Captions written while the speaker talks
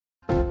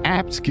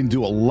Apps can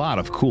do a lot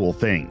of cool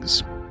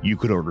things. You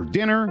could order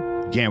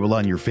dinner, gamble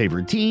on your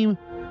favorite team,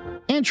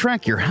 and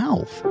track your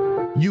health.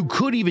 You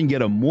could even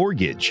get a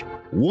mortgage.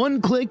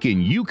 One click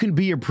and you can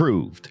be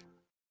approved.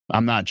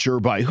 I'm not sure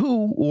by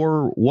who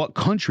or what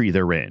country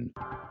they're in.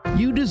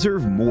 You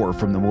deserve more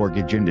from the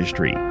mortgage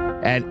industry.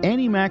 At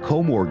AnyMac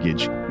Home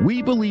Mortgage,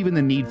 we believe in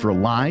the need for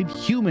live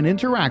human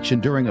interaction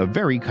during a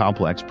very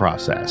complex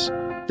process.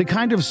 The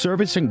kind of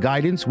service and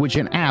guidance which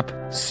an app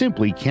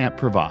simply can't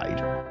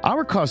provide.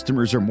 Our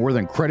customers are more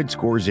than credit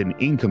scores and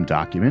income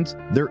documents.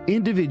 They're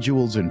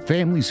individuals and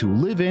families who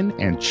live in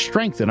and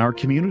strengthen our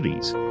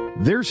communities.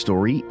 Their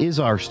story is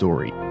our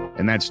story,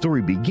 and that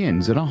story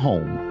begins in a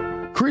home.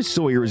 Chris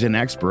Sawyer is an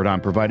expert on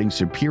providing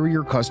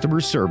superior customer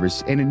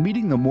service and in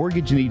meeting the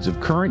mortgage needs of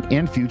current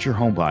and future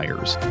home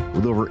buyers.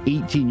 With over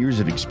 18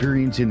 years of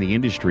experience in the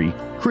industry,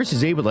 Chris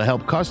is able to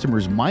help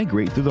customers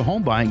migrate through the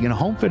home buying and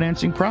home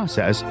financing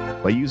process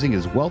by using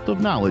his wealth of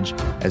knowledge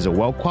as a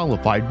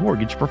well-qualified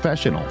mortgage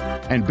professional.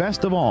 And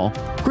best of all,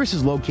 Chris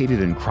is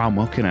located in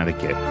Cromwell,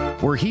 Connecticut,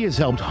 where he has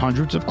helped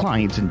hundreds of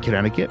clients in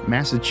Connecticut,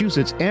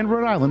 Massachusetts, and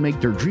Rhode Island make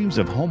their dreams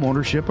of home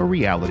ownership a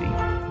reality.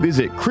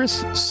 Visit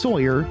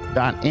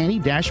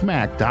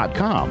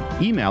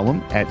chrissawyer.any-mac.com. Email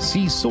him at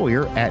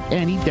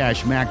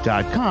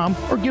csawyer@any-mac.com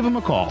or give him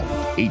a call,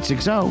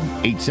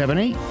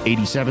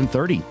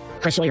 860-878-8730.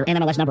 Chris Sawyer,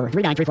 NMLS number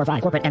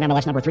 39345, corporate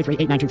NMLS number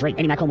 338923.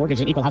 AnyMac Home Mortgage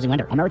is an equal housing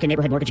lender. American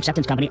Neighborhood Mortgage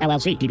Acceptance Company,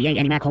 LLC. DBA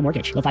AnyMac Home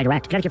Mortgage. Lo-Fi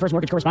Direct. Connecticut First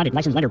Mortgage Correspondent.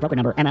 License Lender. Broker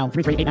number ML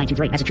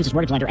 338923. Massachusetts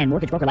Mortgage Lender and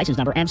Mortgage Broker License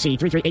number MC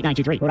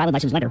 338923. Rhode Island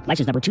License Lender.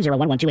 License number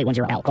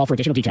 2011280L. Call for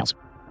additional details.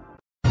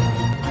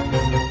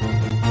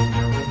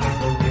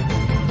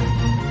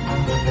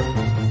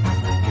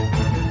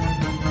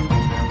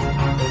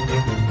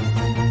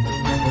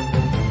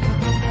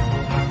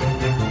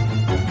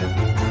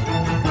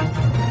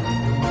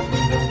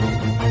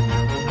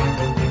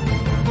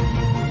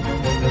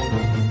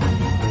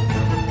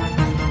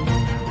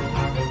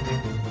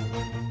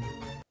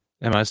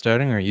 Am I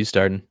starting or are you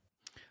starting?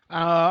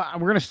 We're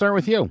going to start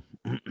with you.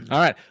 All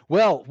right.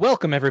 Well,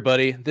 welcome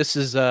everybody. This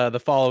is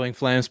the Following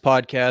Flames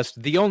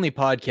podcast, the only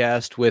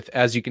podcast with,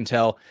 as you can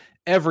tell,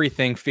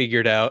 everything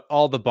figured out,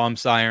 all the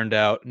bumps ironed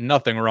out,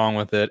 nothing wrong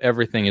with it.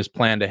 Everything is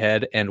planned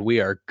ahead, and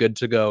we are good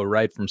to go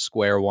right from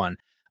square one.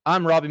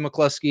 I'm Robbie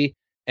McCluskey,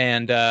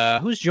 and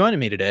who's joining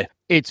me today?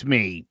 It's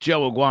me,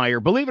 Joe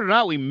Aguirre. Believe it or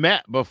not, we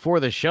met before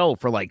the show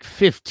for like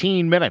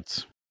 15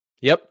 minutes.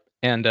 Yep,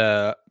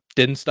 and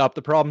didn't stop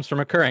the problems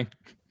from occurring.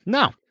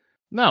 No,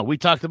 we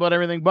talked about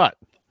everything but.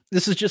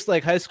 This is just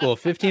like high school.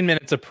 15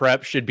 minutes of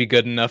prep should be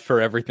good enough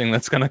for everything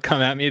that's going to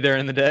come at me there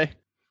in the day.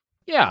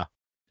 Yeah.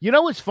 You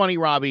know what's funny,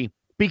 Robbie?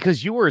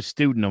 Because you were a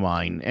student of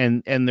mine,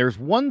 and there's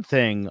one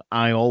thing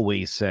I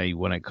always say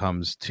when it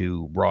comes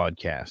to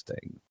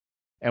broadcasting.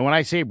 And when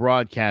I say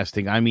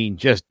broadcasting, I mean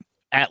just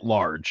at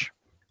large.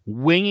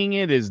 Winging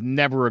it is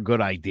never a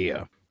good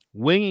idea.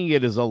 Winging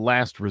it is a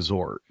last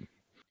resort.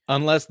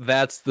 Unless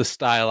that's the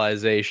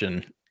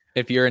stylization.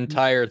 If your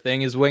entire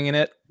thing is winging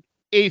it.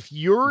 If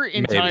your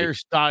entire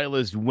style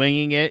is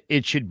winging it,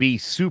 it should be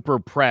super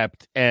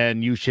prepped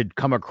and you should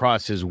come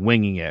across as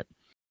winging it.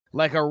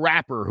 Like a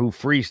rapper who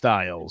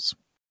freestyles.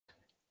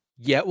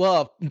 Yeah,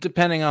 well,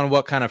 depending on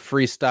what kind of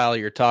freestyle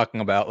you're talking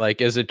about. Like,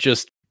 is it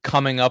just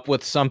coming up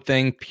with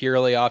something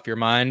purely off your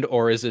mind?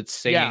 Or is it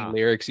singing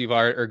lyrics you've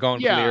already, or going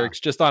for lyrics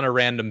just on a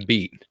random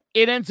beat?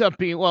 It ends up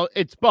being, well,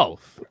 it's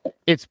both.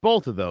 It's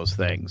both of those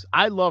things.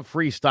 I love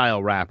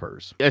freestyle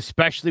rappers,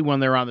 especially when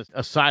they're on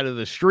a side of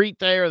the street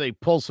there. They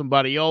pull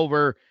somebody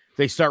over.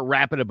 They start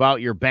rapping about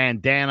your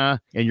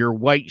bandana and your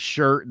white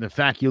shirt and the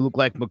fact you look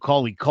like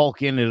Macaulay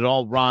Culkin and it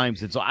all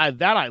rhymes. That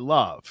I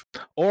love.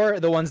 Or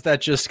the ones that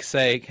just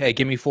say, hey,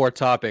 give me 4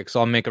 topics.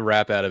 I'll make a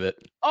rap out of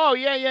it. Oh,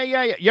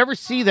 yeah. You ever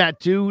see that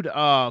dude?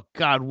 Oh,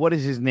 God, what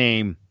is his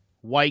name?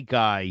 White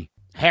guy.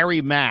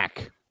 Harry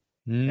Mack.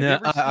 No,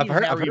 I've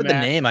heard the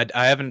name. I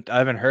haven't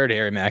heard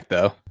Harry Mack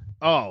though.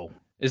 Oh,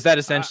 is that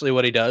essentially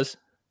what he does?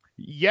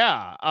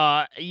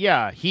 Yeah.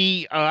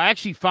 He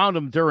actually found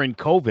him during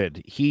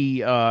COVID.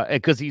 He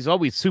because he's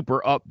always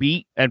super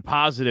upbeat and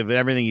positive in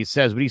everything he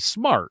says, but he's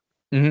smart.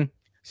 Mm-hmm.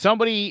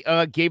 Somebody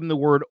gave him the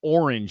word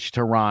orange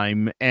to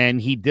rhyme,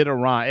 and he did a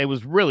rhyme. It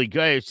was really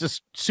good. It's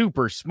just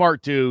super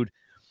smart, dude.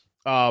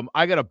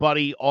 I got a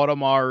buddy,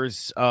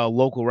 Audemars,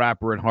 local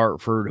rapper in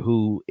Hartford,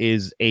 who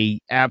is a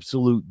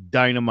absolute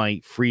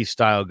dynamite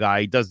freestyle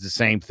guy. He does the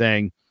same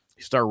thing.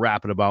 You start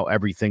rapping about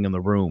everything in the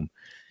room.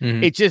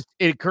 Mm-hmm.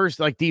 It occurs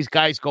like these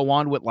guys go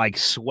on with like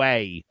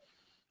Sway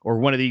or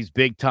one of these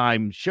big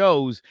time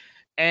shows,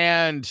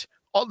 and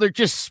they're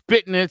just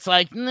spitting. It's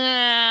like, nah,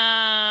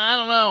 I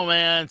don't know,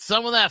 man.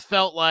 Some of that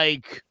felt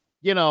like,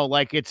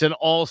 like it's an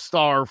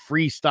all-star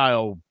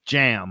freestyle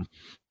jam.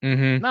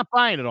 Mm-hmm. Not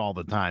buying it all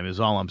the time is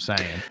all I'm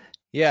saying.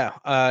 Yeah.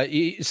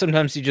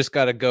 Sometimes you just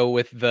got to go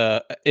with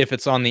if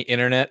it's on the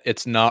internet,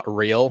 it's not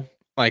real.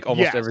 Like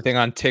almost everything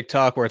on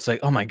TikTok where it's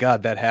like, oh my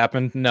God, that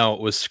happened. No, it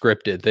was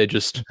scripted. They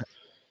just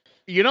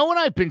You know what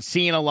I've been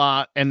seeing a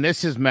lot, and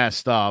this is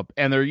messed up,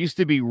 and there used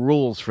to be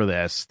rules for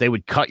this. They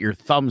would cut your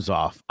thumbs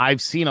off.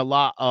 I've seen a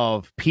lot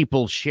of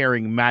people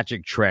sharing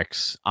magic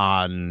tricks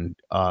on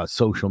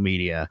social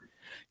media.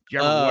 Do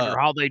you ever wonder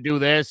how they do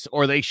this?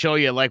 Or they show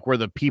you like where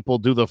the people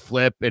do the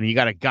flip, and you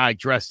got a guy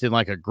dressed in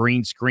like a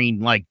green screen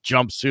like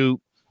jumpsuit,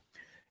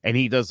 and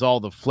he does all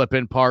the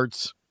flipping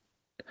parts.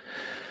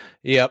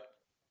 Yep.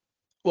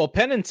 Well,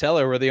 Penn and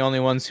Teller were the only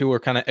ones who were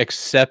kind of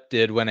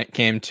accepted when it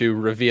came to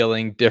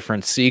revealing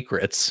different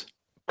secrets,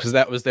 because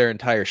that was their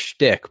entire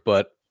shtick.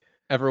 But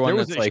everyone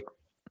was like,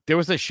 there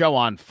was a show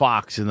on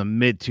Fox in the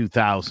mid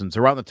 2000s,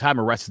 around the time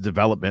Arrested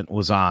Development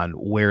was on,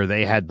 where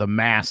they had the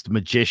masked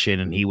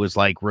magician, and he was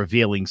like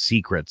revealing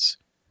secrets.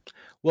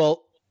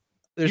 Well,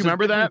 you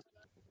remember that?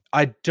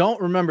 I don't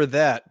remember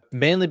that,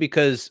 mainly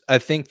because I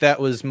think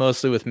that was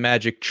mostly with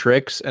magic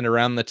tricks. And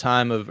around the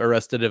time of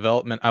Arrested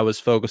Development, I was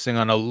focusing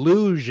on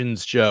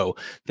illusions, Joe.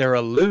 They're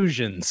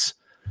illusions.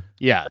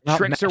 Yeah,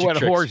 tricks are what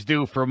whores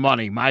do for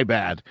money. My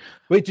bad.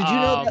 Wait, did you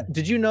know that?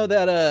 Did you know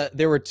that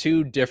there were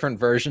two different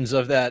versions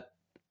of that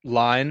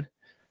line?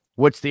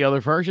 What's the other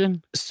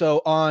version?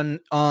 So on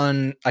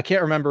I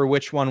can't remember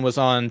which one was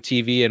on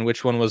TV and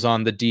which one was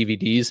on the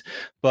DVDs,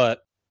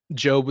 but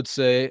Joe would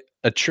say,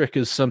 a trick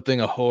is something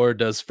a whore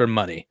does for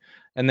money.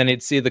 And then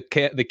he'd see the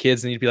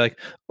kids and he'd be like,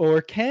 or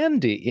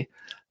candy,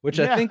 which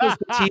I think was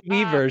the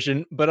TV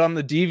version. But on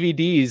the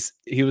DVDs,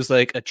 he was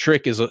like, a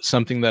trick is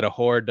something that a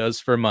whore does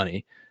for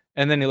money.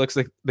 And then he looks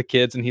at the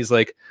kids and he's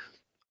like,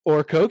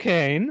 or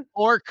cocaine.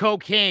 Or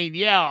cocaine.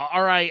 Yeah.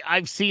 All right.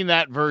 I've seen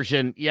that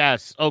version.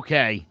 Yes.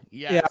 Okay.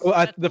 Yes. Yeah.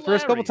 Well, the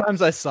first couple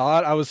times I saw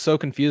it, I was so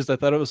confused. I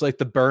thought it was like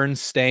the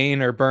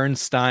Bernstein or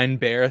Bernstein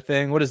bear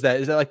thing. What is that?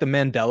 Is that like the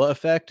Mandela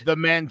effect? The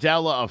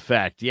Mandela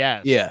effect.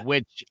 Yes. Yeah.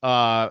 Which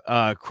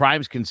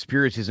Crimes,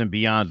 Conspiracies, and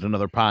Beyond,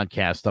 another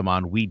podcast I'm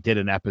on, we did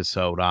an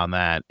episode on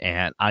that,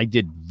 and I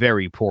did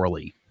very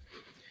poorly.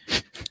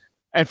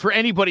 And for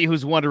anybody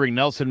who's wondering,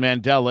 Nelson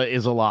Mandela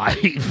is alive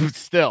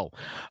still.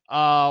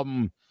 No,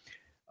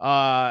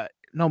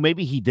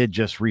 maybe he did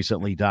just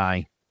recently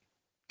die.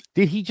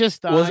 Did he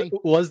just die?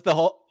 Was the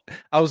whole?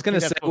 I was gonna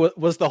say,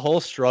 was the whole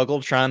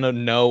struggle trying to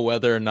know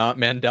whether or not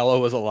Mandela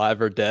was alive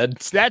or dead?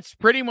 That's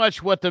pretty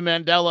much what the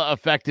Mandela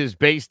effect is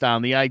based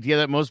on. The idea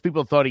that most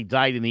people thought he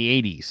died in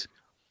the 80s.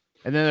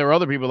 And then there were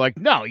other people like,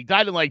 no, he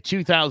died in like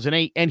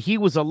 2008 and he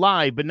was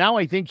alive. But now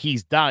I think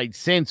he's died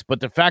since.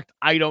 But the fact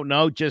I don't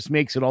know just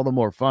makes it all the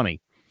more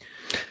funny.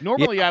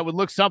 Normally, I would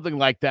look something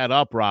like that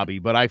up, Robbie,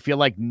 but I feel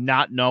like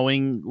not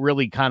knowing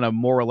really kind of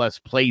more or less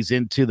plays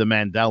into the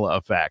Mandela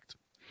effect.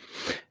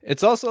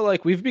 It's also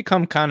like we've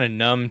become kind of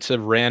numb to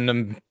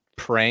random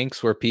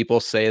pranks where people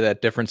say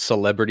that different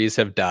celebrities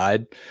have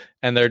died,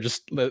 and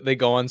they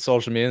go on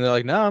social media and they're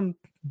like, no, I'm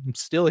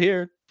still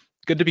here.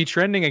 Good to be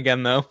trending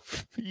again, though.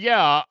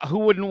 Yeah, who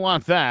wouldn't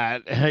want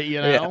that?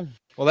 You know? Yeah.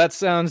 Well, that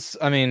sounds,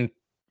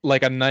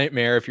 like a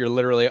nightmare if you're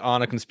literally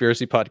on a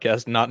conspiracy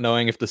podcast not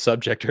knowing if the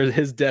subject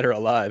is dead or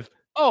alive.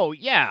 Oh,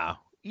 yeah.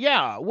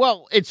 Yeah.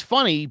 Well, it's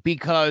funny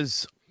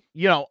because,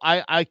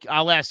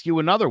 I'll ask you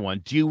another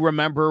one. Do you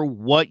remember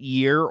what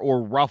year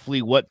or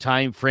roughly what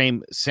time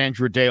frame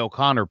Sandra Day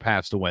O'Connor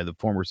passed away, the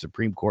former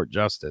Supreme Court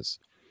Justice?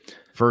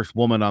 First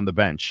woman on the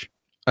bench.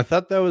 I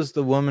thought that was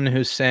the woman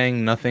who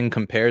sang Nothing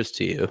Compares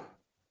to You.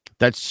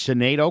 That's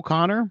Sinead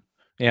O'Connor?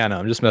 Yeah, no,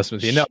 I'm just messing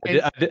with you. No,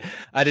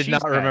 I did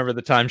not remember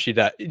the time she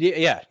died.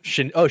 Yeah.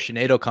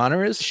 Sinead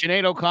O'Connor is?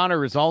 Sinead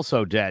O'Connor is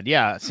also dead.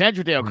 Yeah.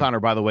 Sandra Day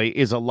O'Connor, by the way,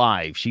 is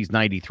alive. She's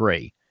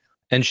 93.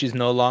 And she's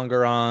no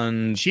longer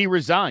on... She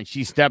resigned.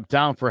 She stepped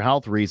down for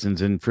health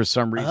reasons and for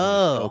some reason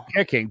still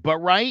kicking. But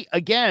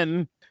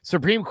again,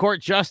 Supreme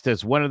Court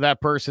Justice, when did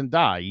that person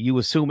die? You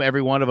assume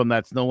every one of them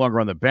that's no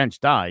longer on the bench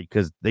died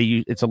because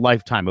it's a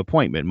lifetime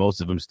appointment. Most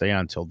of them stay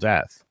on till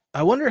death.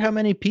 I wonder how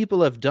many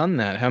people have done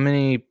that. How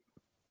many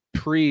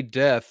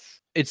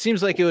pre-death? It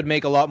seems like it would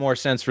make a lot more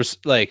sense for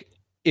like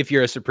if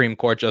you're a Supreme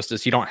Court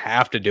justice, you don't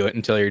have to do it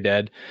until you're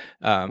dead.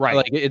 Right.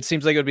 Like it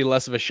seems like it would be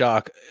less of a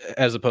shock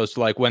as opposed to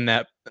like when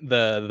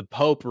the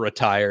Pope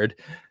retired.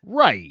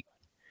 Right.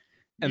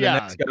 And the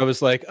next guy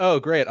was like, oh,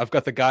 great. I've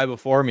got the guy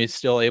before me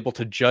still able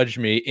to judge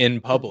me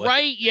in public.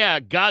 Right. Yeah.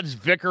 God's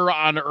vicar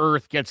on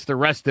earth gets the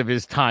rest of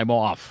his time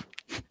off.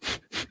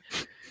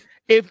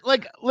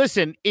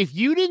 Listen, if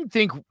you didn't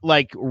think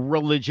like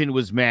religion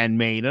was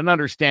man-made, and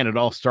understand it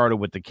all started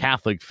with the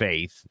Catholic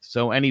faith,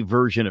 so any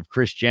version of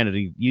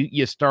Christianity,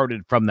 you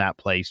started from that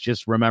place.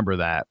 Just remember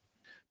that.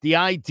 The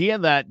idea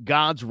that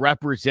God's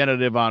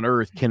representative on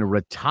earth can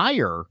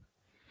retire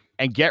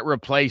and get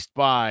replaced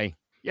by,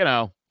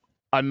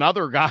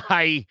 another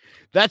guy,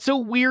 that's a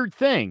weird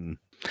thing.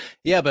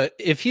 Yeah, but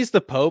if he's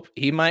the Pope,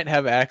 he might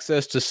have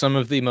access to some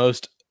of the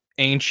most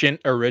ancient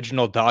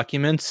original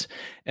documents,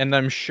 and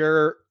I'm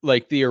sure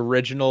like the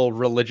original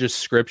religious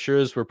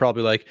scriptures were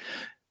probably like,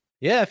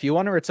 yeah, if you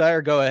want to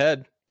retire, go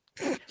ahead.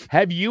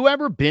 Have you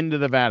ever been to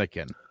the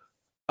Vatican?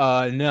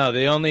 No,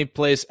 the only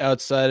place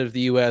outside of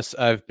the US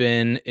I've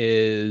been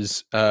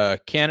is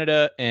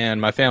Canada,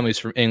 and my family's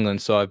from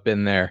England, so I've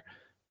been there.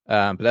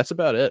 But that's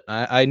about it.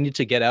 I need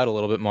to get out a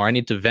little bit more. I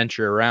need to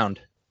venture around.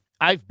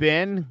 I've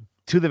been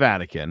to the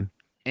Vatican,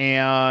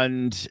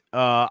 and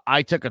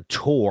I took a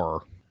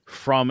tour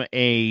from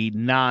a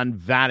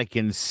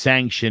non-Vatican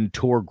sanctioned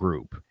tour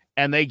group,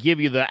 and they give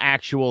you the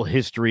actual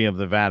history of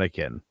the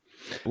Vatican.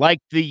 Like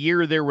the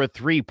year there were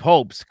 3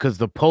 popes, because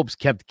the popes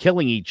kept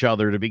killing each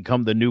other to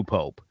become the new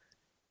pope.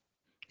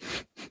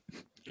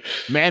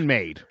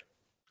 Man-made.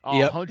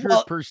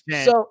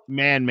 100%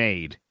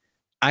 man-made.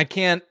 I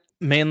can't,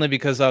 mainly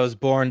because I was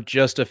born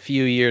just a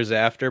few years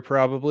after,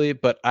 probably,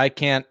 but I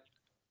can't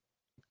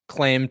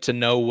claim to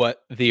know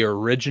what the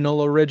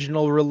original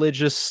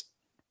religious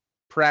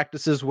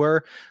practices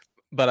were.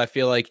 But I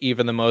feel like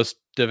even the most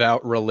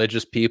devout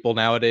religious people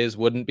nowadays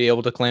wouldn't be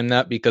able to claim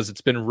that, because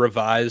it's been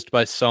revised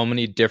by so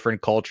many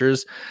different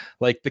cultures,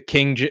 like the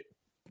King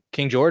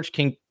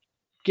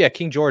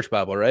George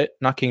Bible, right?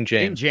 Not King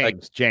James.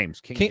 King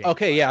James.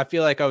 Okay, yeah, I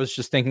feel like I was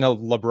just thinking of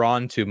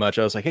LeBron too much.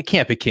 I was like, it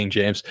can't be King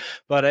James.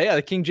 But yeah,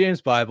 the King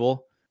James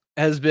Bible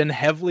has been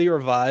heavily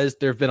revised.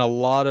 There have been a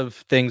lot of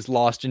things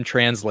lost in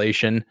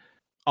translation.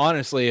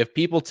 Honestly, if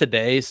people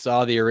today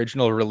saw the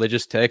original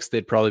religious text,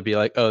 they'd probably be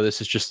like, oh,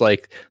 this is just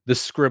like the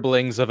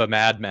scribblings of a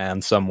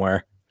madman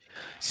somewhere.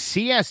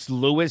 C.S.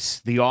 Lewis,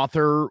 the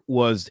author,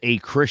 was a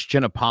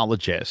Christian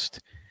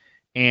apologist.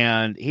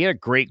 And he had a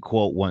great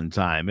quote one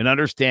time. And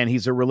understand,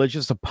 he's a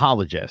religious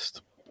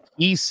apologist.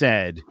 He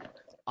said,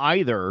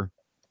 either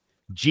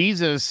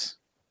Jesus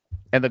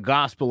and the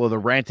gospel are the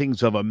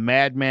rantings of a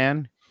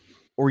madman,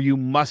 or you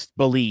must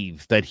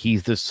believe that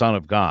he's the Son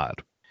of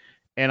God.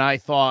 And I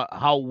thought,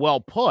 how well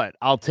put.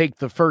 I'll take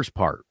the first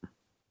part.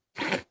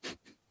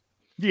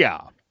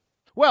 Yeah.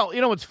 Well,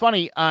 you know, it's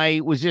funny. I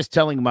was just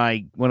telling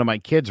one of my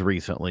kids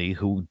recently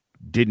who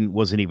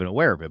wasn't even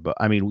aware of it. But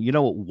I mean, you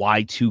know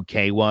what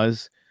Y2K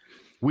was?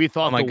 We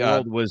thought the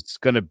world was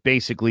going to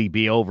basically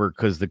be over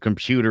because the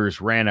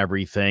computers ran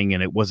everything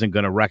and it wasn't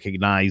going to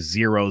recognize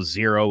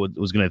 00. It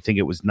was going to think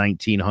it was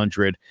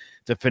 1900.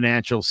 The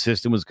financial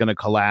system was going to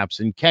collapse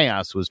and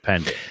chaos was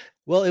pending.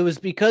 Well, it was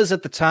because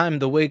at the time,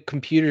 the way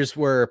computers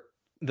were,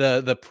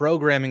 the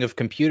programming of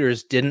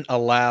computers didn't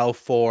allow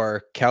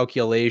for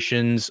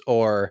calculations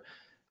or,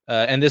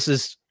 and this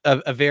is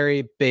a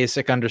very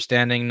basic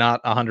understanding,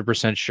 not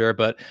 100% sure,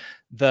 but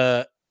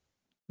the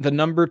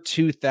number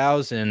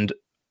 2000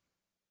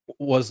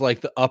 was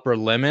like the upper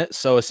limit.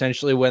 So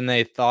essentially when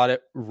they thought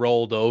it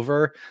rolled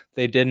over,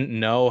 they didn't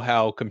know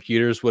how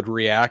computers would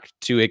react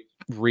to it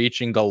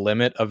reaching the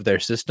limit of their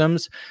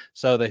systems.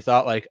 So they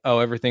thought like, oh,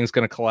 everything's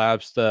going to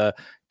collapse. The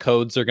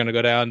codes are going to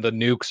go down. The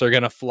nukes are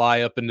going to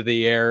fly up into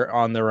the air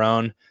on their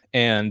own.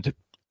 And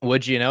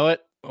would you know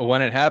it?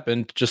 When it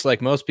happened, just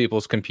like most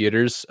people's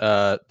computers,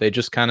 they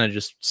just kind of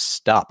just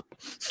stop.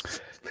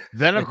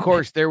 Then, of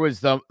course, there was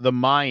the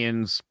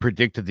Mayans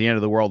predicted the end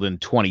of the world in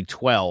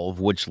 2012,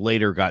 which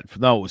later it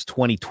was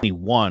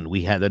 2021.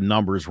 We had the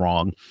numbers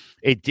wrong.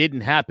 It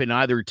didn't happen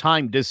either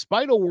time,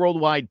 despite a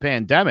worldwide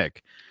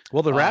pandemic.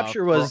 Well, the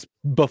rapture was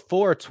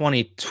before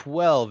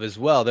 2012 as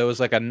well. There was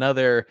like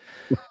there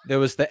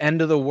was the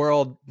end of the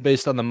world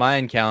based on the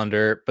Mayan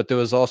calendar, but there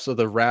was also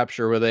the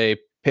rapture where they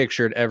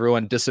pictured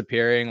everyone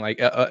disappearing, like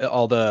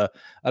all the,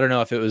 I don't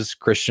know if it was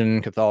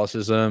Christian,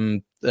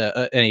 Catholicism,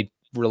 any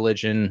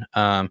religion,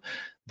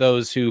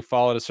 those who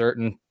followed a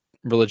certain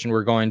religion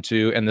were going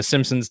to, and the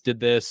Simpsons did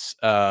this.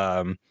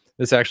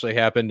 This actually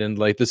happened, and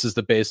like this is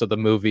the base of the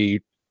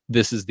movie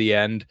This Is the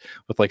End,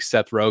 with like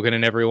Seth Rogen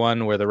and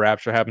everyone, where the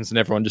rapture happens and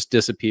everyone just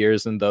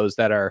disappears, and those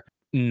that are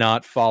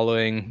not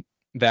following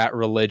that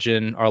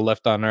religion are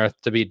left on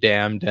earth to be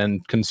damned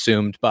and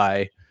consumed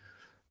by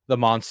the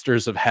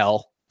monsters of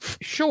hell.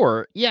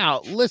 Sure. Yeah.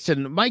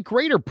 Listen, my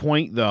greater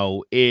point,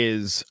 though,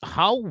 is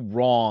how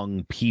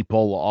wrong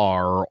people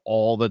are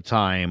all the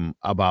time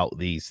about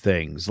these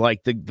things.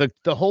 Like the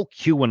whole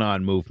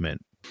QAnon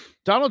movement.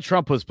 Donald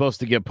Trump was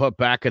supposed to get put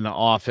back into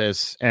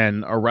office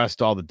and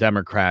arrest all the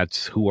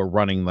Democrats who are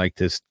running like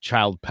this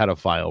child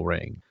pedophile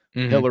ring.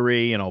 Mm-hmm.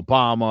 Hillary and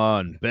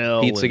Obama and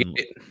Bill.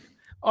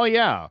 Oh,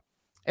 yeah.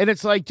 And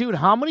it's like, dude,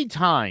 how many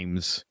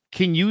times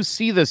can you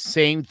see the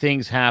same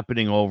things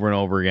happening over and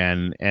over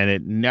again, and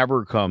it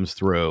never comes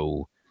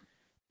through,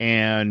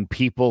 and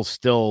people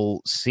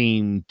still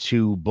seem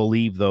to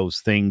believe those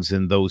things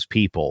in those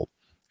people?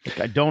 Like,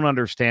 I don't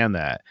understand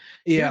that.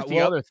 Yeah.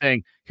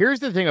 Here's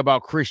the thing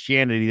about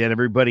Christianity that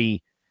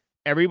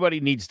everybody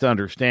needs to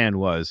understand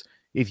was,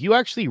 if you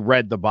actually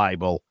read the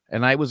Bible,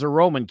 and I was a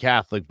Roman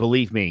Catholic,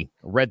 believe me,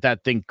 read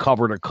that thing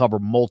cover to cover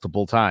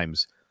multiple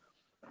times.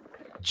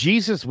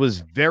 Jesus was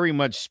very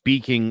much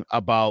speaking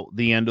about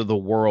the end of the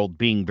world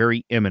being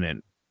very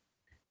imminent.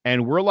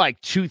 And we're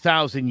like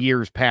 2,000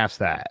 years past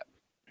that.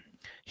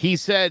 He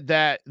said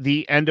that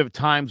the end of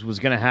times was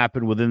going to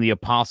happen within the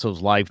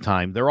apostles'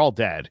 lifetime. They're all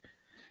dead.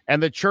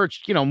 And the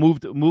church,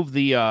 moved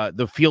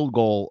the field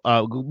goal,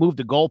 moved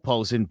the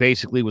goalpost, and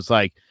basically was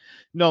like,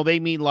 no, they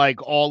mean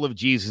like all of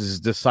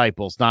Jesus'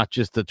 disciples, not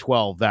just the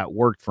 12 that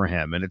worked for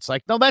him. And it's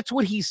like, no, that's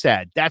what he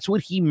said. That's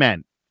what he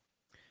meant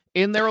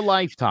in their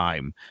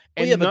lifetime.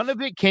 And none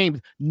of it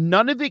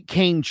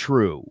came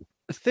true.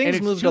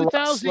 things moved a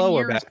lot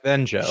slower back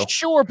then, Joe.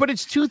 Sure, but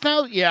it's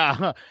 2000.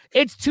 Yeah,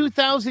 it's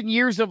 2000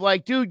 years of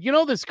like, dude, you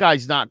know, this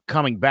guy's not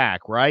coming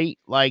back, right?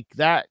 Like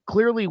that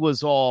clearly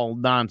was all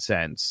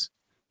nonsense.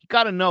 You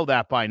got to know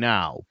that by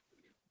now.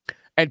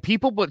 And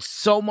people put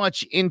so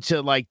much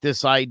into like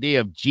this idea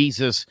of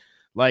Jesus,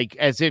 like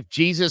as if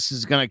Jesus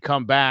is going to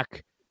come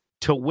back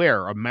to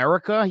where?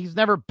 America? He's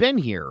never been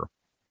here.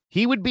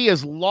 He would be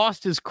as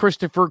lost as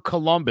Christopher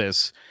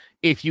Columbus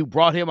if you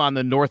brought him on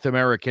the North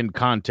American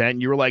continent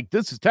and you were like,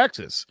 this is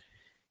Texas.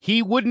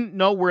 He wouldn't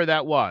know where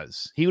that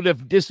was. He would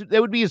have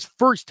that would be his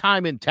first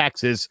time in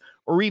Texas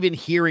or even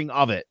hearing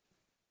of it.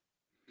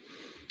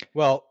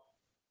 Well,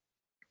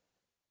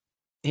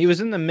 he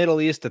was in the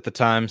Middle East at the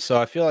time,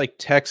 so I feel like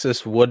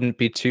Texas wouldn't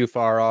be too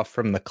far off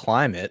from the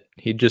climate.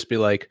 He'd just be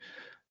like,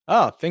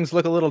 oh, things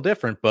look a little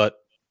different, but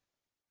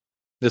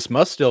this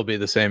must still be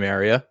the same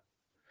area.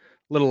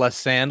 A little less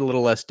sand, a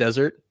little less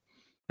desert,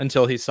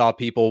 until he saw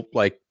people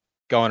like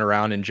going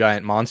around in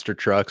giant monster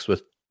trucks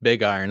with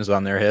big irons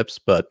on their hips.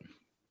 But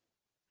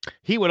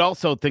he would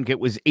also think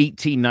it was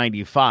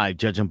 1895,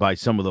 judging by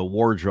some of the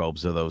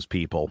wardrobes of those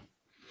people.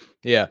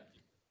 Yeah.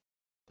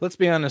 Let's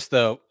be honest,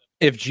 though.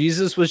 If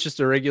Jesus was just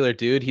a regular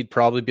dude, he'd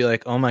probably be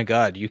like, oh my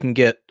God, you can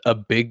get a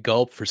big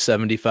gulp for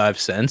 75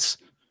 cents.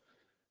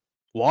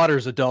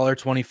 Water's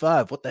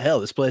 $1.25. What the hell?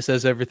 This place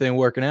has everything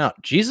working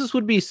out. Jesus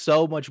would be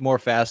so much more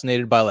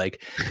fascinated by,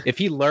 like, if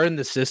he learned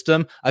the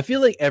system. I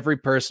feel like every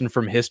person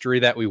from history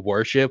that we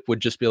worship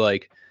would just be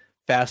like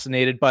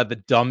fascinated by the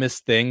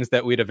dumbest things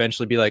that we'd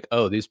eventually be like,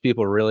 oh, these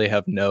people really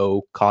have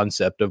no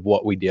concept of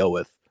what we deal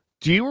with.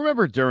 Do you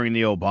remember during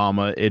the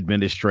Obama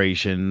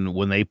administration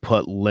when they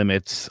put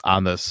limits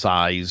on the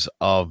size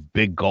of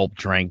big gulp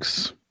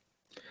drinks?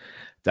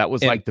 That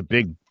was like the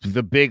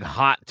big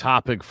hot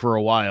topic for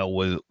a while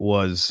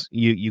was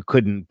you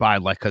couldn't buy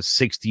like a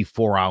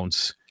 64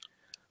 ounce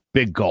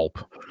big gulp.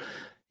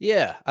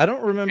 Yeah, I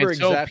don't remember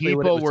exactly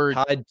what it was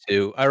tied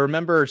to. I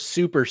remember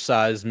Super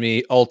Size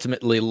Me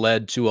ultimately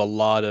led to a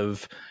lot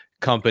of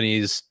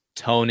companies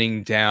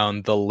toning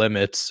down the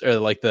limits or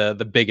like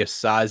the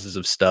biggest sizes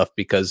of stuff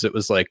because it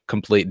was like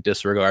complete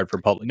disregard for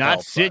public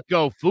health. Not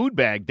Citgo food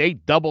bag. They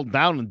doubled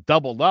down and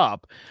doubled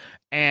up,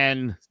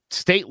 and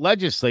state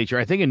legislature,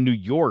 I think in New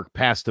York,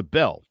 passed a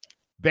bill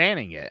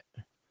banning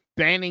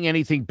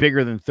anything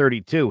bigger than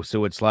 32.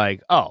 So it's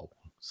like, oh,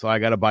 so I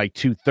got to buy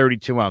 2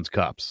 32-ounce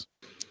cups.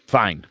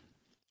 Fine.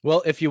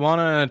 Well, if you want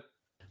to,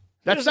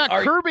 that's not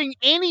curbing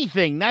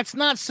anything. That's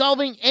not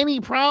solving any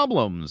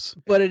problems.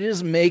 But it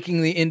is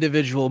making the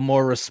individual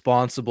more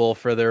responsible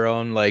for their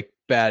own like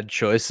bad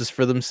choices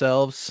for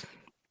themselves.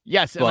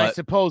 Yes, and I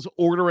suppose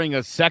ordering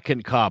a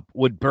second cup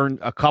would burn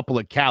a couple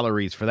of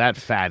calories for that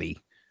fatty.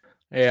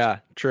 Yeah,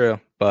 true.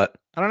 But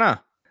I don't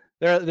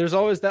know. There's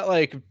always that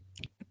like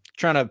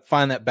trying to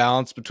find that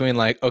balance between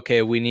like,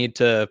 okay, we need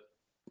to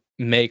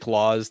make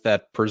laws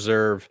that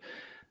preserve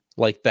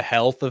like the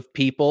health of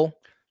people.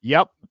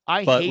 Yep.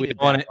 But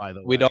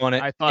we don't want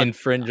to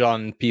infringe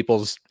on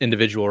people's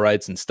individual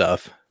rights and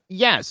stuff.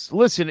 Yes.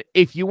 Listen,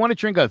 if you want to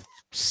drink a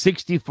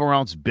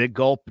 64-ounce big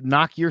gulp,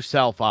 knock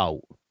yourself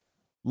out.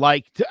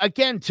 Like,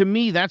 to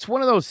me, that's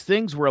one of those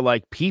things where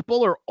like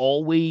people are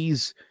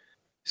always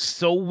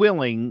so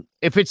willing.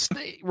 If it's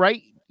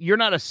right, you're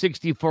not a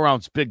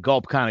 64-ounce big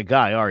gulp kind of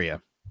guy, are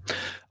you?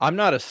 I'm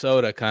not a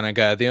soda kind of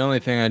guy. The only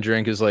thing I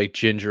drink is like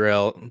ginger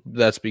ale.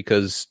 That's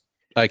because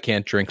I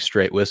can't drink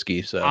straight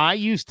whiskey. So I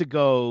used to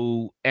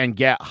go and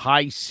get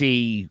High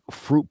C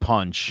fruit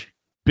punch,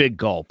 big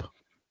gulp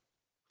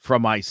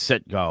from my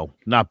Citgo.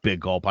 Not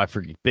big gulp. I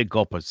forget. Big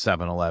gulp was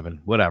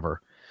 7-Eleven,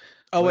 whatever.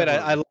 Oh wait,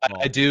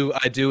 I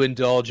do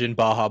indulge in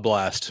Baja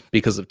Blast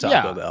because of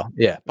Taco Bell.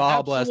 Yeah, Baja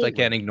Absolutely. Blast I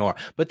can't ignore.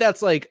 But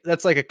that's like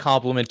a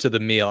compliment to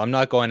the meal. I'm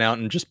not going out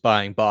and just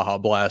buying Baja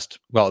Blast.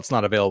 Well, it's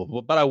not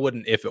available, but I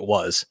wouldn't if it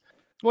was.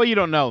 Well, you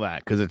don't know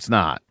that because it's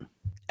not.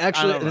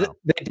 Actually,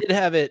 they did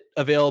have it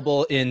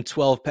available in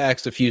 12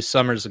 packs a few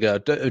summers ago.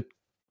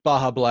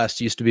 Baja Blast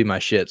used to be my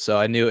shit, so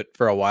I knew it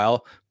for a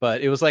while.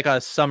 But it was like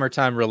a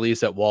summertime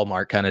release at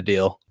Walmart kind of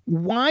deal.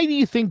 Why do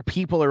you think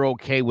people are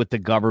okay with the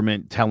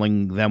government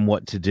telling them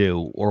what to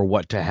do or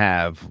what to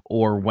have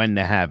or when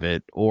to have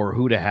it or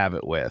who to have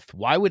it with?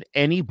 Why would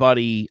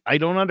anybody? I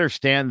don't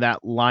understand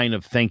that line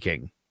of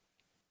thinking.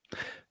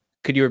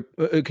 Could you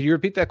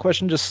repeat that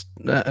question? Just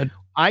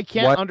I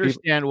can't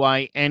understand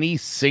why any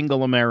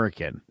single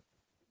American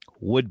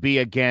would be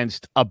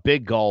against a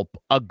big gulp,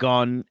 a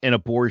gun, an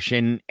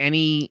abortion,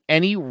 any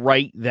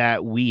right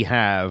that we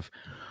have.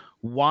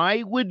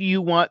 Why would you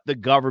want the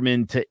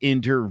government to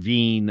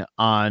intervene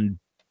on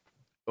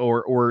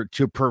or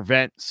to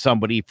prevent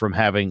somebody from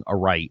having a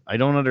right? I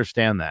don't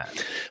understand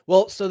that.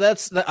 Well, so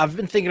I've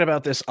been thinking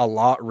about this a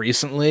lot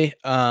recently.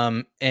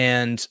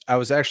 And I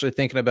was actually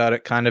thinking about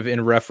it kind of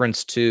in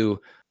reference to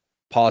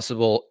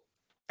possible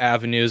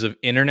avenues of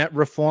internet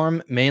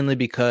reform, mainly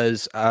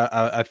because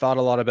I thought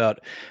a lot about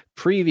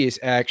previous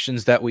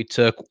actions that we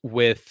took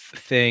with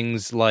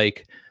things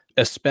like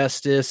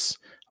asbestos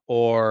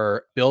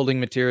or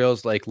building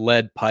materials like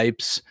lead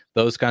pipes,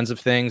 those kinds of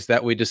things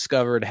that we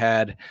discovered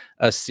had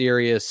a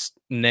serious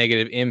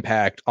negative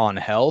impact on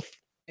health.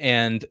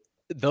 And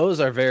those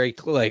are very,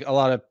 like, a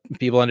lot of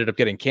people ended up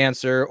getting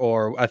cancer,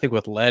 or I think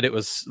with lead, it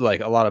was like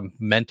a lot of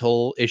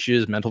mental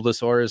issues, mental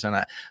disorders. And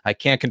I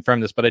can't confirm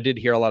this, but I did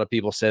hear a lot of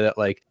people say that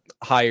like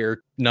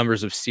higher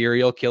numbers of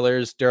serial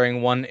killers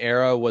during one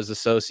era was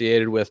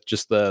associated with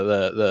just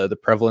the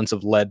prevalence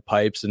of lead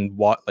pipes and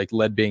like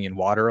lead being in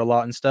water a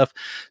lot and stuff.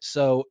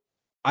 So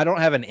I don't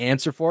have an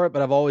answer for it,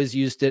 but I've always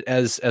used it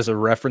as a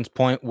reference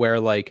point where,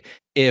 like,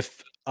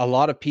 if a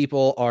lot of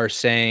people are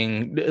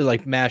saying,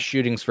 like, mass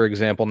shootings, for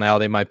example, now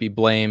they might be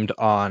blamed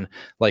on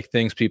like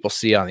things people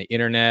see on the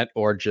internet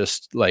or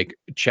just like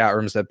chat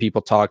rooms that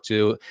people talk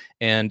to,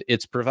 and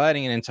it's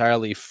providing an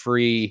entirely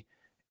free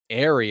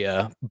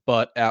area.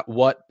 But at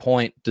what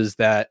point does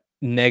that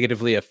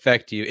negatively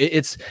affect you?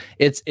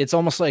 It's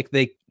almost like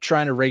they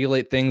trying to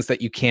regulate things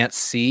that you can't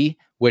see,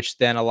 which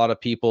then a lot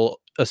of people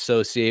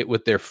associate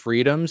with their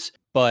freedoms.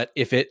 But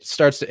if it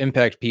starts to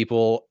impact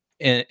people,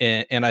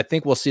 and I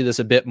think we'll see this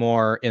a bit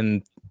more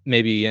in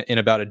maybe in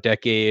about a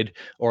decade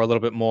or a little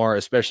bit more,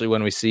 especially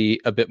when we see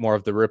a bit more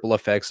of the ripple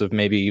effects of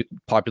maybe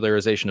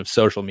popularization of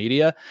social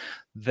media,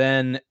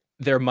 then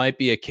there might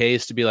be a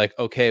case to be like,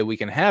 okay, we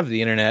can have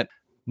the internet,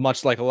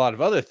 much like a lot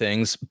of other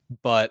things,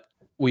 but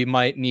we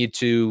might need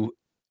to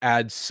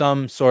add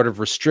some sort of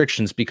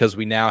restrictions because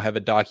we now have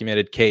a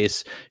documented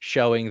case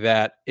showing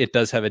that it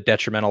does have a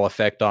detrimental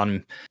effect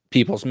on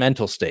people's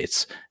mental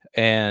states.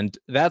 And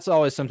that's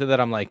always something that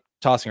I'm like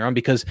tossing around,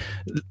 because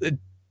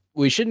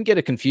we shouldn't get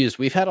it confused.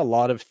 We've had a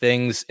lot of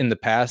things in the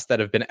past that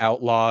have been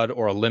outlawed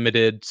or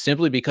limited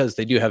simply because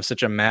they do have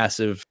such a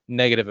massive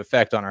negative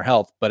effect on our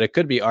health. But it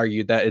could be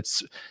argued that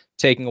it's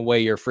taking away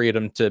your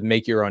freedom to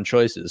make your own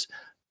choices.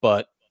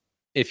 But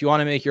if you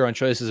want to make your own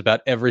choices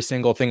about every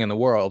single thing in the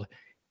world,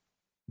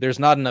 there's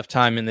not enough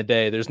time in the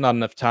day. There's not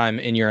enough time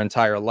in your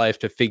entire life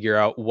to figure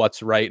out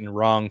what's right and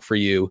wrong for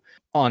you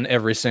on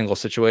every single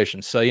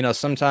situation. So, you know,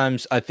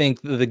 sometimes I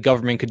think the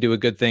government could do a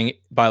good thing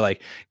by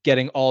like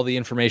getting all the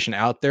information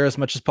out there as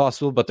much as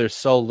possible, but there's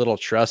so little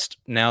trust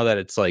now that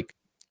it's like,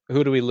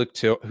 who do we look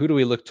to? Who do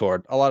we look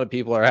toward? A lot of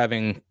people are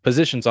having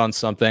positions on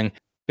something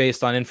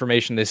based on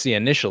information they see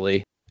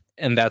initially,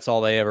 and that's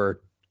all they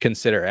ever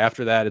consider.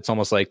 After that, it's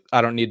almost like,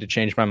 I don't need to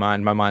change my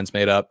mind. My mind's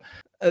made up.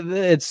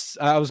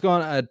 I was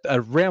going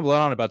to ramble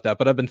on about that,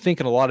 but I've been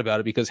thinking a lot about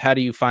it, because how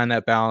do you find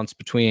that balance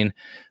between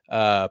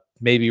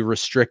maybe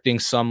restricting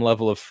some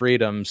level of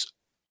freedoms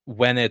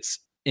when it's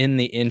in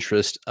the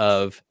interest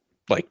of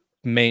like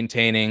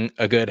maintaining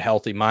a good,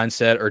 healthy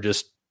mindset, or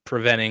just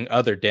preventing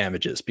other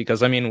damages?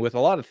 Because I mean, with a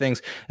lot of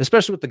things,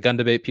 especially with the gun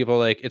debate, people are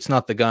like, it's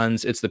not the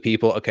guns, it's the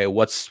people. Okay,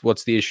 what's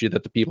the issue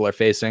that the people are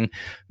facing?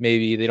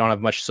 Maybe they don't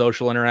have much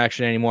social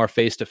interaction anymore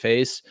face to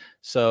face,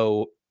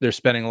 so they're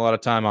spending a lot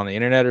of time on the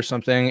internet or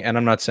something. And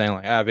I'm not saying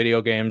like,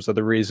 video games are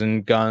the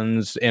reason,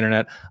 guns,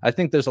 internet. I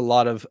think there's a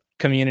lot of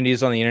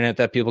communities on the internet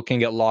that people can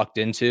get locked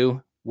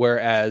into.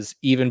 Whereas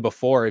even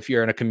before, if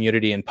you're in a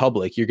community in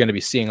public, you're going to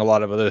be seeing a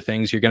lot of other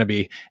things. You're going to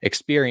be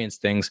experience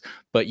things,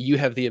 but you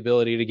have the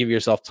ability to give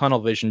yourself tunnel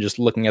vision just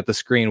looking at the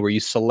screen, where you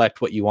select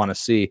what you want to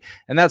see.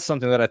 And that's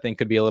something that I think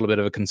could be a little bit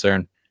of a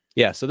concern.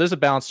 Yeah, so there's a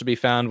balance to be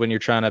found when you're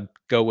trying to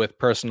go with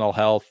personal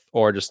health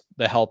or just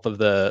the health of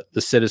the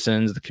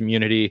citizens, the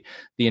community,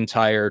 the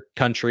entire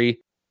country.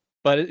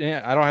 But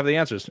I don't have the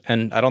answers,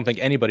 and I don't think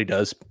anybody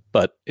does.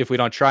 But if we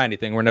don't try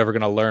anything, we're never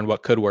going to learn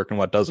what could work and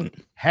what doesn't.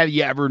 Have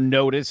you ever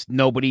noticed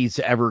nobody's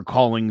ever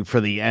calling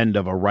for the end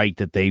of a right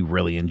that they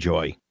really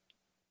enjoy?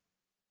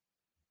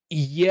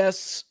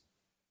 Yes,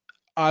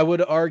 I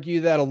would argue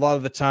that a lot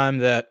of the time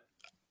that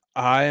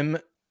I'm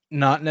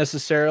not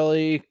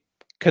necessarily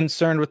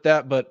concerned with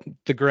that, but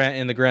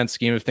in the grand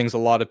scheme of things, a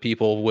lot of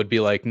people would be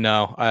like,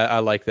 no, I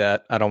like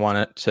that, I don't want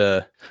it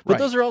to. But right.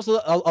 Those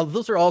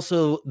are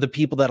also the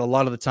people that a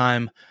lot of the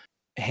time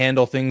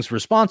handle things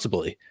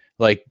responsibly.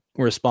 Like,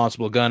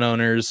 responsible gun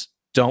owners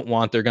don't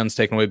want their guns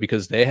taken away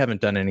because they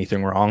haven't done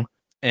anything wrong.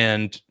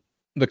 And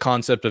the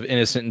concept of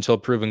innocent until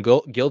proven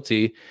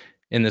guilty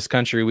in this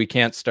country, we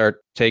can't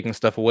start taking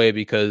stuff away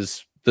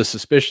because the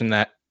suspicion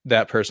that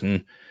that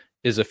person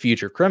is a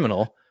future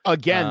criminal.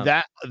 Again,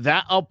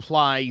 that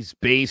applies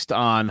based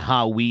on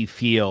how we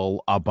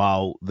feel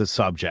about the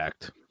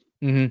subject.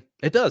 Mm-hmm.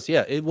 It does,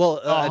 yeah.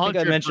 I think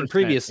I mentioned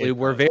previously,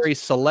 we're very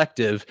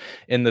selective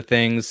in the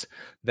things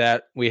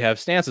that we have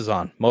stances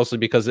on, mostly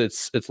because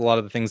it's a lot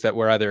of the things that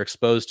we're either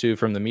exposed to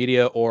from the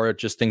media or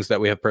just things that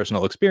we have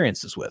personal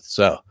experiences with.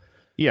 So,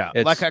 yeah,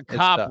 like a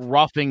cop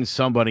roughing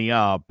somebody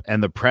up,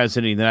 and the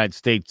president of the United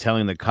States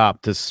telling the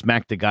cop to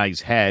smack the guy's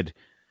head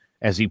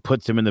as he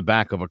puts him in the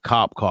back of a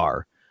cop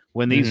car.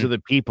 When these are the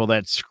people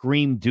that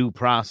scream due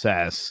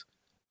process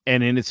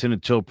and innocent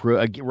until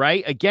proven,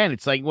 right? Again,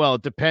 it's like, well,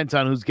 it depends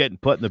on who's getting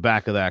put in the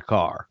back of that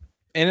car.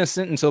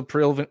 Innocent until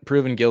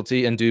proven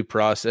guilty and due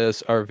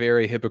process are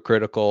very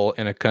hypocritical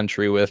in a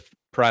country with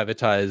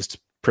privatized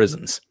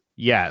prisons.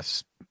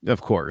 Yes,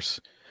 of course.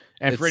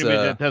 And for anybody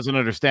that doesn't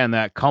understand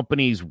that,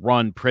 companies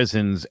run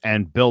prisons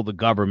and build the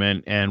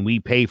government, and we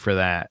pay for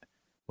that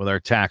with our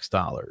tax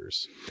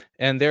dollars.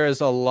 And there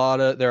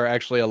are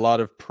actually a lot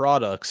of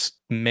products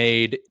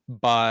made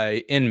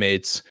by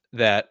inmates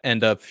that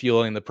end up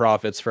fueling the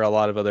profits for a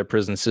lot of other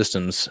prison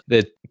systems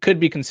that could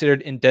be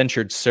considered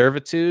indentured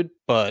servitude.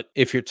 But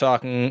if you're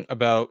talking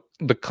about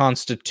the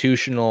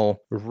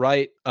constitutional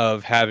right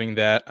of having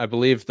that, I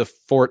believe the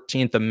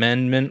 14th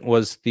Amendment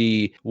was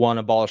the one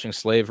abolishing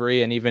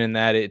slavery. And even in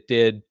that, it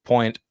did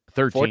point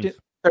 13th.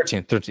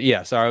 13th.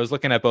 Yeah, sorry, I was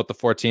looking at both the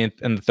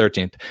 14th and the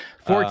 13th.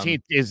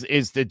 14th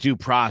is the due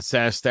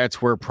process. That's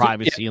where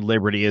privacy and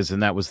liberty is,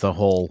 and that was the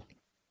whole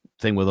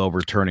thing with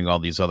overturning all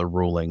these other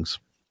rulings.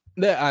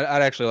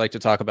 I'd actually like to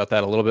talk about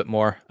that a little bit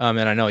more. And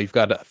I know you've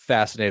got a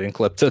fascinating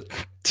clip to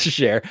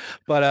share.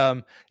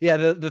 But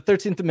the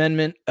 13th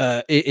Amendment,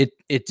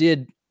 it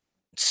did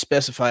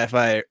specify, if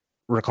I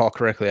recall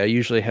correctly, I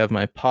usually have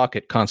my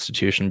pocket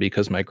constitution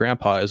because my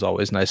grandpa is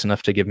always nice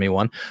enough to give me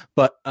one.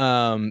 But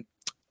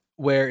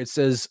where it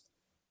says,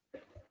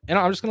 and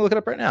I'm just going to look it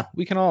up right now.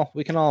 We can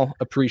all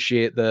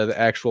appreciate the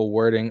actual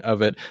wording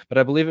of it. But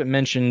I believe it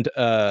mentioned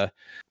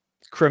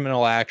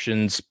criminal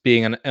actions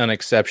being an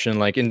exception,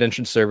 like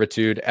indentured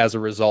servitude as a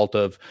result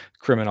of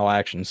criminal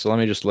actions. So let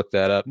me just look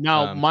that up.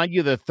 Now, mind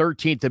you, the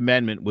 13th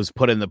Amendment was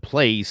put into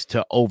place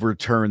to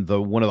overturn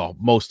one of the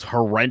most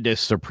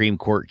horrendous Supreme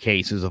Court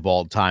cases of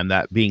all time,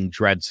 that being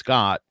Dred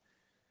Scott,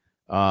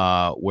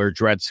 where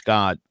Dred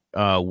Scott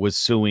was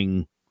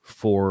suing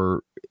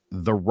for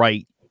the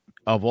right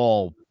of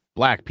all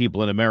black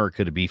people in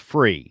America to be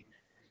free.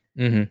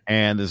 Mm-hmm.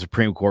 And the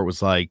Supreme Court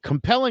was like,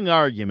 compelling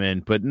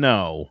argument, but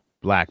no,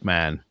 black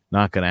man,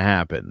 not going to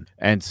happen.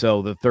 And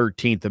so the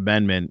 13th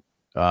Amendment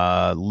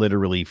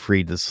literally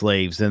freed the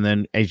slaves. And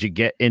then as you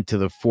get into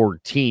the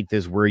 14th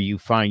is where you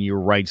find your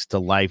rights to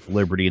life,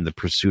 liberty, and the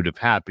pursuit of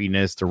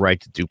happiness, the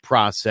right to due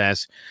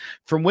process,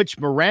 from which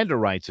Miranda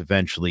rights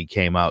eventually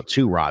came out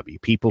too, Robbie.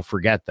 People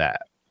forget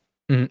that.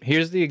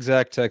 Here's the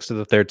exact text of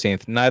the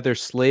 13th. Neither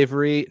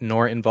slavery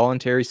nor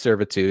involuntary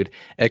servitude,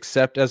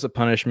 except as a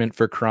punishment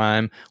for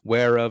crime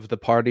whereof the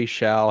party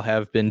shall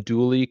have been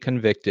duly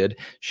convicted,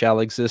 shall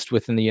exist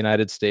within the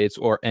United States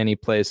or any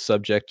place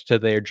subject to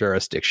their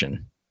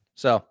jurisdiction.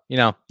 So,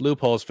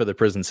 loopholes for the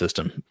prison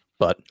system.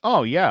 But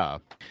oh yeah,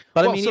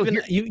 but well, I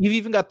mean, you've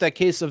even got that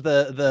case of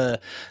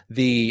the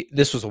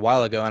this was a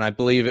while ago, and I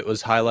believe it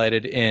was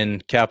highlighted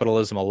in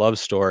Capitalism: A Love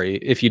Story.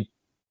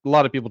 A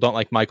lot of people don't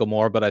like Michael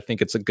Moore, but I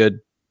think it's a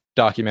good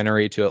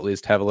documentary to at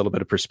least have a little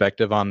bit of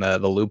perspective on the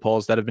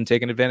loopholes that have been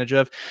taken advantage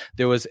of.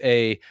 There was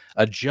a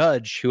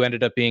judge who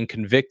ended up being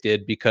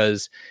convicted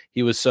because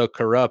he was so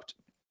corrupt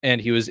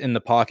and he was in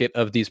the pocket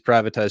of these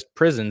privatized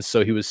prisons.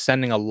 So he was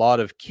sending a lot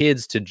of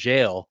kids to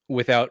jail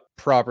without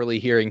properly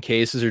hearing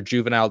cases, or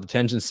juvenile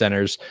detention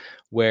centers,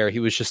 where he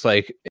was just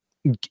like,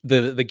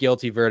 the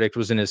guilty verdict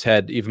was in his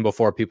head even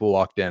before people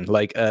walked in.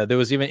 Like there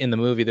was even in the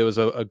movie, there was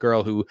a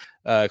girl who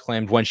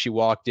claimed when she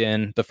walked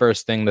in, the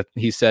first thing that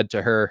he said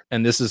to her,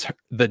 and this is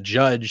the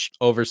judge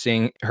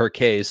overseeing her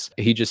case,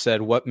 he just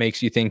said, "What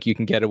makes you think you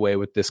can get away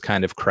with this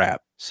kind of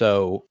crap?"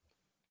 So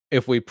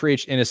if we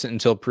preach innocent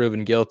until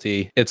proven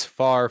guilty, it's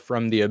far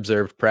from the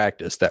observed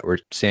practice that we're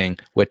seeing,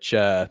 which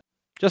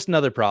just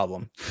another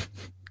problem.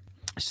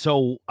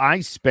 So I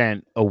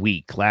spent a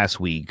week last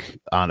week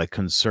on a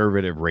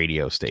conservative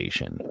radio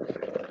station.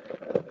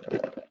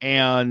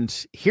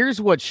 And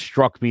here's what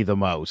struck me the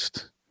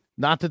most.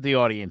 Not that the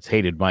audience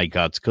hated my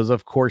guts, because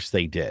of course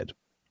they did.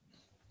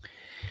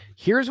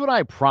 Here's what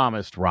I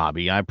promised,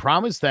 Robbie. I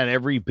promised that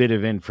every bit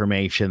of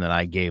information that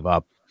I gave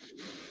up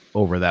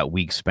over that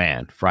week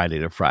span, Friday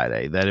to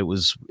Friday, that it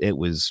was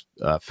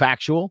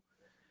factual.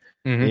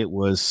 Mm-hmm. It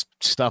was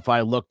stuff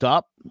I looked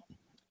up.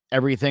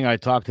 Everything I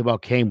talked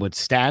about came with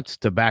stats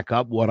to back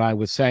up what I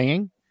was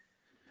saying.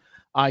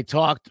 I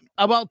talked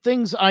about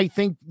things I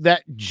think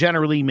that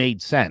generally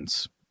made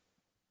sense.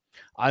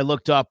 I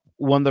looked up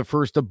when the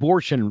first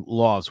abortion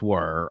laws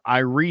were. I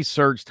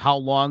researched how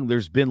long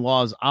there's been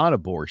laws on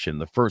abortion.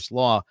 The first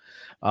law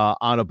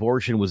on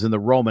abortion was in the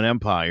Roman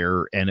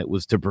Empire, and it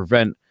was to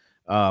prevent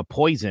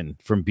poison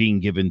from being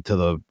given to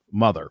the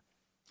mother,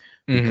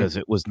 because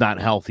it was not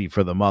healthy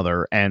for the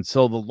mother. And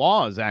so the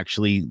laws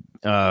actually,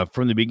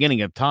 from the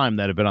beginning of time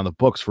that have been on the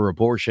books for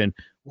abortion,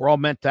 were all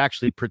meant to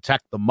actually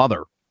protect the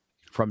mother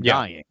from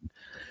dying,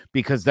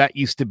 because that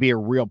used to be a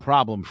real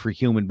problem for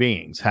human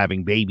beings.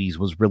 Having babies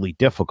was really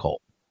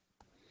difficult.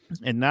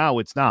 And now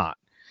it's not.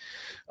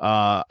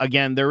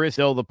 Again, there is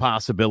still the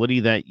possibility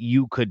that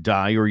you could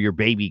die or your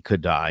baby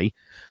could die.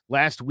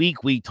 Last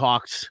week, we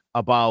talked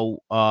about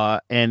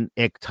an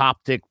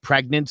ectopic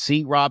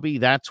pregnancy, Robbie.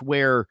 That's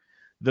where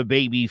the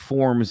baby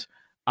forms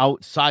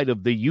outside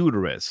of the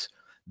uterus.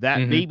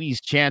 That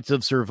baby's chance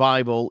of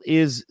survival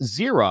is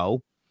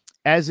 0,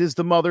 as is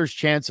the mother's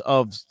chance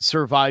of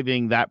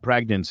surviving that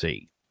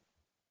pregnancy.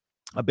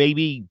 A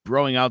baby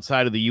growing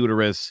outside of the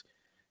uterus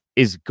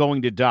is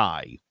going to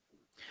die.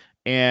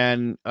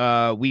 And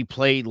we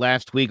played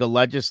last week a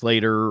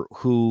legislator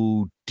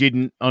who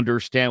didn't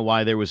understand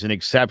why there was an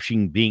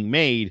exception being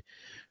made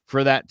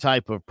for that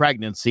type of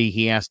pregnancy.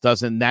 He asked,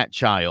 doesn't that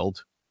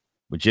child,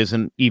 which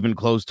isn't even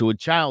close to a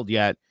child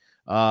yet,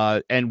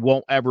 and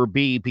won't ever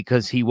be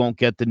because he won't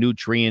get the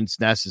nutrients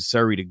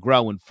necessary to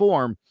grow and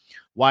form,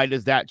 why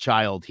does that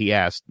child, he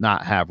asked,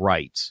 not have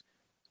rights?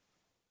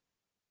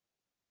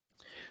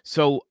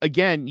 So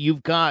again,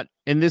 you've got,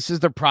 and this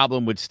is the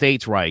problem with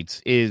states'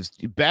 rights, is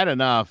bad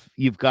enough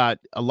you've got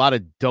a lot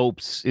of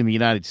dopes in the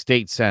United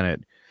States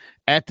Senate.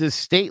 At the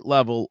state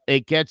level,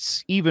 it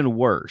gets even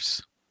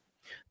worse.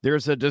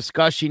 There's a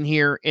discussion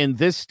here in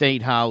this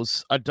state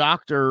house. A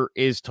doctor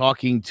is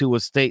talking to a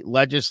state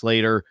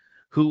legislator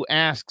who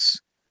asks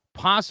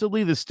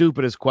possibly the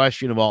stupidest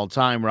question of all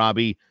time,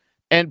 Robbie,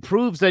 and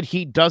proves that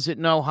he doesn't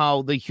know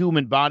how the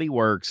human body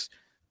works,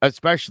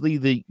 especially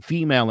the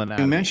female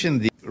anatomy. You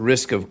mentioned the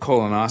risk of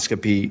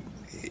colonoscopy.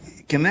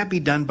 Can that be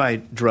done by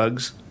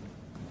drugs?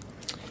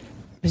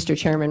 Mr.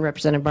 Chairman,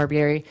 Representative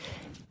Barbieri,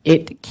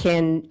 it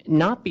can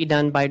not be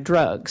done by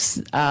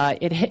drugs.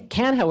 It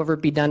can, however,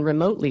 be done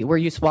remotely, where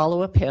you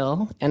swallow a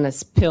pill, and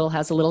this pill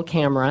has a little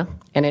camera,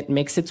 and it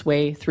makes its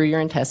way through your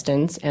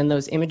intestines, and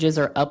those images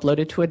are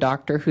uploaded to a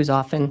doctor who's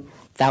often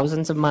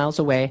thousands of miles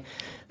away,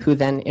 who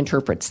then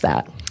interprets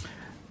that.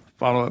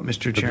 Follow up,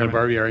 Mr. Chairman.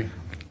 Barbieri.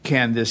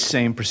 Can this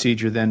same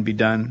procedure then be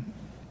done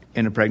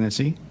in a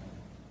pregnancy?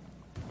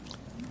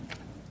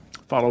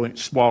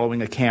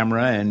 Swallowing a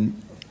camera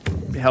and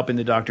helping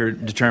the doctor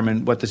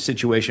determine what the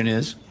situation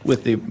is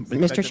with the...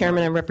 Mr.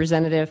 Chairman and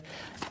Representative,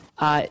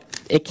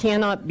 it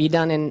cannot be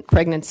done in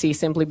pregnancy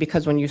simply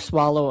because when you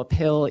swallow a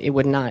pill, it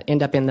would not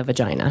end up in the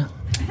vagina.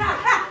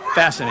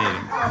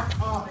 Fascinating.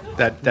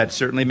 That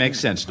certainly makes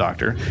sense,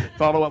 Doctor.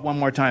 Follow up one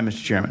more time,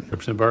 Mr. Chairman.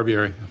 Representative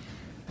Barbieri.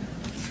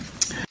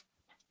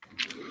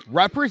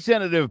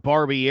 Representative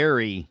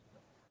Barbieri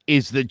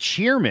is the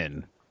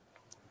chairman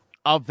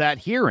of that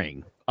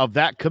hearing, of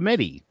that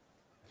committee.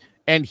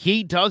 And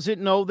he doesn't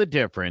know the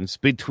difference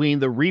between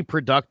the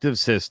reproductive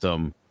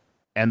system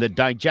and the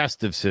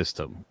digestive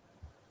system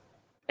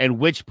and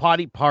which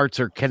body parts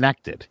are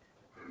connected.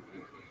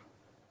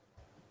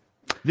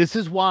 This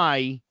is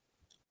why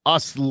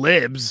us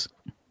libs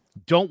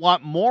don't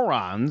want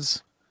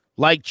morons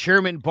like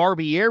Chairman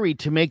Barbieri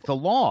to make the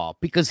law,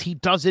 because he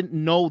doesn't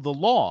know the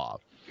law.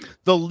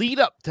 The lead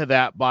up to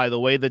that, by the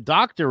way, the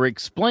doctor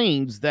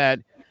explains that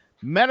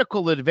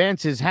medical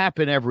advances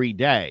happen every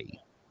day,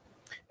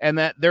 and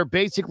that they're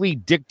basically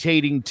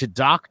dictating to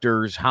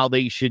doctors how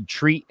they should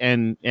treat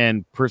and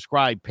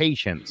prescribe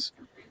patients.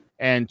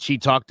 And she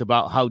talked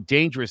about how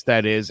dangerous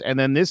that is. And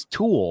then this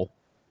tool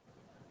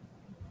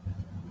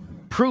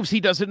proves he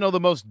doesn't know the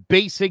most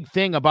basic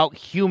thing about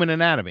human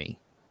anatomy.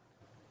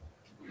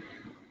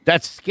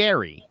 That's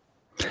scary.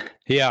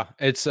 Yeah,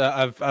 it's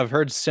I've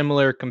heard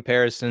similar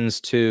comparisons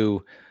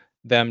to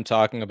them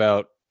talking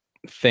about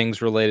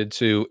things related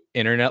to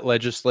internet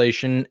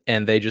legislation,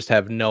 and they just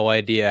have no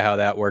idea how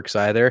that works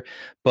either.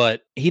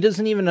 But he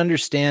doesn't even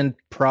understand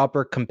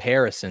proper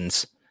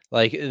comparisons.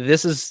 Like,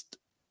 this is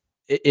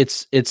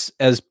it's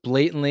as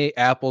blatantly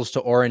apples to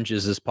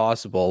oranges as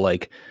possible.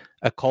 Like,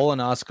 a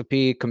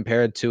colonoscopy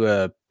compared to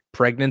a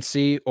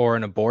pregnancy or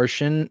an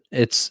abortion,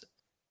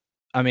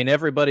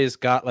 everybody's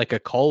got like a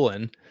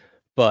colon,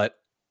 but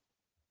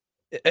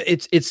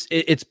it's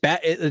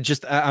bad.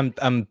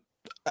 I'm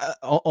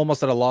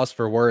almost at a loss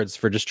for words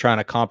for just trying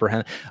to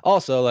comprehend.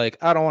 Also, like,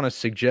 I don't want to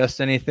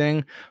suggest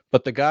anything,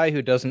 but the guy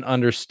who doesn't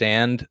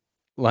understand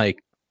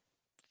like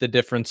the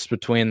difference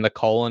between the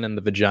colon and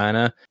the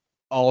vagina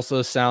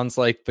also sounds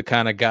like the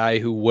kind of guy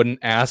who wouldn't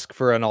ask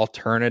for an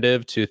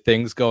alternative to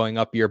things going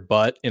up your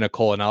butt in a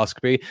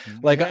colonoscopy.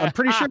 Like, I'm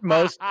pretty sure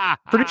most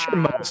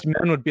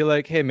men would be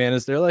like, "Hey man,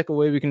 is there like a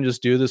way we can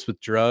just do this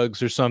with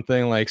drugs or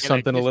something, like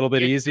something a little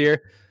bit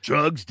easier?"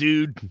 Drugs,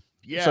 dude.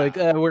 Yeah. It's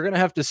like, we're gonna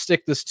have to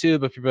stick this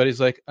tube up your buddy's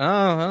like, "Oh,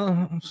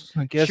 well,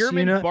 I guess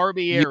Chairman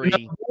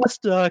Barbieri, yes,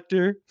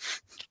 doctor."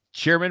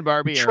 Chairman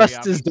Barbieri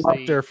Trust his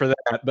doctor for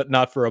that, but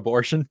not for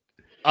abortion.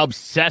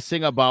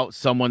 Obsessing about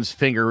someone's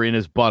finger in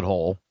his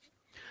butthole.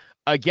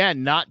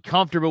 Again, not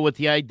comfortable with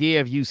the idea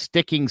of you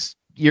sticking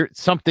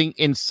something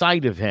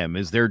inside of him.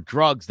 Is there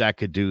drugs that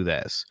could do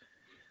this?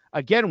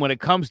 Again, when it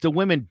comes to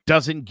women,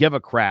 doesn't give a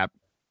crap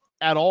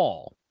at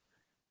all.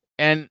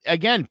 And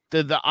again,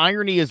 the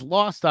irony is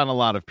lost on a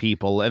lot of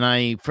people.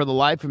 And for the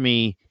life of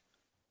me,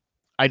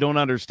 I don't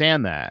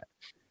understand that.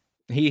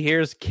 He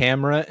hears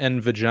camera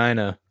and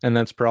vagina, and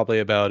that's probably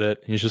about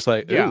it. He's just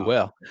like, "Ooh,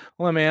 well,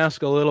 let me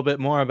ask a little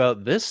bit more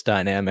about this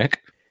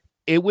dynamic."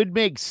 It would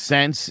make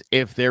sense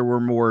if there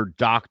were more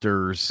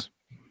doctors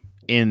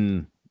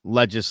in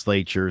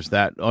legislatures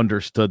that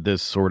understood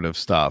this sort of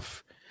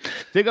stuff.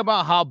 Think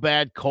about how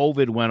bad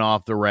COVID went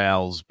off the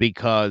rails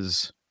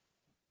because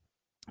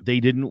they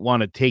didn't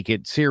want to take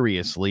it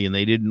seriously and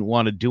they didn't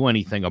want to do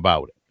anything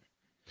about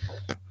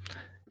it.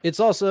 It's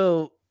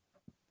also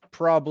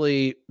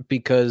probably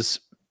because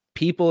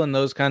people in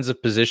those kinds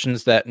of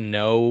positions that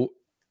know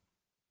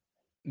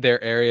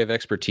their area of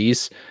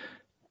expertise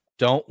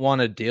don't want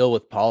to deal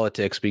with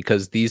politics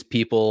because these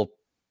people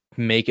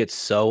make it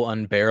so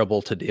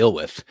unbearable to deal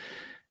with.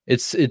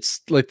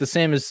 It's like the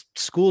same as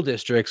school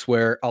districts,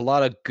 where a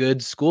lot of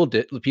good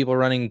people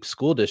running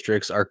school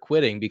districts are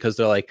quitting because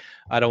they're like,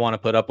 I don't want to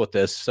put up with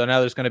this. So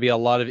now there's going to be a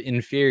lot of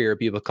inferior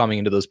people coming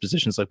into those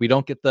positions. Like, we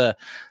don't get the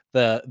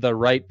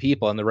right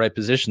people in the right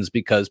positions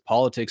because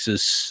politics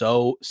is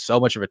so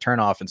much of a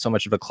turnoff and so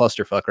much of a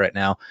clusterfuck right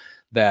now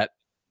that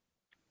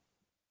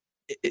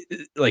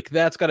like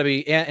that's got to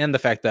be, and the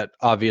fact that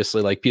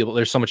obviously like people,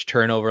 there's so much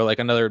turnover, like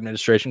another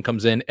administration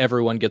comes in,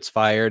 everyone gets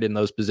fired in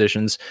those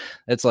positions.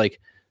 It's like,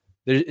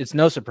 it's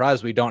no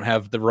surprise we don't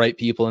have the right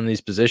people in these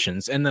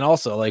positions. And then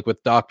also like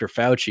with Dr.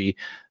 Fauci,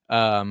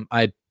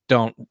 I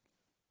don't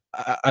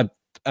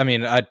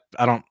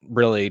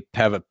really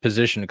have a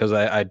position because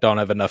I don't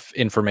have enough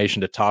information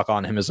to talk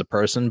on him as a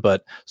person,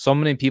 but so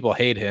many people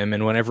hate him.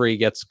 And whenever he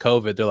gets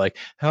COVID, they're like,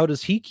 how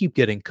does he keep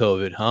getting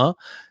COVID? Huh?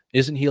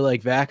 Isn't he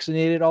like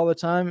vaccinated all the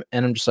time?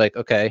 And I'm just like,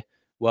 okay,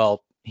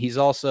 well, he's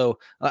also,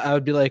 I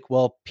would be like,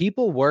 well,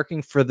 people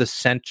working for the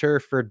Center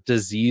for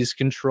Disease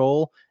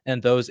Control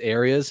and those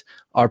areas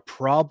are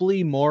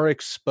probably more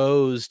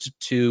exposed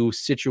to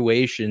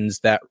situations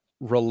that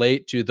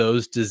relate to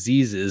those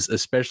diseases,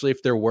 especially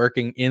if they're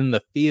working in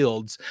the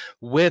fields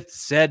with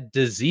said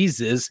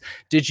diseases.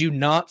 Did you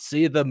not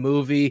see the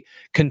movie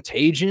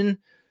Contagion?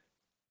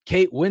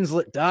 Kate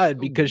Winslet died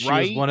because she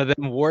was one of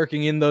them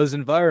working in those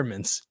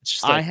environments. It's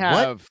just like,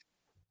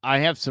 I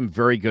have some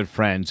very good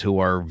friends who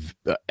are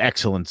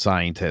excellent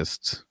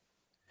scientists.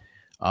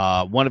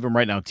 One of them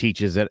right now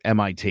teaches at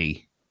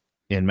MIT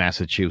in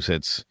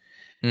Massachusetts,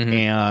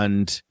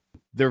 and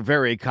they're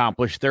very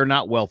accomplished. They're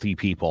not wealthy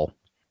people.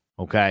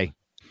 Okay.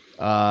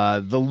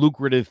 The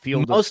lucrative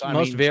field most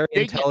very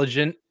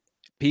intelligent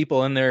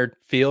people in their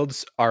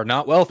fields are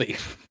not wealthy.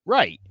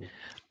 Right.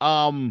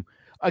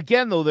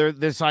 Again, though, there's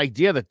this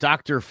idea that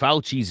Dr.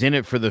 Fauci's in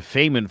it for the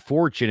fame and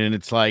fortune, and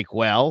it's like,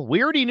 well,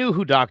 we already knew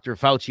who Dr.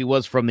 Fauci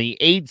was from the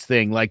AIDS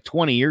thing like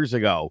 20 years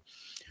ago.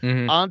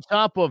 On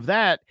top of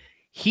that,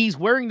 he's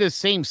wearing the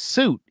same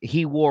suit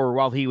he wore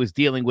while he was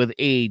dealing with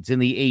AIDS in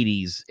the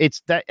 80s.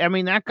 It's that, I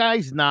mean, that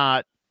guy's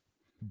not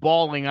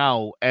balling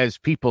out as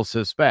people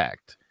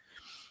suspect.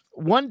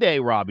 One day,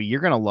 Robbie,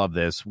 you're going to love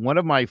this. One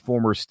of my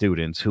former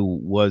students who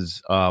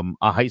was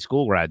a high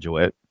school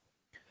graduate,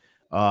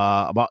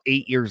 about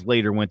 8 years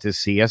later, went to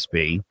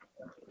CSB.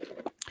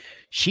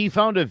 She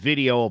found a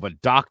video of a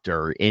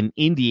doctor in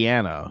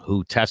Indiana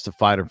who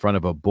testified in front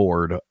of a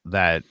board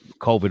that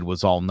COVID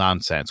was all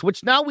nonsense,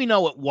 which now we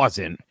know it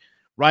wasn't,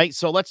 right?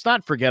 So let's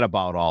not forget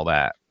about all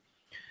that.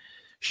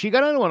 She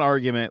got into an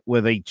argument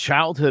with a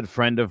childhood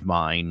friend of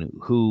mine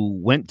who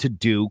went to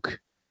Duke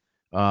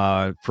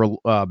for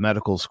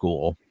medical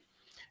school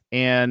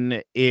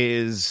and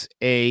is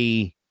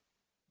a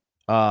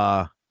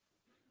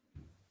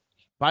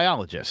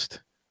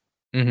biologist.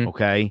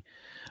 Okay.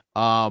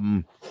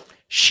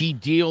 She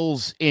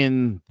deals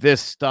in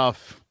this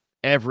stuff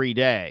every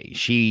day.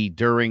 She,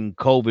 during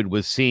COVID,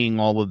 was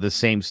seeing all of the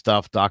same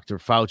stuff Dr.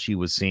 Fauci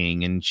was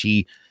seeing. And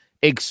she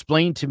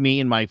explained to me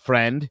and my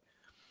friend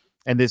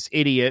and this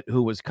idiot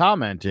who was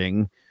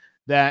commenting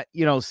that,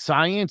 you know,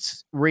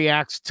 science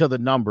reacts to the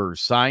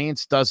numbers.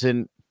 Science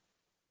doesn't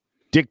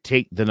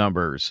dictate the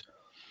numbers.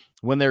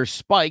 When there's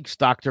spikes,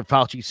 Dr.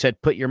 Fauci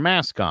said, put your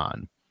mask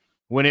on.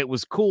 When it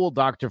was cool,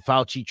 Dr.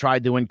 Fauci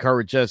tried to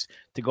encourage us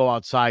to go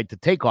outside to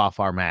take off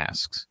our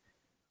masks.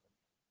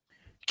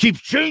 Keeps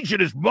changing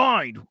his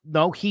mind.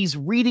 No, he's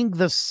reading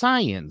the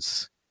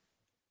science.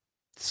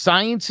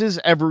 Science is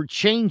ever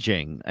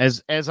changing.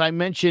 As I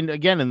mentioned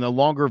again in the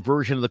longer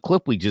version of the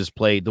clip we just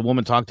played, the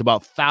woman talked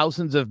about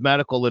thousands of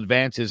medical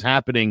advances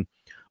happening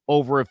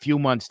over a few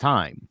months'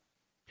 time.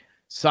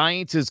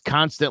 Science is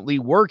constantly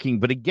working,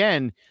 but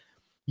again,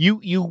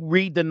 you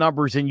read the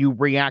numbers and you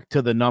react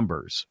to the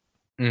numbers.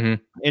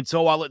 And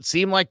so while it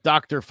seemed like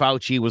Dr.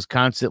 Fauci was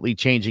constantly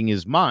changing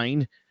his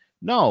mind,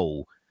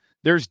 no,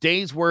 there's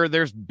days where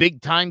there's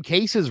big time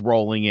cases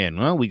rolling in.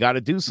 Well, we got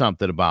to do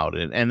something about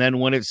it. And then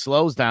when it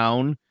slows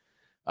down,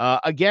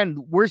 again,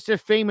 where's the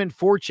fame and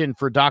fortune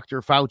for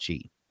Dr.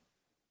 Fauci?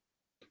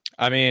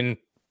 I mean,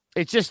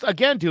 it's just,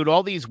 again, dude,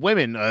 all these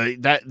women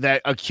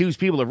that accuse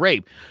people of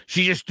rape,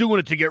 she's just doing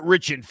it to get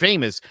rich and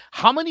famous.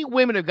 How many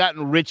women have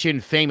gotten rich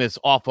and famous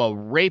off a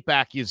rape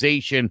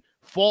accusation,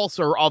 false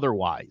or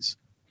otherwise?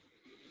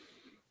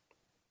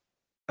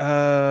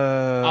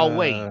 I'll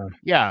wait.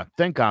 Yeah,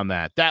 think on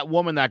that. That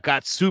woman that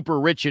got super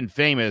rich and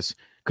famous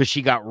because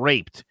she got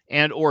raped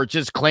and or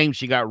just claimed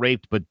she got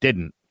raped but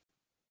didn't.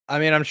 I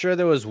mean, I'm sure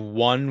there was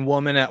one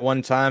woman at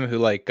one time who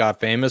like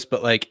got famous,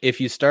 but like if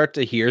you start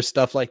to hear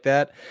stuff like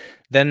that,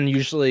 then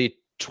usually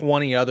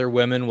 20 other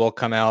women will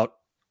come out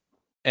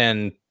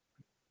and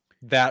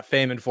that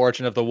fame and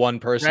fortune of the one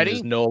person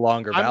is no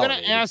longer validated. I'm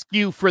going to ask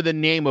you for the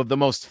name of the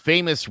most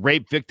famous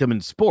rape victim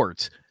in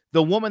sports.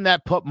 The woman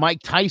that put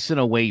Mike Tyson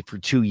away for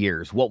 2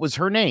 years. What was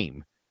her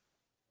name?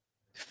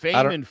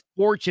 Fame and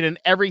fortune and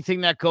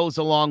everything that goes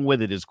along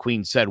with it, as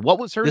Queen said. What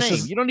was her name?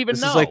 You don't even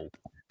know.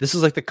 This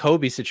is like the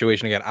Kobe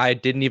situation again. I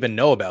didn't even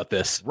know about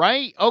this.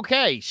 Right?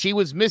 Okay. She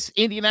was Miss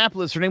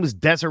Indianapolis. Her name was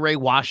Desiree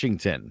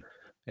Washington.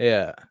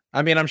 Yeah.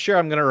 I mean, I'm sure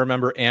I'm going to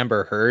remember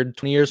Amber Heard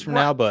 20 years from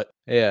now, but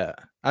yeah.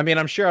 I mean,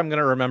 I'm sure I'm going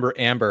to remember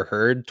Amber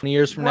Heard 20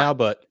 years from now,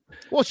 but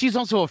well, she's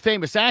also a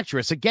famous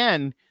actress.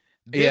 Again,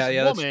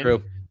 that's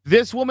true.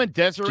 This woman,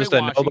 Desiree Just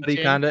a Washington, nobody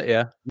kind of,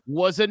 yeah.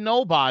 was a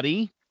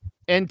nobody,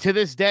 and to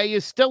this day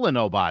is still a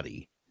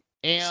nobody.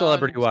 And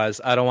celebrity wise,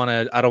 I don't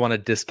want to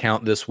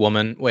discount this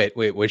woman. Wait,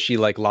 was she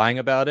like lying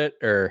about it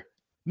or?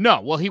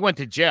 No, well, he went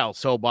to jail,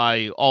 so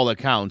by all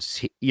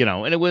accounts,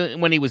 and it was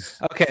when he was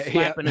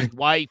slapping his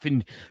wife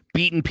and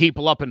beating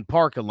people up in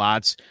parking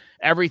lots.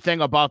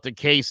 Everything about the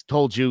case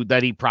told you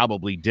that he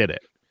probably did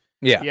it.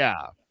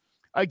 Yeah.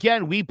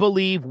 Again, we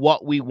believe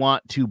what we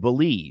want to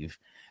believe.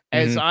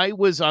 As I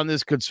was on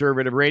this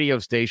conservative radio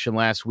station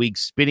last week,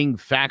 spitting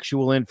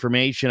factual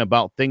information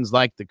about things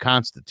like the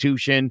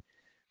Constitution,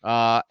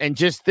 and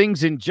just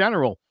things in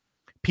general,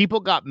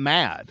 people got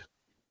mad.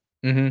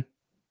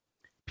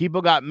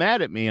 People got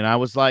mad at me, and I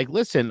was like,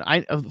 listen,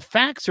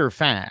 facts are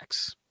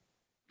facts.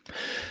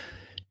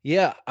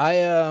 Yeah,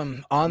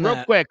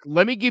 Real quick,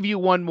 let me give you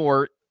one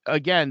more.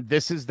 Again,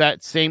 this is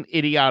that same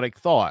idiotic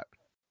thought.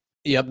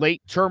 Yep.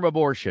 Late-term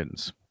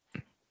abortions.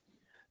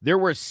 There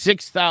were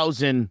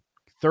 6,000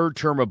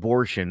 third-term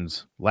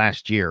abortions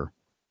last year,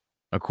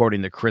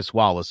 according to Chris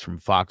Wallace from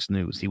Fox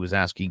News. He was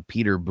asking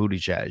Peter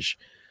Buttigieg,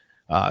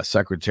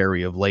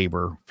 Secretary of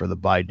Labor for the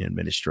Biden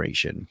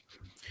administration.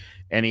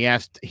 And he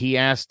asked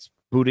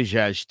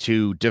Buttigieg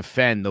to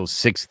defend those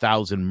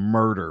 6,000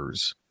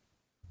 murders.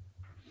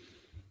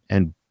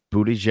 And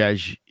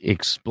Buttigieg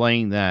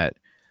explained that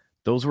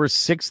those were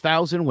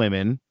 6,000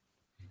 women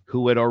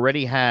who had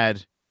already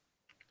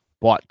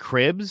bought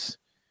cribs,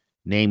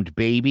 named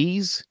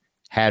babies,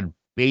 had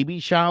baby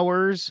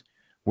showers,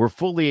 were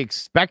fully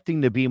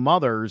expecting to be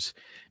mothers,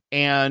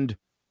 and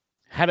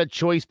had a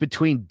choice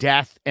between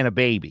death and a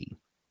baby.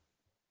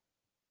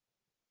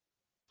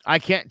 I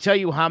can't tell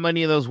you how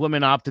many of those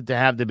women opted to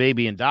have the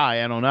baby and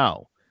die. I don't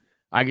know.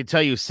 I can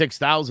tell you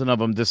 6,000 of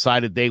them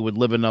decided they would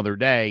live another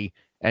day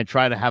and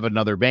try to have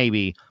another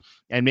baby,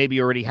 and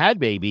maybe already had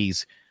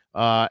babies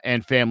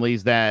and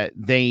families that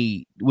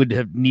they would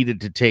have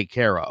needed to take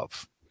care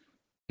of.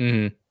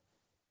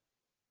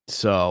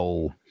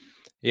 So,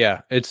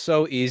 yeah, it's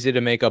so easy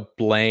to make a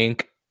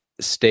blank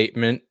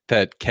statement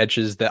that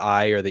catches the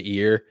eye or the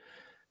ear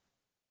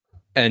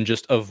and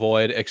just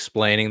avoid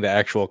explaining the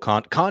actual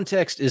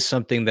context is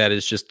something that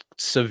is just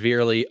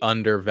severely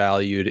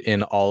undervalued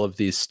in all of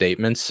these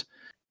statements.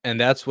 And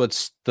that's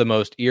what's the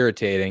most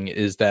irritating,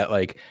 is that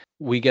like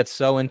we get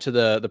so into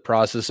the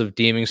process of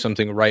deeming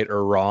something right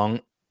or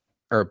wrong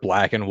or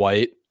black and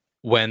white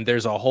when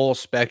there's a whole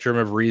spectrum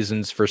of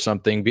reasons for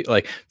something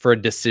like for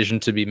a decision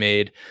to be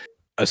made,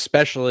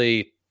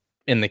 especially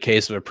in the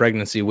case of a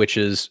pregnancy, which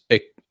is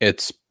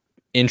it's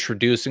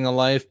introducing a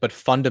life, but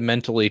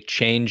fundamentally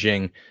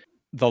changing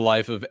the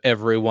life of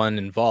everyone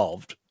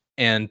involved.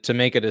 And to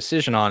make a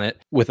decision on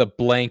it with a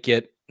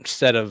blanket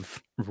set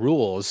of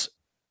rules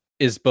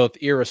is both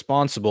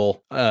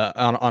irresponsible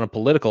on a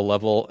political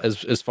level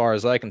as far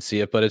as I can see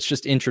it, but it's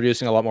just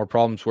introducing a lot more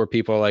problems where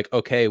people are like,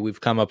 okay,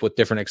 we've come up with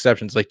different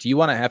exceptions. Like, do you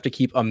want to have to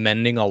keep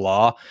amending a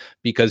law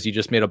because you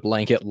just made a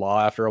blanket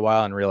law after a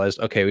while and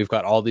realized, okay, we've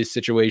got all these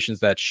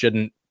situations that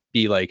shouldn't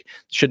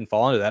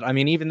fall into that? I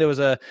mean, even there was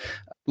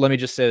let me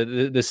just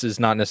say this is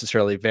not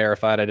necessarily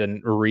verified. I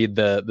didn't read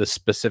the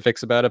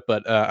specifics about it,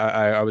 but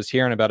I was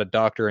hearing about a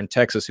doctor in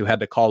Texas who had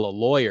to call a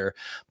lawyer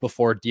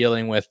before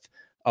dealing with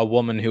a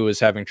woman who was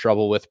having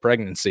trouble with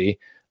pregnancy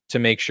to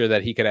make sure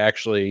that he could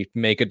actually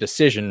make a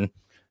decision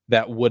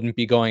that wouldn't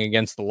be going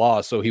against the law,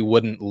 so he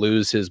wouldn't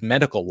lose his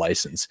medical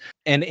license.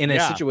 And in a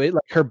situation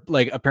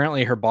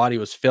apparently her body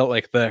was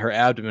her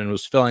abdomen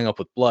was filling up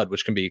with blood,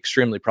 which can be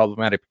extremely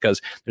problematic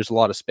because there's a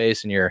lot of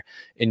space in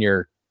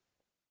your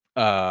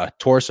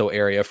torso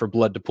area for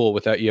blood to pool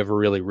without you ever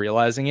really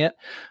realizing it.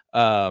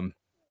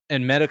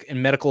 In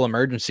medical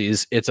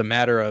emergencies, it's a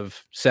matter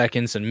of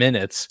seconds and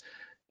minutes.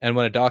 And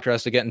when a doctor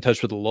has to get in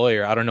touch with a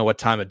lawyer, I don't know what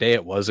time of day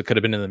it was. It could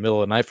have been in the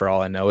middle of the night for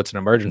all I know. It's an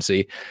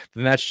emergency.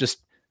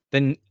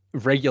 Then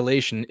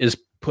regulation is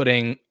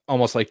putting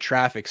almost like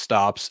traffic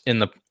stops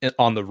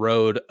on the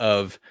road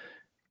of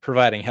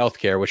providing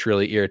healthcare, which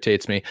really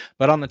irritates me.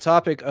 But on the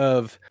topic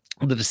of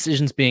the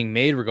decisions being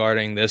made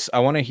regarding this, I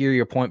want to hear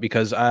your point,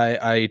 because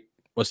I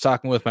was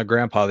talking with my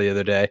grandpa the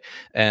other day,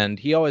 and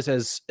he always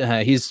has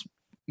he's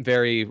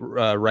very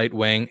right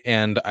wing,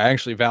 and I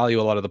actually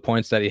value a lot of the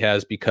points that he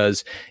has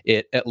because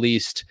it at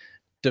least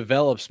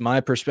develops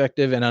my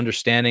perspective and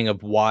understanding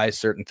of why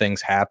certain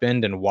things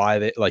happened and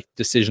why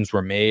decisions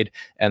were made,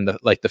 and the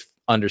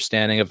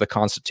understanding of the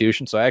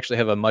Constitution. So I actually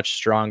have a much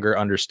stronger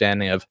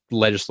understanding of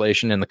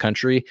legislation in the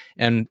country.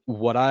 And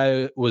what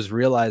I was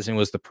realizing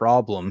was the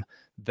problem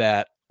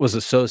that was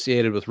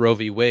associated with Roe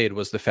v. Wade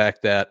was the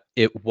fact that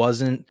it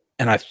wasn't,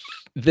 and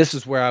this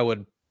is where I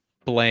would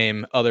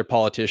blame other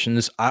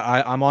politicians.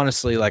 I'm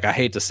honestly, I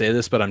hate to say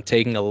this, but I'm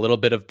taking a little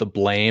bit of the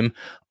blame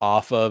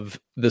off of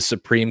the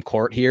Supreme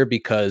Court here,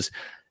 because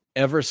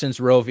ever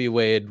since Roe v.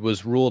 Wade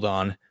was ruled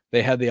on,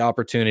 they had the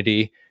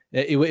opportunity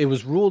It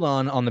was ruled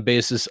on the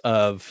basis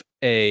of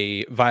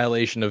a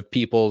violation of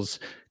people's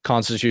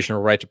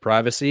constitutional right to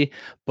privacy,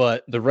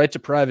 but the right to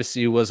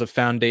privacy was a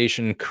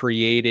foundation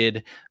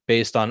created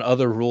based on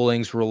other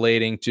rulings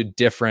relating to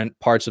different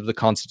parts of the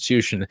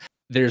Constitution.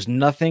 There's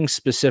nothing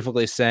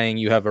specifically saying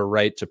you have a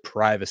right to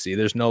privacy.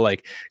 There's no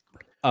like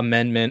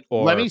amendment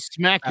or let me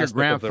smack your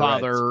aspect of the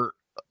rights. grandfather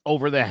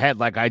over the head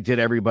like I did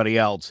everybody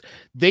else.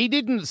 They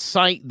didn't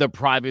cite the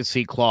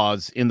privacy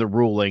clause in the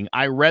ruling.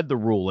 I read the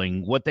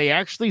ruling. What they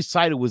actually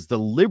cited was the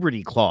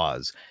liberty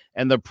clause,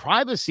 and the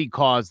privacy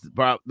clause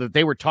that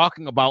they were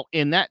talking about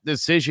in that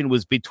decision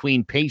was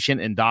between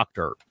patient and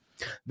doctor,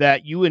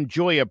 that you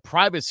enjoy a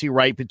privacy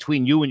right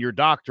between you and your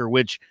doctor,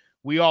 which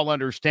we all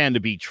understand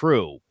to be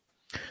true.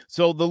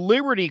 So the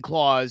liberty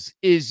clause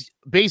is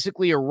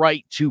basically a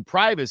right to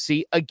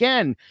privacy.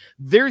 Again,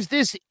 there's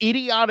this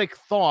idiotic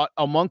thought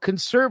among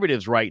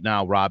conservatives right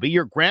now, Robbie,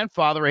 your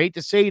grandfather, I hate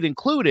to say it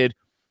included,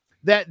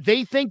 that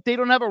they think they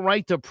don't have a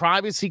right to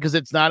privacy because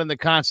it's not in the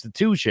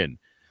Constitution,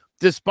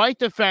 despite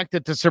the fact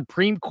that the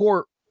Supreme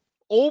Court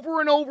over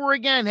and over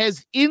again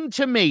has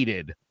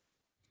intimated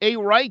a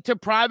right to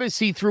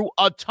privacy through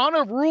a ton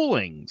of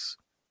rulings.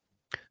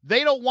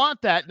 They don't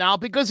want that now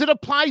because it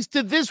applies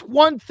to this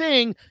one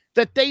thing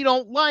that they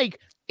don't like.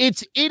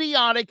 It's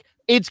idiotic.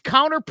 It's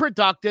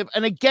counterproductive.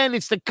 And again,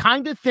 it's the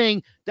kind of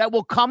thing that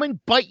will come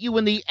and bite you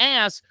in the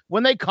ass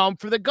when they come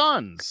for the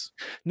guns.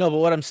 No, but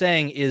what I'm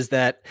saying is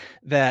that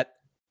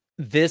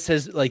this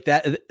has like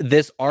that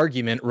this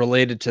argument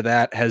related to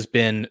that has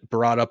been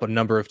brought up a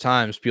number of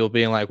times. People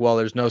being like, well,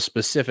 there's no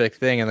specific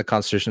thing in the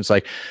Constitution. It's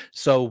like,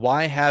 so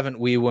why haven't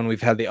we, when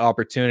we've had the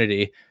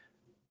opportunity,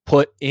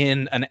 put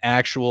in an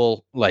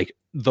actual, like,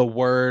 the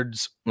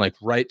words like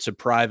right to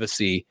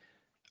privacy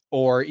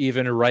or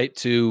even a right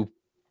to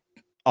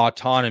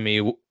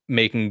autonomy,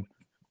 making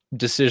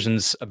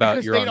decisions about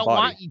because your own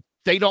body?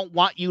 They don't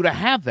want you to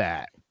have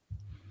that.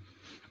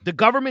 The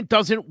government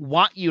doesn't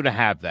want you to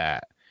have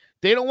that.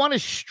 They don't want to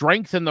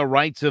strengthen the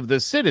rights of the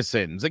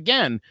citizens.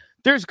 Again,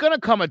 there's going to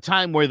come a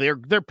time where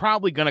they're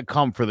probably going to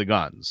come for the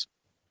guns.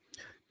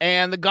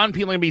 And the gun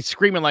people are going to be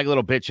screaming like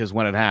little bitches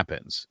when it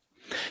happens.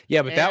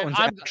 Yeah, but that one's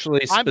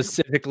actually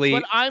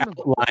specifically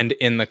outlined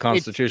in the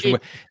Constitution.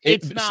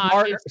 It's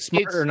not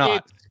smart or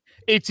not.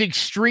 It's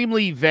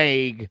extremely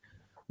vague.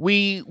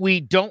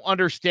 We don't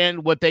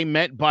understand what they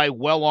meant by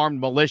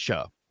well-armed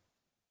militia.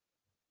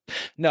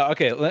 No,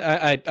 okay.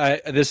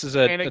 I this is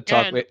a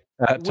talk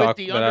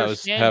that I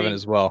was having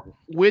as well.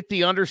 With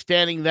the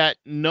understanding that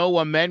no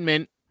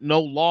amendment, no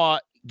law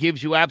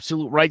gives you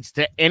absolute rights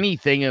to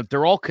anything, if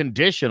they're all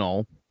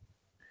conditional,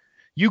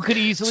 you could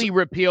easily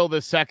repeal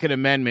the Second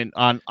Amendment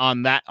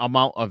on that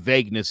amount of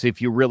vagueness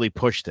if you really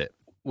pushed it.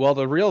 Well,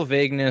 the real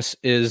vagueness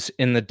is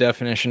in the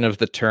definition of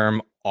the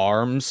term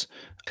arms.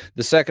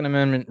 The Second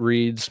Amendment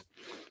reads,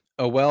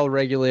 a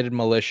well-regulated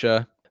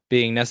militia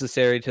being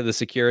necessary to the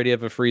security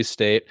of a free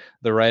state,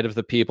 the right of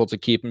the people to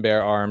keep and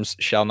bear arms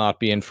shall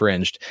not be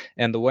infringed.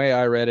 And the way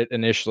I read it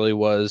initially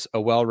was a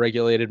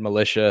well-regulated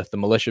militia, the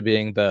militia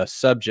being the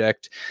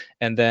subject,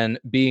 and then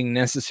being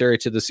necessary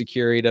to the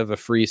security of a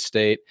free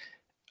state.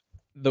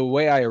 The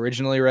way I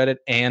originally read it,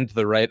 and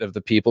the right of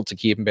the people to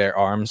keep and bear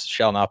arms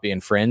shall not be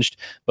infringed.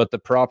 But the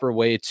proper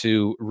way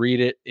to read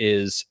it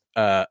is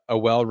a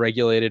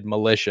well-regulated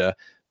militia,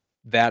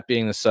 that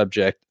being the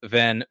subject,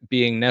 then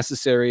being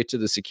necessary to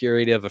the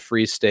security of a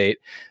free state.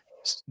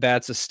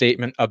 That's a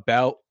statement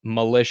about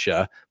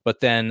militia. But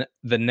then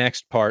the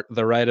next part,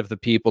 the right of the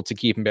people to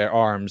keep and bear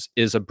arms,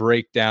 is a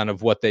breakdown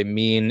of what they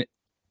mean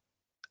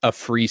a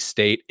free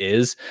state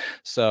is.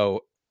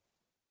 So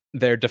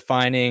they're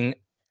defining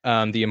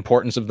the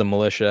importance of the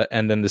militia,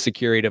 and then the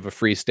security of a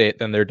free state,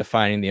 then they're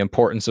defining the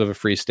importance of a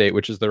free state,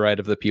 which is the right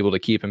of the people to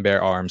keep and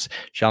bear arms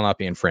shall not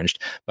be infringed.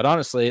 But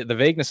honestly, the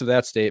vagueness of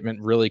that statement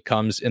really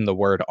comes in the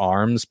word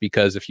arms,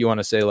 because if you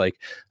want to say like,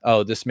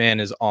 oh, this man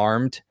is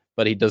armed,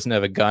 but he doesn't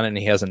have a gun and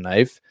he has a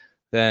knife,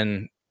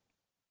 then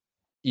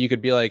you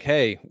could be like,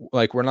 hey,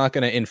 like, we're not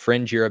going to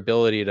infringe your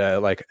ability to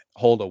like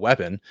hold a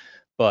weapon,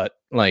 but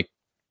like,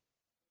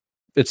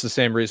 it's the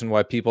same reason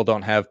why people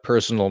don't have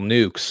personal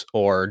nukes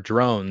or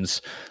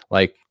drones,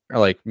 or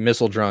like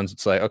missile drones.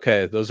 It's like,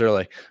 okay, those are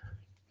like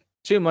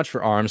too much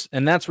for arms.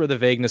 And that's where the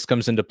vagueness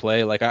comes into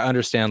play. Like, I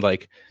understand,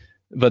 like,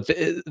 but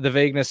the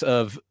vagueness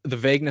of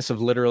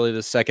literally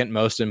the second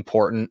most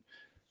important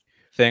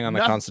thing on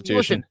the Constitution.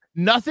 Listen,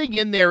 nothing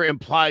in there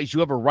implies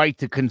you have a right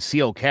to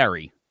conceal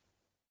carry.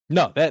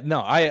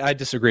 I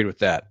disagreed with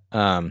that.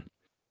 And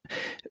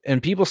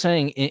people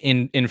saying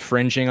in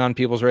infringing on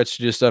people's rights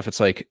to do stuff, it's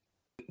like,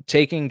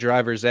 taking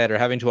driver's ed or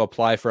having to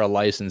apply for a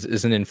license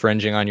isn't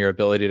infringing on your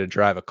ability to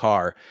drive a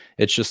car.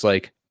 It's just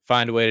like,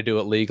 find a way to do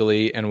it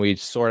legally, and we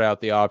sort out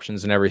the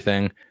options and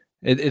everything.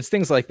 It's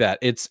things like that.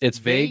 It's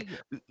vague.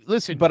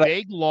 Listen, but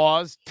vague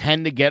laws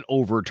tend to get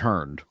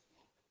overturned.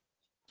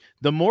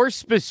 The more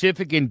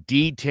specific and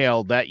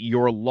detailed that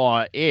your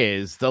law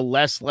is, the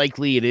less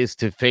likely it is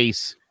to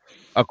face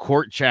a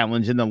court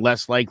challenge, and the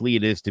less likely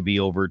it is to be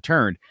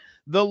overturned.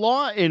 The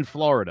law in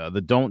Florida,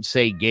 the Don't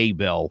Say Gay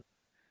bill,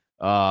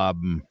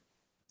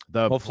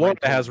 Well,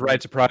 Florida has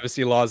right to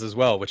privacy laws as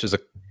well, which is a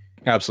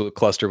absolute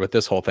cluster with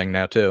this whole thing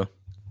now too.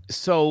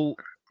 So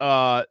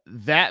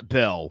that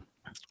bill,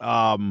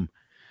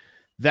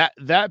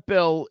 that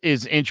bill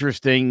is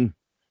interesting.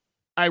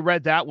 I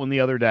read that one the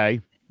other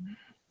day,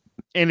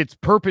 and it's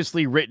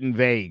purposely written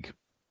vague.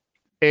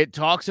 It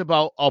talks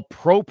about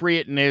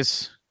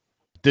appropriateness,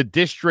 the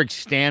district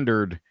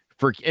standard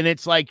for, and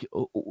it's like,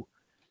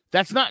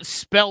 that's not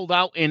spelled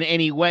out in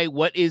any way.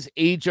 What is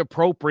age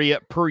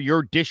appropriate per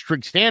your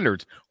district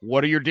standards?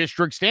 What are your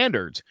district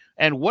standards?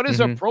 And what is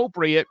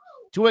appropriate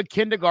to a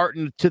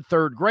kindergarten to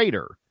third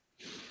grader?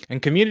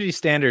 And community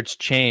standards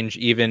change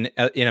even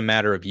in a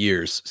matter of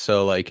years.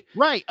 So like,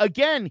 right.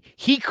 Again,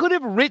 he could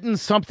have written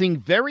something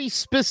very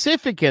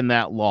specific in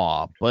that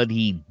law, but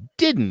he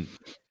didn't.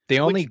 The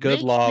only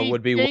good law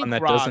would be one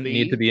that doesn't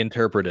need to be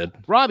interpreted.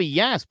 Robbie,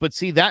 yes. But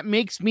see, that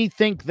makes me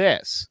think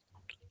this.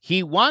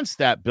 He wants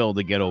that bill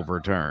to get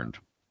overturned.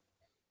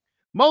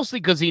 Mostly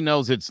because he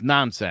knows it's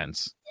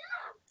nonsense.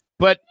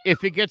 But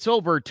if it gets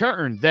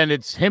overturned, then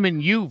it's him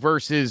and you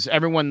versus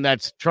everyone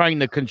that's trying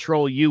to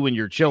control you and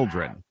your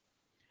children.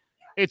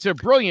 It's a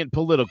brilliant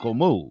political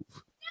move.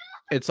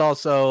 It's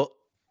also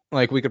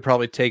like we could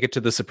probably take it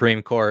to the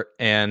Supreme Court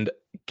and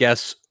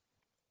guess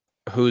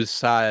whose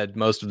side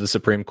most of the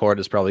Supreme Court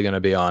is probably going to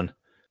be on.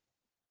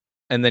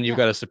 And then you've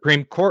got a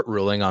Supreme Court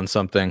ruling on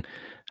something.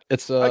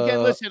 It's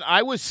again, listen,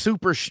 I was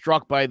super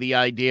struck by the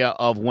idea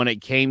of when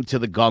it came to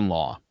the gun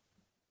law.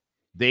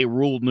 They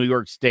ruled New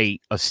York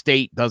State. A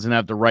state doesn't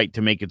have the right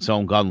to make its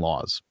own gun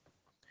laws.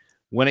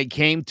 When it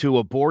came to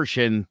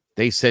abortion,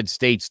 they said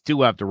states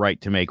do have the right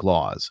to make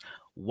laws.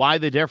 Why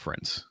the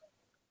difference?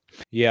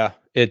 Yeah,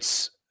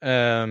 it's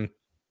and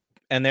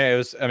there it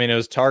was. I mean, it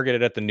was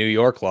targeted at the New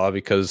York law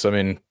because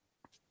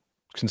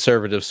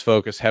conservatives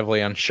focus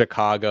heavily on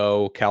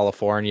Chicago,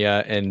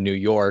 California, and New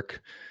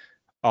York.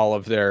 All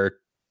of their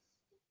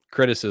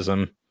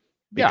criticism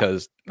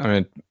because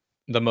a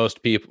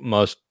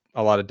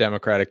lot of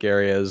Democratic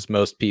areas,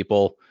 most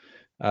people,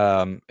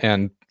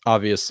 and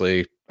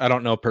obviously, I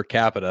don't know per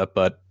capita,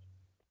 but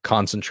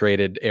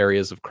concentrated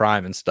areas of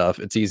crime and stuff.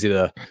 It's easy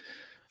to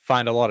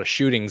find a lot of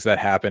shootings that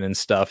happen and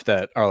stuff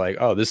that are like,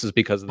 oh, this is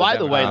because of the By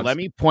the way, let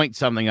me point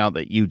something out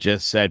that you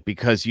just said,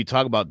 because you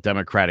talk about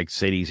Democratic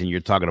cities and you're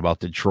talking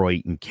about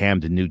Detroit and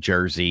Camden, New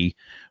Jersey,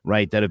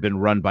 right, that have been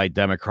run by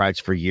Democrats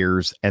for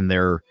years, and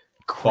they're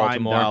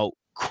crimed out,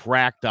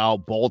 cracked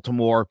out.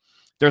 Baltimore,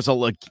 there's a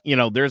lot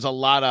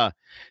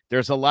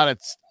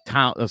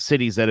of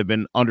cities that have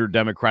been under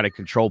Democratic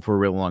control for a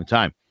really long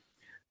time.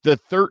 The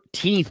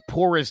 13th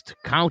poorest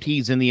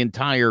counties in the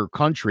entire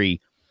country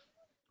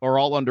are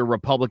all under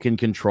Republican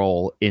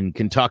control in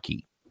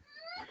Kentucky.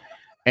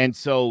 And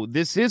so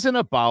this isn't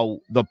about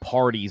the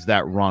parties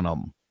that run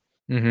them.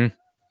 Mm-hmm.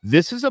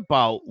 This is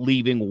about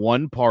leaving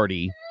one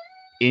party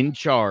in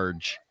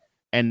charge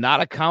and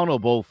not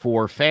accountable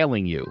for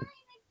failing you,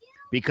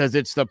 because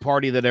it's the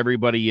party that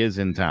everybody is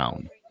in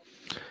town.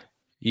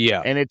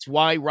 Yeah. And it's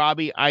why,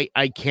 Robbie,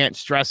 I can't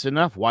stress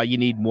enough why you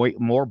need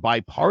more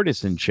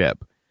bipartisanship,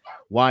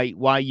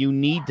 why you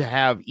need to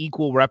have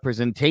equal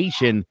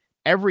representation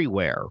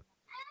everywhere,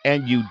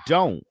 and you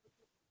don't.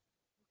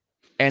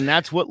 And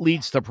that's what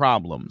leads to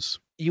problems.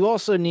 You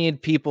also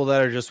need people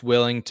that are just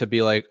willing to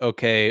be like,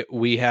 okay,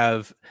 we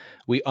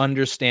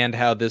understand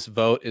how this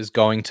vote is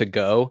going to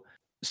go,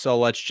 so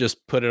let's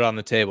just put it on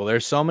the table.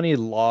 There's so many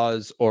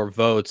laws or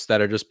votes that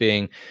are just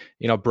being,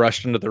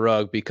 brushed under the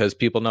rug because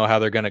people know how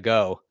they're going to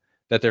go,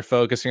 that they're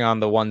focusing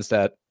on the ones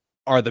that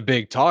are the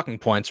big talking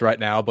points right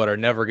now, but are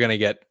never going to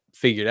get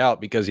figured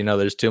out because,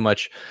 there's too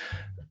much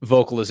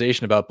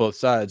vocalization about both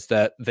sides,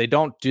 that they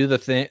don't do the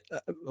thing.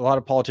 A lot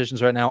of politicians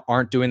right now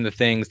aren't doing the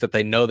things that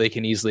they know they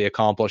can easily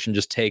accomplish and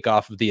just take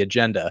off of the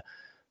agenda,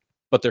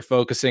 but they're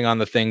focusing on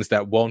the things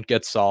that won't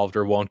get solved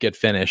or won't get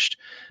finished.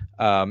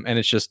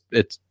 And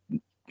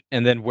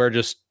and then we're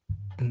just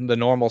the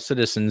normal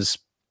citizens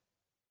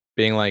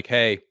being like,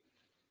 hey,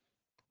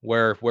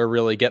 we're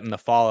really getting the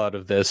fallout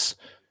of this,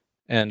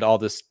 and all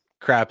this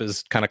crap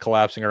is kind of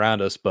collapsing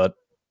around us. But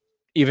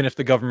even if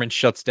the government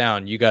shuts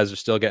down, you guys are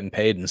still getting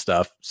paid and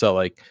stuff. So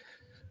like,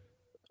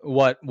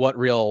 what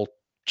real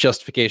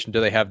justification do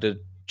they have to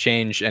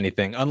change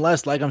anything?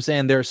 Unless, like I'm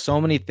saying, there are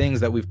so many things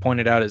that we've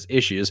pointed out as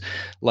issues.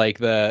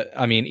 Like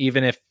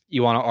even if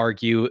you want to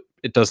argue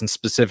it doesn't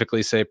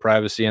specifically say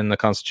privacy in the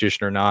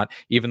Constitution or not,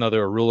 even though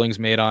there are rulings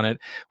made on it,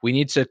 we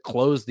need to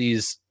close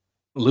these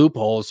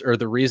loopholes or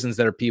the reasons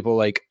that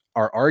people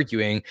are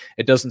arguing.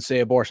 It doesn't say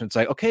abortion. It's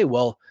like, okay,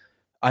 well,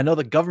 I know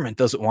the government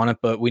doesn't want it,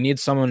 but we need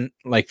someone,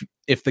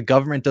 if the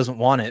government doesn't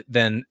want it,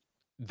 then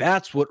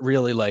that's what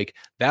really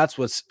that's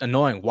what's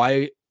annoying.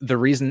 Why the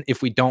reason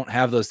if we don't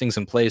have those things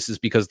in place is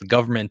because the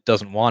government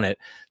doesn't want it.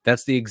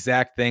 That's the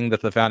exact thing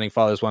that the founding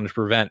fathers wanted to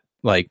prevent,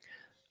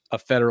 a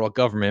federal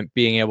government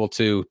being able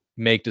to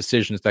make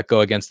decisions that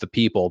go against the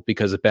people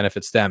because it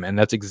benefits them. And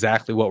that's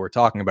exactly what we're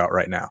talking about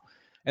right now.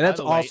 And that's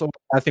also,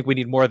 I think we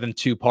need more than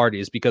two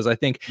parties, because I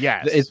think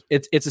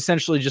it's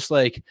essentially just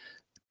like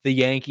the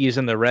Yankees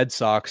and the Red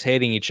Sox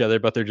hating each other,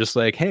 but they're just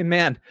like, hey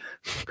man,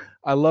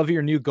 I love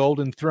your new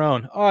golden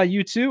throne. Oh,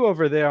 you too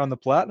over there on the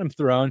platinum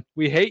throne.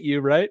 We hate you,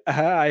 right?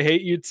 I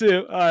hate you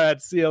too. All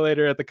right, see you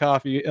later at the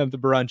coffee and the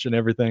brunch and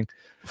everything.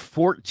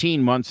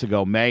 14 months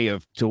ago, May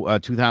of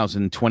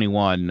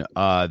 2021,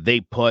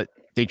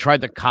 they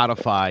tried to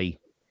codify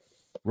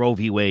Roe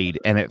v. Wade,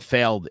 and it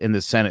failed in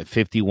the Senate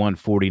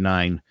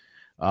 51-49.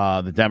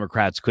 The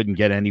Democrats couldn't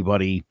get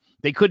anybody.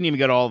 They couldn't even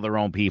get all of their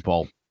own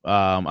people.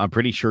 I'm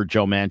pretty sure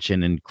Joe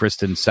Manchin and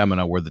Kristen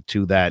Semina were the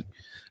two that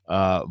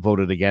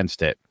voted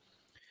against it.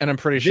 And I'm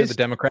pretty sure the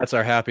Democrats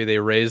are happy they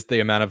raised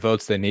the amount of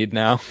votes they need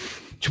now.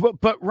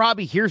 But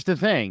Robbie, here's the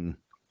thing.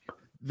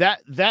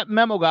 That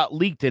memo got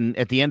leaked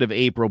at the end of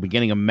April,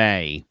 beginning of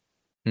May,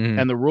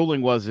 and the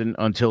ruling wasn't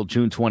until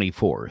June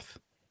 24th.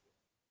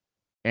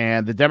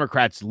 And the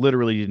Democrats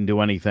literally didn't do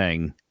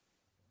anything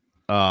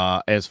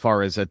as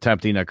far as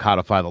attempting to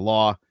codify the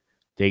law.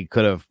 They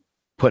could have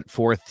put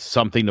forth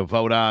something to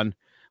vote on,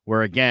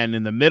 where, again,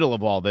 in the middle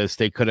of all this,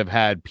 they could have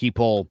had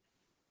people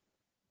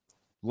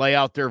lay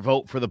out their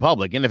vote for the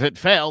public. And if it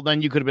failed,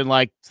 then you could have been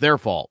like, it's their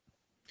fault.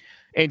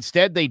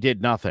 Instead, they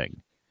did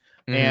nothing.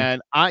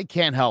 And I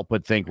can't help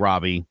but think,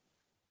 Robbie,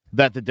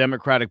 that the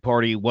Democratic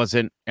Party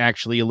wasn't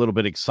actually a little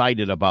bit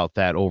excited about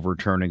that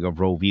overturning of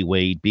Roe v.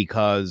 Wade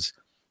because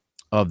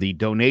of the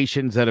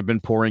donations that have been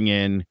pouring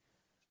in,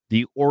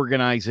 the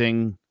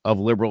organizing of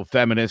liberal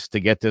feminists to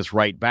get this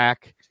right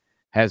back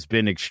has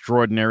been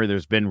extraordinary.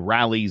 There's been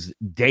rallies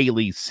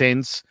daily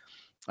since.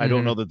 I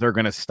don't know that they're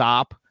going to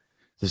stop.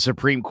 The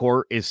Supreme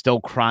Court is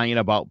still crying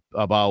about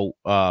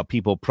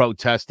people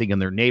protesting in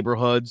their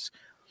neighborhoods.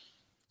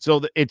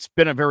 So it's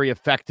been a very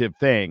effective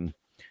thing.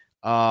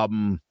 But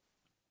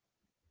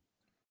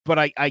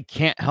I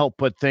can't help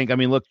but think, I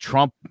mean, look,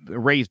 Trump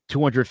raised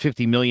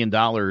 $250 million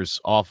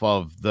off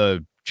of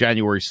the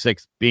January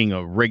 6th being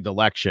a rigged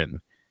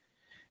election.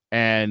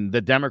 And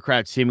the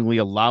Democrats seemingly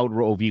allowed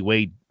Roe v.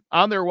 Wade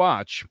on their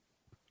watch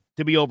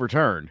to be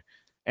overturned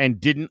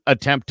and didn't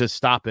attempt to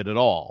stop it at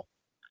all.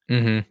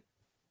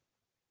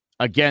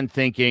 Again,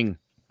 thinking,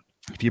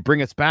 if you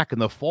bring us back in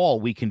the fall,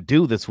 we can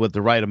do this with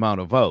the right amount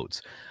of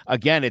votes.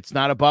 Again, it's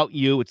not about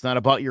you. It's not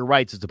about your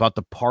rights. It's about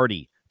the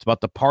party. It's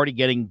about the party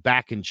getting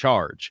back in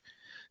charge.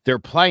 They're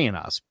playing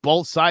us.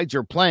 Both sides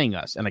are playing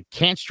us. And I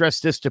can't stress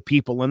this to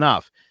people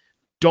enough.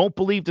 Don't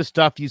believe the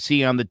stuff you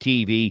see on the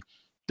TV.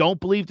 Don't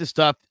believe the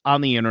stuff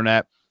on the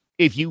internet.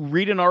 If you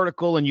read an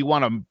article and you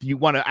want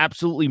to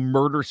absolutely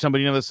murder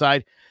somebody on the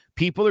side,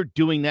 people are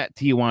doing that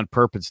to you on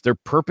purpose. They're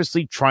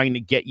purposely trying to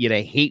get you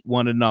to hate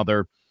one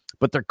another,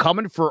 but they're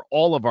coming for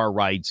all of our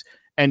rights.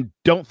 And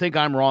don't think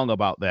I'm wrong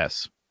about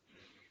this.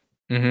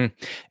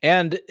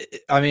 And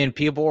I mean,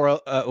 people were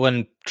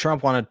when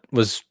Trump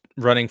was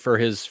running for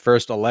his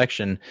first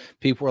election,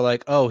 people were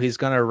like, "Oh, he's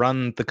going to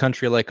run the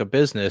country like a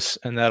business,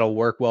 and that'll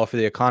work well for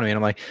the economy." And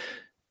I'm like,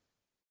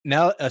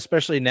 now,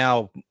 especially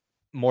now,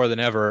 more than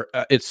ever,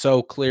 it's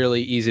so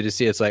clearly easy to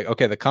see. It's like,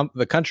 okay, the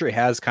country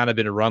has kind of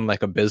been run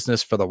like a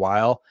business for a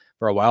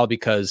while,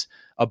 because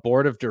a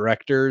board of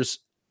directors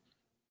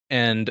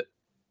and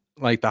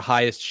like the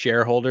highest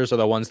shareholders are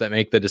the ones that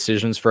make the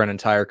decisions for an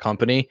entire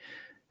company.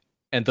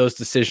 And those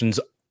decisions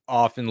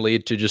often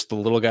lead to just the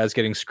little guys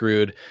getting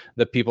screwed,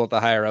 the people at the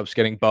higher ups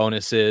getting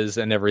bonuses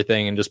and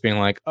everything, and just being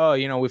like, oh,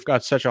 we've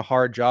got such a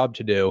hard job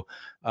to do.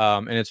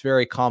 And it's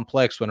very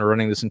complex when we're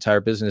running this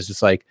entire business.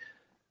 It's like,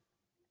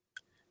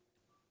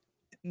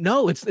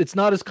 no, it's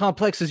not as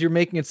complex as you're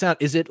making it sound.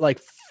 Is it like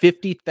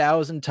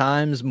 50,000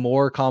 times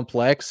more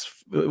complex,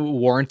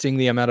 warranting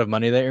the amount of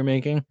money that you're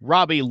making?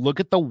 Robbie, look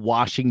at the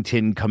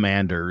Washington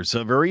Commanders,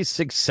 a very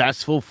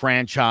successful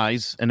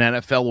franchise, an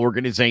NFL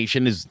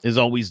organization is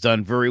always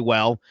done very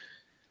well.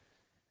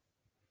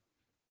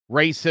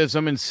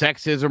 Racism and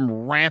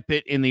sexism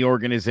rampant in the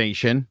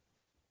organization.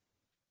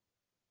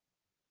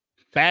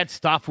 Bad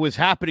stuff was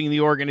happening in the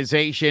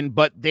organization,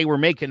 but they were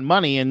making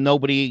money and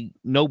nobody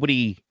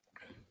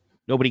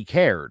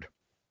cared.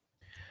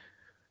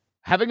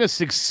 Having a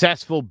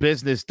successful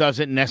business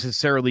doesn't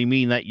necessarily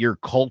mean that your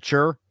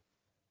culture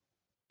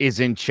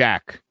is in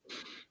check.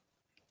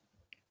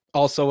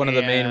 Also, one of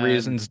the main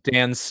reasons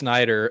Dan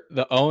Snyder,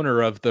 the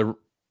owner of the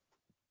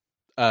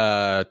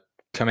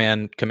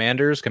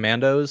Commandos.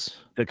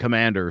 The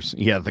Commanders.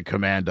 Yeah, the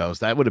Commandos.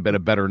 That would have been a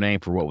better name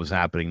for what was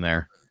happening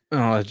there.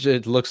 Oh,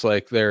 it looks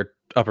like their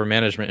upper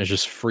management is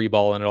just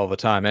freeballing it all the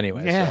time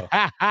anyway. Yeah.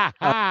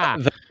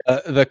 So.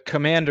 The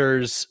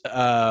Commanders,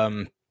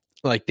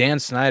 like Dan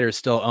Snyder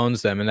still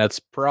owns them, and that's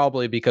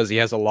probably because he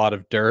has a lot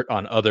of dirt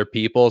on other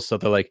people. So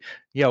they're like,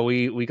 yeah,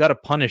 we got to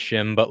punish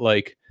him, but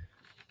like,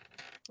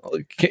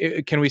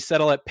 can we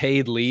settle at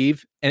paid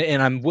leave?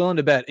 And I'm willing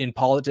to bet in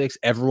politics,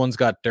 everyone's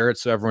got dirt.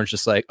 So everyone's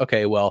just like,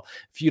 okay, well,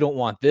 if you don't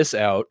want this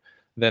out,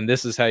 then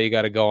this is how you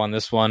got to go on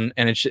this one.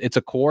 And it's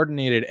a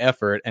coordinated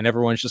effort, and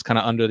everyone's just kind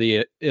of under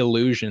the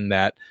illusion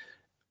that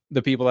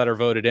the people that are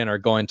voted in are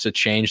going to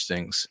change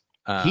things.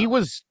 He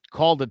was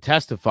called to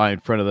testify in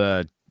front of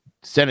the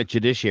Senate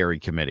Judiciary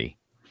Committee.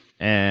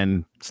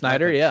 And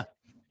Snyder, yeah.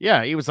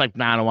 Yeah, he was like,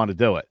 nah, I don't want to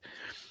do it.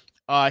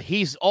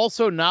 He's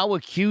also now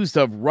accused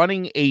of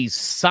running a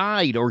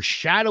side or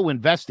shadow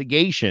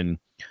investigation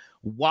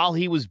while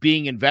he was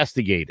being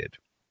investigated.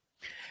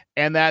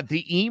 And that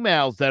the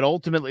emails that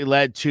ultimately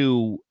led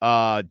to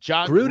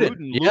John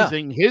Gruden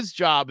losing his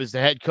job as the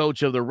head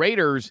coach of the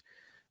Raiders,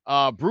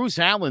 Bruce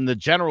Allen, the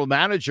general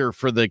manager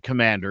for the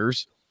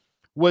Commanders,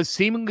 was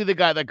seemingly the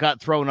guy that got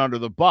thrown under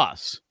the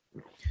bus.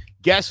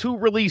 Guess who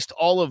released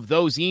all of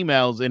those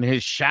emails in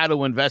his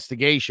shadow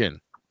investigation?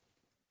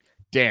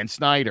 Dan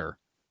Snyder.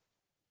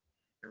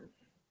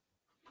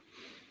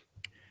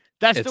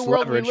 That's the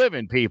world we live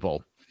in,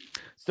 people.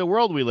 It's the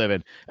world we live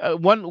in.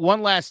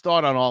 One last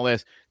thought on all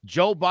this.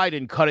 Joe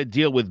Biden cut a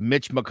deal with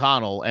Mitch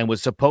McConnell and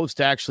was supposed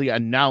to actually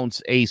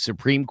announce a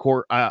Supreme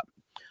Court,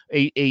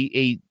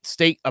 a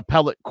state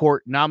appellate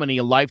court nominee,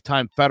 a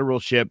lifetime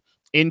federalship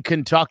in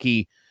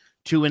Kentucky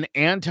to an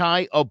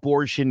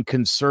anti-abortion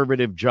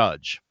conservative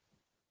judge.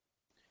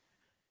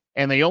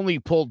 And they only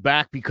pulled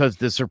back because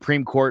the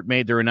Supreme Court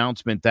made their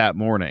announcement that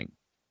morning.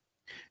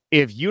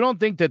 If you don't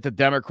think that the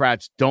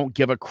Democrats don't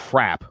give a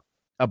crap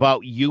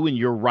about you and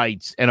your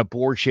rights and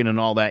abortion and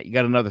all that, you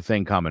got another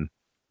thing coming.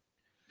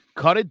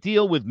 Cut a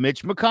deal with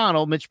Mitch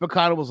McConnell. Mitch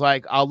McConnell was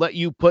like, I'll let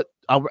you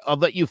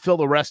fill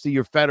the rest of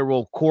your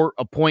federal court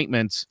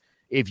appointments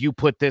if you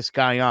put this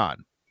guy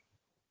on,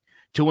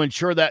 to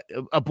ensure that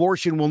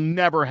abortion will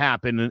never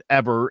happen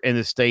ever in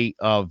the state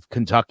of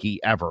Kentucky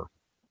ever.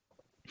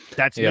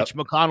 That's Mitch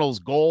McConnell's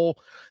goal.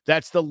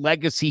 That's the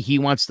legacy he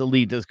wants to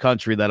lead this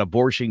country, that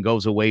abortion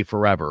goes away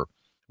forever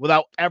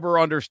without ever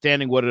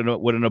understanding what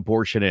an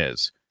abortion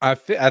is. I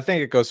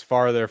think it goes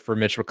farther for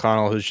Mitch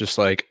McConnell, who's just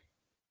like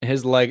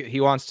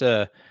he wants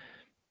to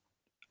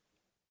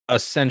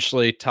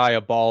essentially tie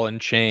a ball and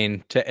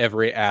chain to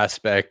every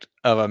aspect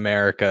of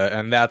America,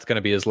 and that's going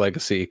to be his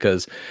legacy,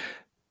 because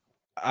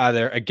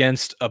either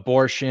against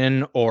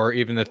abortion or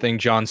even the thing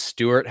Jon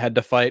Stewart had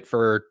to fight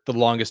for the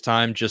longest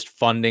time, just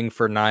funding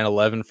for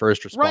 9/11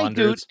 first responders. Right,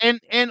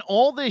 dude. And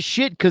all this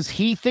shit because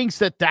he thinks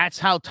that that's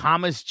how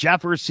Thomas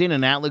Jefferson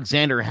and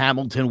Alexander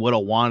Hamilton would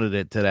have wanted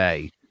it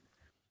today.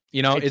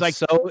 You know, it's like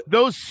so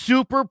those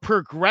super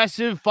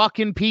progressive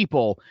fucking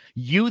people,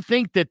 you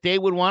think that they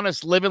would want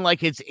us living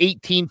like it's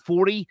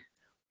 1840?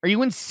 Are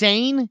you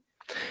insane?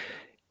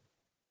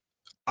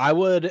 I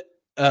would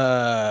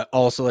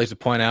also like to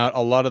point out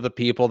a lot of the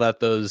people that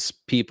those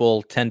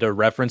people tend to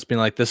reference being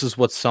like, this is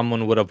what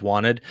someone would have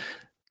wanted.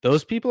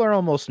 Those people are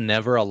almost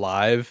never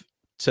alive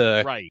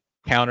to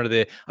counter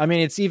the. I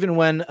mean, it's even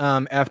when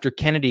after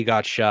Kennedy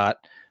got shot,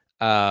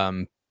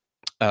 it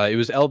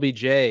was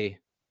LBJ.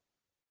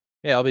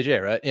 Yeah,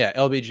 LBJ, right? Yeah,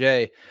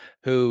 LBJ,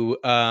 who,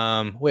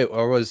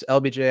 or was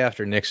LBJ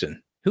after Nixon?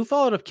 Who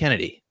followed up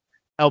Kennedy?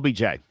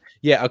 LBJ.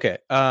 Yeah, okay.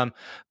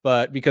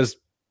 But because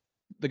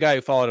the guy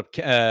who followed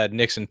up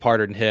Nixon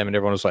pardoned him, and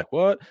everyone was like,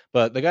 what?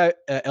 But the guy,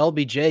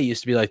 LBJ,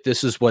 used to be like,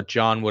 this is what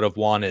John would have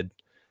wanted,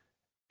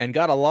 and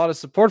got a lot of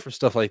support for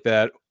stuff like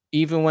that,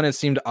 even when it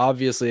seemed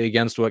obviously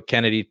against what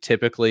Kennedy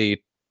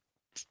typically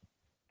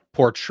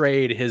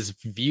portrayed his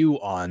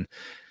view on.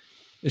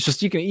 It's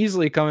just, you can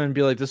easily come in and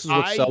be like, this is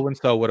what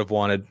so-and-so would have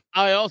wanted.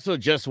 I also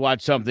just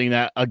watched something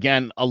that,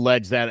 again,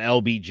 alleged that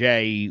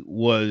LBJ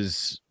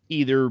was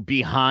either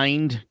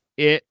behind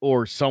it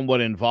or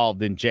somewhat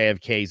involved in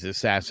JFK's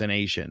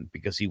assassination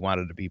because he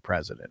wanted to be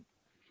president.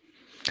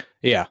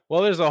 Yeah.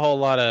 Well, there's a whole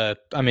lot of,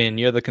 I mean,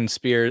 you're the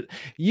conspiracy.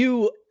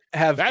 You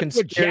have That's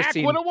conspiracy what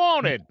Jack would have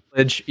wanted.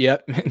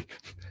 Yep.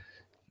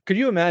 Could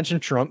you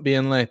imagine Trump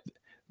being like,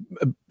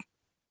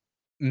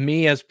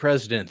 me as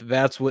president,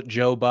 that's what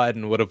Joe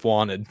Biden would have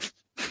wanted?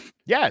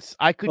 Yes,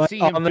 I could see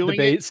him on the doing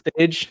debate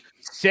stage,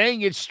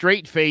 saying it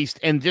straight-faced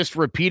and just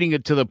repeating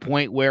it to the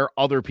point where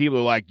other people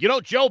are like,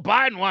 Joe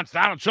Biden wants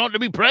Donald Trump to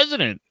be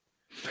president.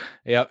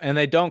 Yeah, and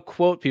they don't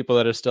quote people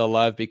that are still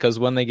alive because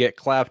when they get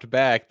clapped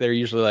back, they're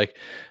usually like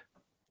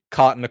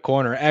caught in a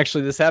corner.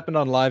 Actually, this happened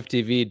on live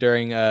TV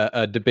during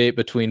a debate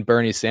between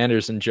Bernie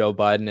Sanders and Joe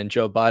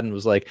Biden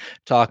was like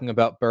talking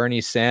about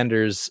Bernie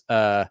Sanders.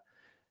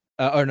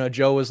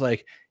 Joe was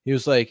like,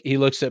 he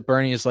looks at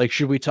Bernie, is like,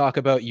 should we talk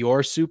about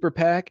your super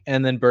PAC?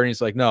 And then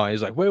Bernie's like, no. And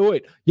he's like,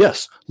 wait.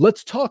 Yes,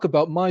 let's talk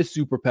about my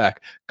super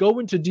PAC. Go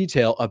into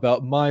detail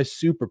about my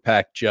super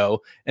PAC,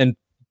 Joe. And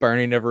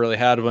Bernie never really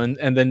had one.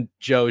 And then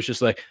Joe is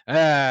just like,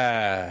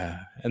 and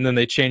then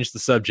they changed the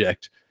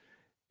subject.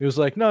 He was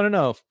like,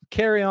 no.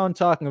 Carry on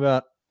talking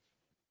about.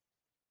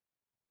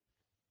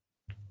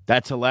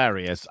 That's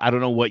hilarious. I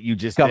don't know what you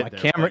just got did my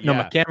there, camera.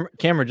 yeah. My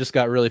camera just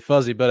got really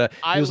fuzzy. But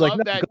he was like,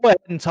 no, go ahead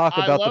and talk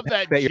about the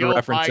PAC that you're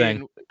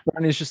referencing.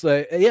 And he's just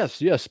like,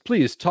 yes,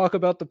 please talk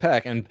about the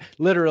PAC. And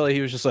literally,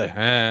 he was just like,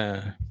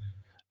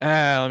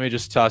 let me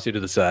just toss you to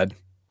the side.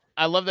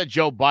 I love that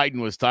Joe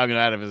Biden was talking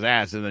out of his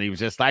ass, and then he was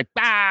just like,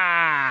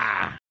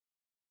 bah!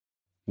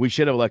 We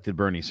should have elected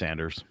Bernie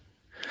Sanders.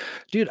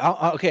 Dude,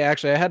 okay,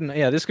 actually, I hadn't.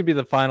 Yeah, this could be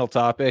the final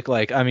topic.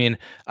 Like, I mean,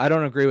 I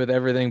don't agree with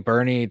everything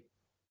Bernie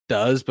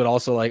does, but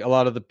also like a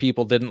lot of the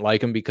people didn't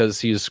like him because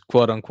he's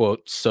quote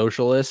unquote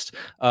socialist.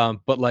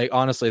 But like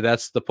honestly,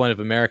 that's the point of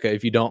America.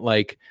 If you don't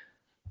like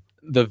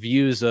the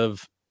views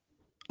of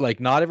like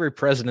not every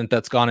president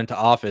that's gone into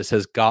office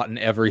has gotten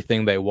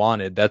everything they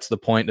wanted. That's the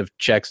point of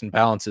checks and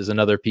balances and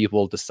other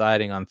people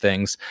deciding on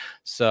things.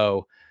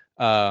 So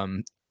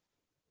I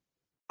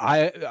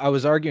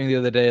was arguing the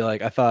other day,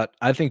 like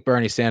I think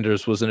Bernie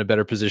Sanders was in a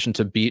better position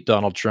to beat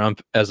Donald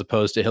Trump as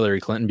opposed to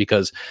Hillary Clinton,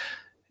 because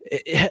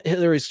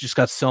Hillary's just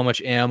got so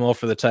much ammo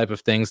for the type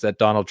of things that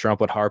Donald Trump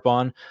would harp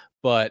on.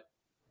 But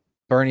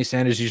Bernie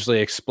Sanders usually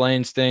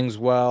explains things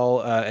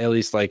well, at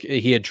least like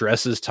he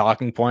addresses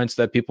talking points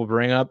that people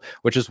bring up,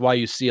 which is why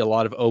you see a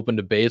lot of open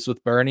debates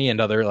with Bernie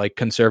and other like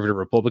conservative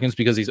Republicans,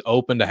 because he's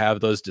open to have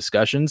those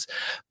discussions.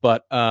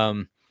 But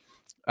I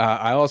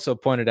also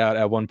pointed out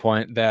at one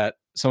point that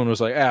someone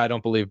was like, I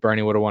don't believe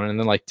Bernie would have won. And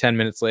then like 10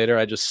 minutes later,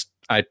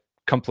 I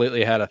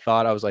completely had a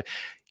thought. I was like,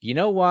 you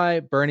know why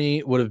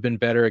Bernie would have been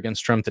better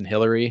against Trump than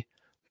Hillary?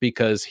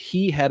 Because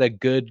he had a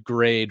good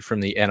grade from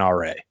the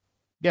NRA.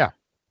 Yeah.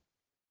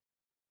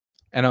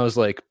 And I was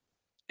like,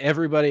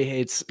 everybody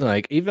hates,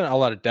 like, even a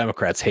lot of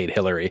Democrats hate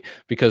Hillary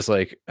because,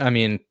 like, I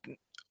mean,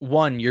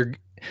 one, you're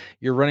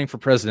running for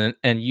president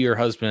and your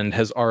husband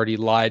has already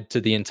lied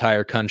to the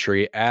entire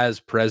country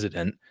as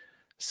president.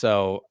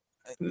 So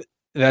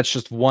that's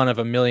just one of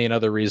a million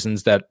other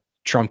reasons that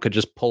Trump could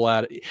just pull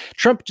out.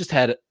 Trump just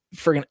had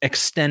friggin'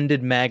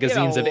 extended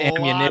magazines of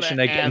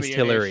ammunition against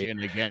Hillary.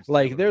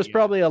 There's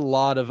probably a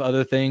lot of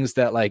other things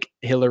that like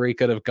Hillary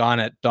could have gone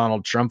at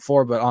Donald Trump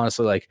for, but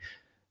honestly, like,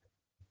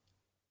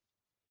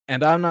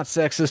 and I'm not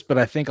sexist, but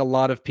I think a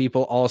lot of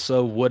people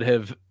also would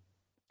have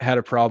had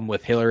a problem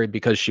with Hillary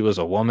because she was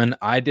a woman.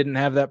 I didn't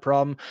have that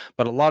problem,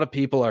 but a lot of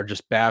people are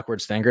just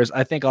backwards thinkers.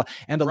 I think,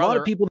 and a lot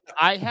of people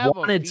that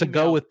wanted to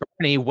go with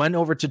Bernie went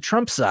over to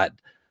Trump's side.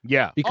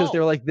 Yeah. Because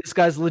they're like, this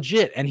guy's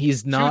legit and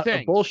he's not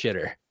a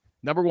bullshitter.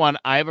 Number one,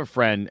 I have a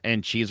friend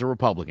and she's a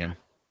Republican.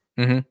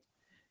 Mm-hmm.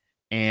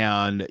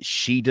 And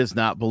she does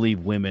not believe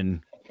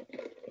women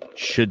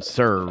should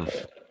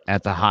serve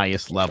at the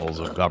highest levels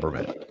of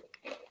government.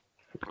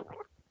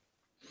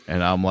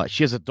 And I'm like,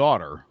 she has a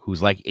daughter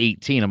who's like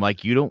 18. I'm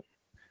like, you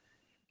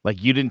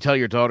didn't tell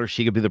your daughter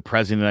she could be the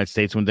president of the United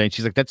States one day. And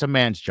she's like, that's a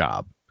man's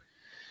job.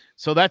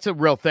 So that's a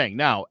real thing.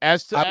 Now, I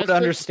would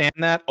understand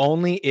that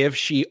only if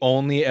she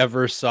only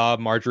ever saw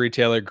Marjorie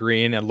Taylor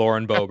Greene and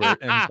Lauren Boebert.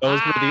 And those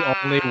were the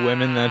only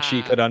women that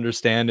she could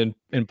understand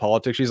in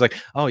politics. She's like,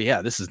 oh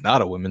yeah, this is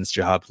not a women's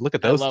job. Look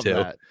at those two.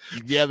 That.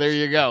 Yeah, there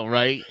you go.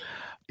 Right.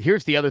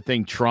 Here's the other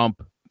thing,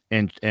 Trump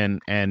and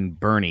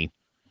Bernie.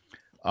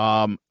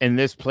 And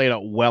this played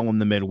out well in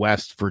the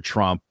Midwest for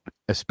Trump,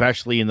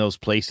 especially in those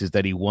places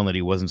that he won that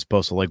he wasn't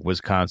supposed to, like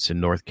Wisconsin,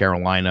 North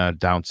Carolina,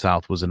 down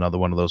south was another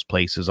one of those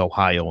places,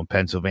 Ohio and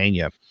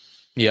Pennsylvania.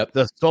 Yep.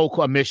 The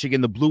so-called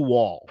Michigan, the Blue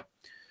Wall.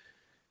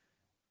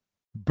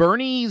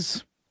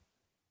 Bernie's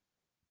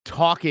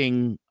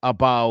talking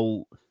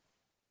about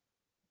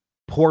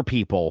poor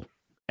people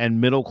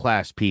and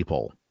middle-class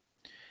people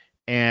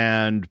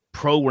and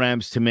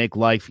programs to make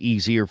life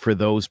easier for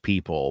those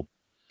people.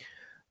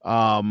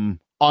 And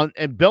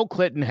Bill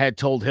Clinton had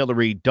told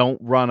Hillary, don't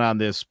run on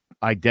this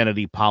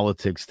identity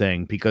politics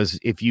thing, because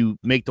if you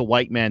make the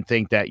white man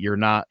think that you're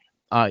not,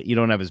 you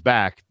don't have his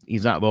back,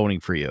 he's not voting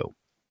for you.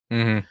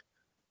 Mm-hmm.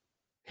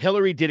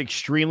 Hillary did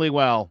extremely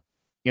well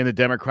in the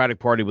Democratic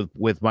Party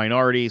with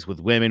minorities, with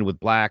women, with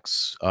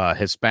blacks,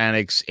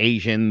 Hispanics,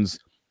 Asians.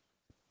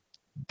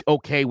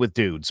 Okay with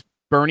dudes.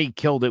 Bernie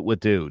killed it with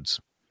dudes.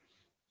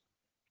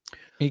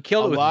 He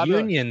killed it with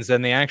unions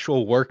and the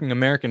actual working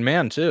American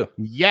man, too.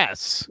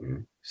 Yes.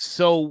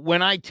 So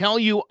when I tell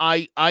you,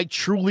 I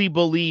truly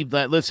believe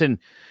that, listen,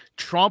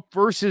 Trump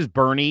versus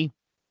Bernie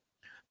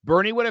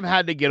would have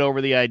had to get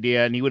over the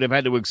idea, and he would have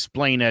had to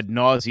explain ad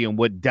nauseum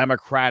what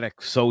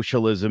democratic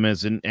socialism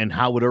is and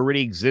how it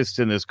already exists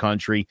in this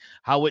country,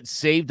 how it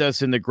saved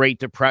us in the Great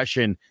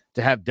Depression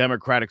to have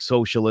democratic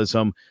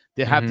socialism,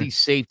 to have these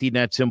safety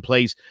nets in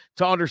place,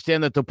 to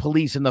understand that the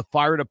police and the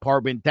fire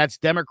department, that's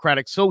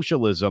democratic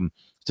socialism.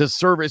 It's a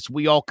service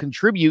we all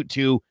contribute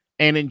to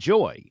and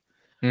enjoy.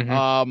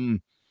 Mm-hmm.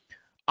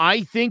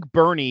 I think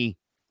Bernie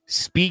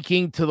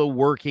speaking to the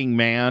working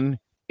man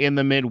in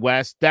the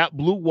Midwest, that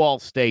blue wall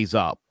stays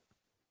up.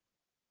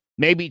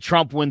 Maybe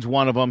Trump wins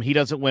one of them. He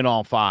doesn't win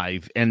all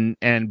five, and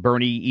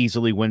Bernie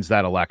easily wins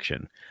that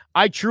election.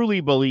 I truly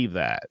believe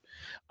that.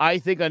 I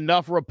think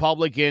enough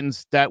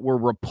Republicans that were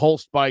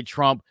repulsed by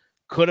Trump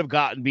could have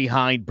gotten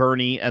behind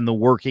Bernie and the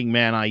working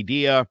man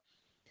idea.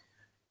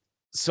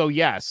 So,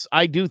 yes,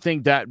 I do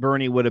think that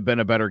Bernie would have been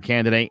a better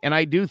candidate, and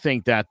I do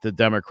think that the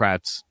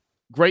Democrats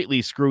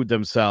greatly screwed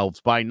themselves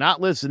by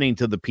not listening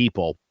to the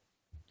people,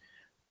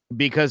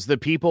 because the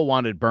people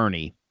wanted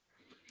Bernie.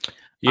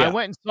 Yeah. I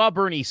went and saw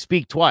Bernie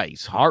speak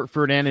twice,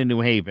 Hartford and in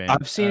New Haven.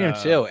 I've seen him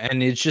too,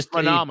 and it's just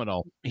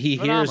phenomenal. He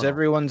hears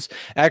everyone's.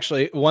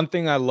 Actually, one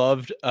thing I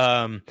loved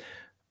when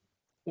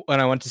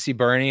I went to see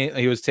Bernie,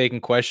 he was taking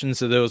questions.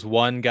 So there was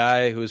one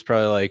guy who was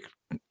probably like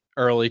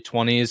early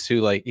 20s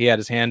who, like, he had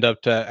his hand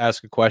up to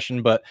ask a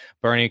question, but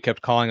Bernie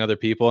kept calling other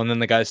people, and then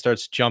the guy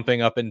starts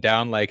jumping up and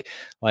down like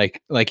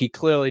he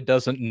clearly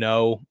doesn't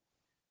know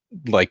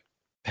like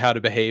how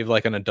to behave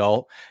like an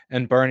adult,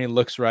 and Bernie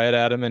looks right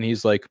at him and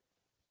he's like,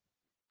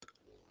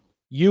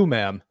 You,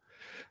 ma'am.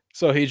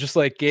 So he just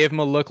like gave him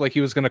a look like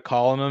he was going to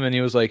call him, and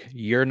he was like,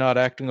 "You're not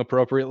acting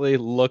appropriately,"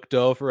 looked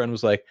over and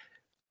was like,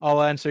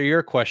 "I'll answer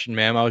your question,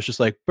 ma'am." I was just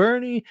like,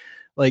 Bernie,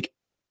 like,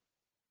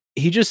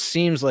 he just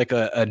seems like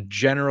a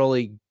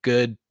generally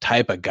good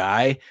type of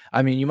guy.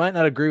 I mean, you might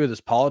not agree with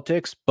his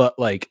politics, but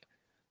like,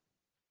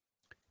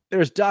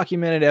 there's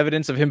documented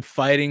evidence of him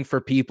fighting for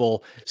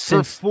people For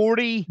since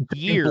 40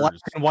 years. black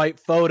and white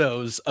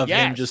photos of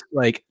him just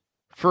like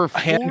for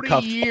 40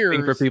 handcuffed fighting for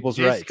years, people's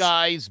this rights.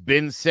 guy's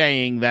been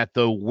saying that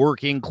the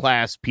working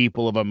class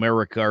people of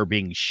America are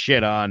being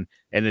shit on,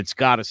 and it's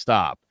got to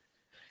stop.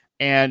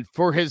 And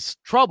for his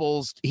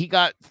troubles, he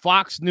got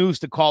Fox News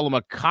to call him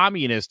a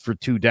communist for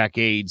 2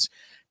 decades,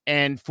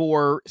 and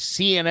for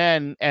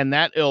CNN and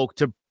that ilk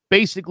to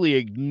basically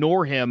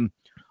ignore him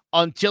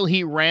until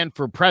he ran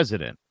for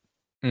president.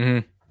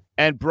 Mm-hmm.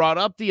 And brought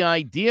up the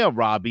idea,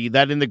 Robbie,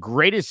 that in the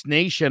greatest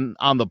nation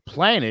on the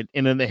planet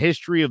and in the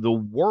history of the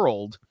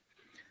world,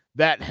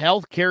 that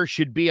healthcare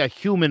should be a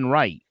human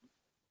right.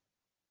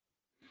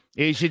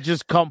 It should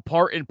just come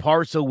part and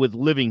parcel with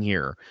living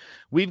here.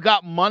 We've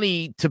got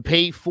money to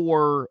pay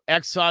for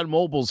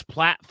ExxonMobil's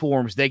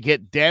platforms that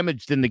get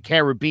damaged in the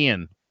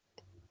Caribbean.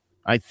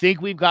 I think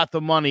we've got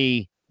the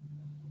money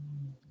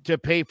to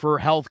pay for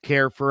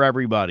healthcare for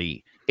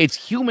everybody. It's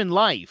human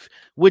life,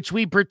 which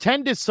we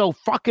pretend is so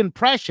fucking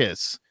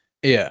precious.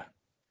 Yeah.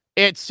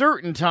 At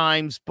certain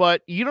times,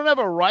 but you don't have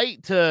a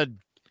right to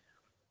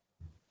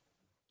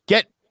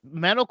get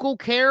medical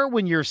care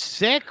when you're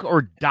sick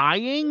or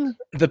dying.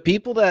 The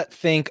people that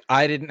think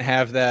I didn't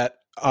have that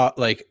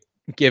like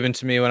given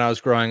to me when I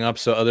was growing up,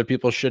 so other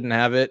people shouldn't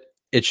have it.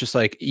 It's just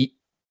like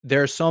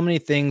there are so many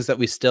things that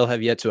we still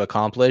have yet to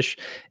accomplish.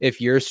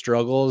 If your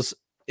struggles,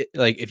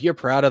 like if you're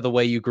proud of the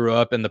way you grew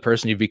up and the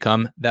person you've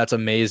become, that's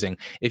amazing.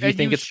 If you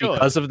think it's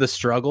because of the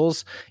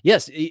struggles,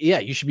 yes, yeah,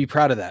 you should be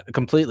proud of that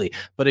completely.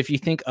 But if you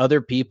think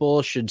other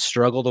people should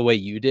struggle the way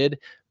you did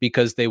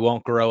because they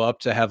won't grow up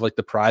to have like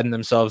the pride in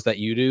themselves that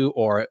you do,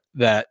 or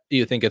that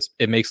you think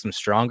it makes them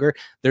stronger,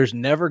 there's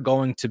never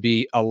going to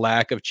be a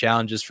lack of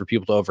challenges for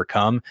people to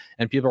overcome,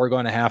 and people are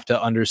going to have to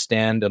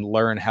understand and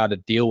learn how to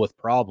deal with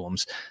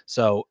problems.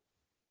 So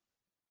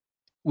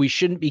we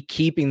shouldn't be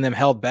keeping them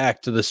held back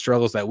to the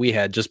struggles that we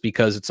had just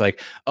because it's like,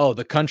 oh,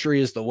 the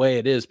country is the way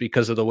it is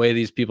because of the way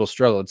these people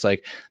struggle. It's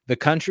like the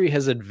country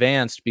has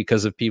advanced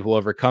because of people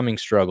overcoming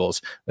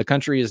struggles. The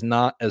country is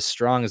not as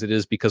strong as it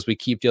is because we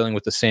keep dealing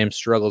with the same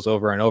struggles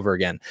over and over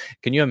again.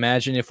 Can you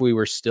imagine if we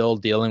were still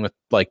dealing with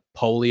like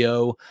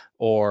polio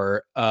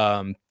or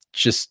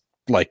just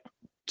like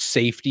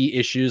safety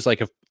issues,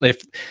 like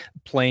if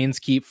planes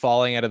keep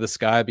falling out of the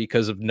sky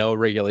because of no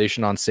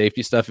regulation on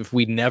safety stuff, if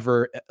we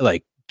never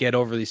like get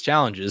over these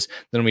challenges,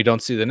 then we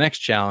don't see the next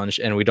challenge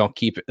and we don't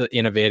keep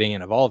innovating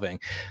and evolving.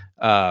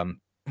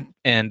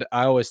 And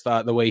I always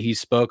thought the way he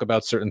spoke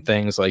about certain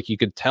things, like you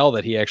could tell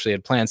that he actually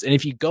had plans. And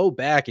if you go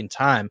back in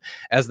time,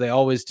 as they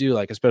always do,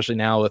 like especially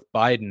now with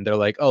Biden, they're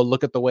like, oh,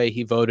 look at the way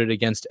he voted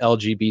against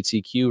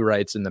LGBTQ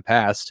rights in the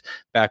past,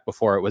 back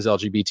before it was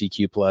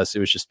LGBTQ plus, it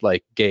was just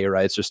like gay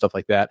rights or stuff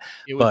like that.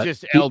 It was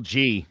just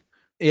LG.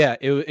 Yeah,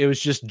 it was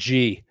just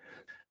G.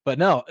 But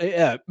no,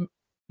 yeah,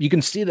 you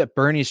can see that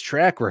Bernie's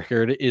track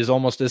record is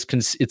almost as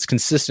it's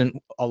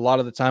consistent a lot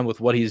of the time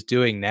with what he's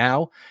doing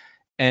now.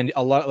 And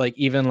a lot, like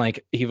even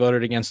like he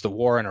voted against the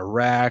war in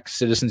Iraq,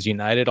 Citizens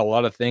United, a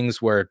lot of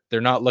things where they're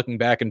not looking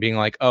back and being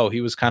like, oh,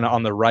 he was kind of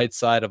on the right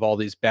side of all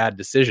these bad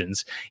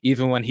decisions,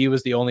 even when he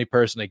was the only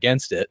person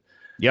against it.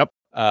 Yep.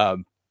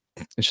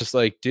 It's just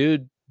like,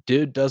 dude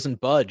doesn't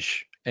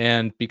budge.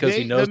 And because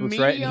he knows what's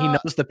right, and he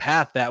knows the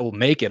path that will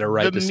make it a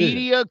right decision. The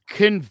media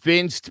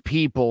convinced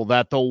people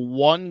that the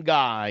one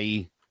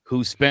guy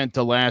who spent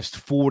the last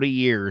 40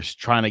 years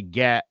trying to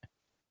get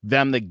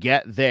them to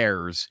get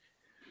theirs,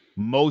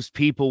 most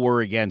people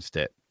were against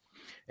it.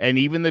 And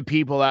even the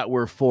people that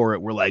were for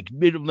it were like,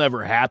 it'll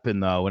never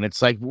happen, though. And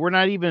it's like, we're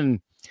not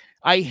even...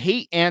 I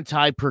hate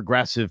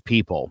anti-progressive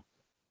people.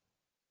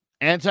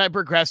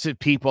 Anti-progressive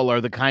people are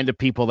the kind of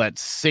people that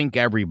sink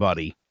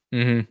everybody.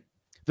 Mm-hmm.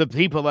 The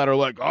people that are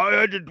like,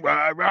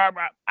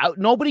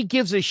 nobody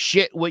gives a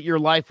shit what your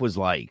life was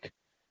like.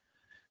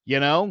 You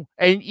know,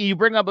 and you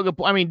bring up a good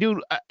point. I mean,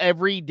 dude,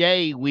 every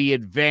day we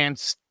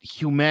advance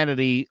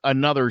humanity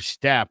another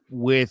step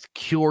with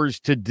cures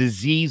to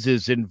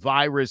diseases and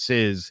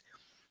viruses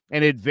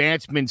and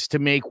advancements to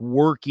make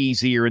work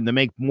easier and to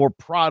make more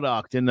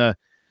product and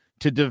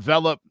to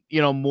develop,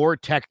 more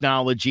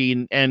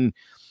technology and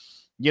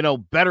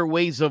better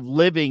ways of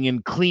living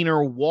and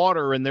cleaner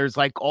water. And there's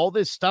like all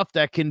this stuff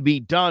that can be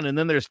done. And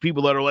then there's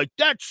people that are like,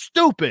 that's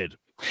stupid.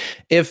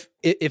 If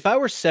I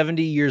were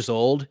 70 years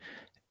old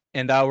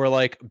and I were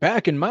like,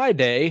 back in my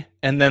day,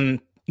 and then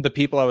the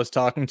people I was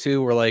talking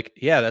to were like,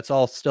 yeah, that's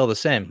all still the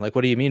same. Like,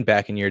 what do you mean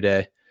back in your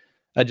day?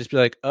 I'd just be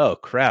like, oh,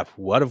 crap.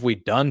 What have we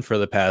done for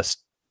the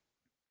past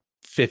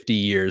 50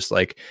 years?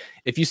 Like,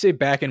 if you say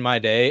back in my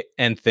day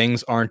and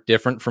things aren't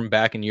different from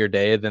back in your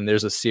day, then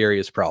there's a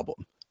serious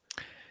problem.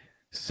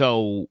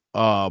 So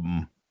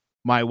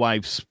my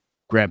wife's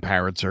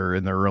grandparents are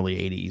in their early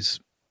 80s.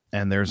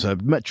 and there's a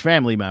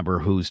family member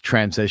who's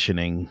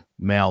transitioning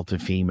male to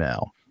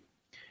female.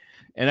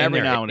 And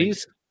every now and then,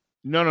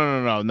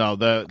 no.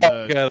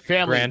 The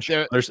family,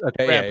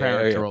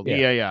 grandparents are old.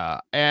 Yeah.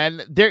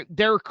 And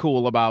they're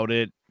cool about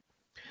it.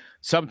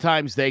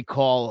 Sometimes they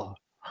call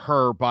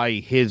her by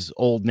his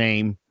old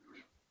name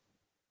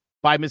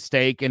by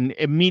mistake, and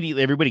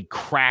immediately everybody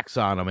cracks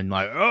on him and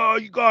like, oh,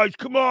 you guys,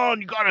 come on,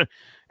 you gotta.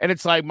 And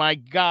it's like, my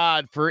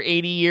God, for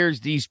 80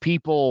 years, these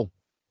people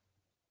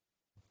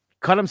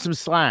cut him some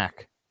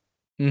slack.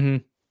 Mm-hmm.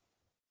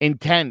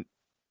 Intent.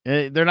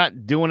 They're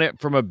not doing it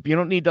from you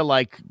don't need to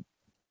like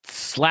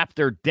slap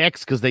their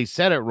dicks because they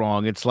said it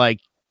wrong. It's like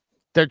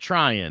they're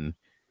trying.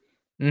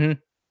 Mm-hmm.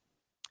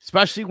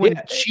 Especially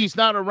when she's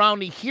not around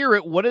to hear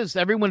it. What is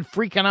everyone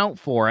freaking out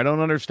for? I don't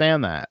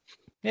understand that.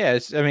 Yeah,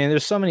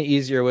 there's so many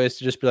easier ways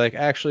to just be like,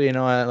 actually, you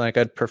know what, like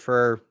I'd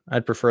prefer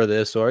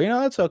this, or, you know,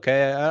 that's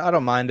okay. I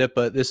don't mind it,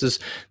 but this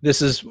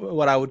is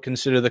what I would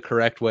consider the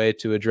correct way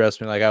to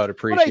address me. Like, I would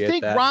appreciate that. But I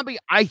think, Robbie,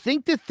 I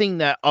think the thing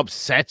that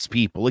upsets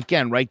people,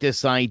 again, right,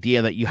 this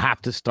idea that you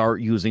have to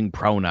start using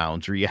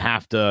pronouns or you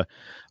have to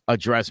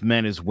address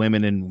men as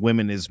women and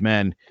women as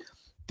men.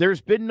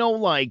 There's been no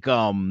like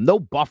no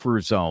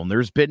buffer zone.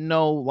 There's been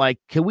no like,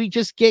 can we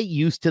just get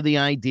used to the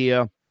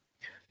idea?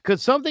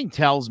 Because something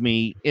tells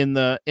me in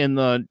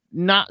the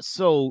not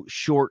so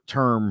short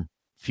term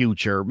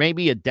future,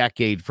 maybe a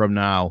decade from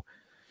now,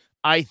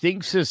 I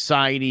think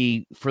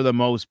society for the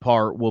most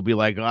part will be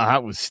like, oh,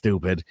 that was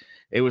stupid.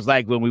 It was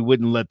like when we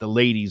wouldn't let the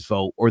ladies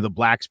vote or the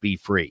blacks be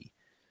free.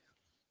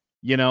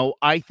 You know,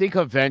 I think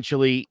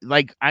eventually,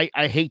 like, I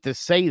hate to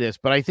say this,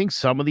 but I think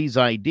some of these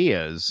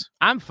ideas,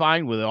 I'm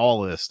fine with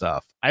all of this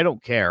stuff. I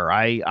don't care.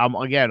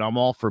 I'm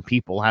all for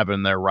people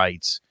having their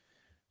rights,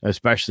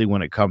 especially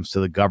when it comes to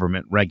the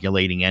government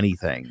regulating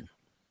anything.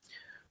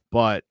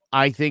 But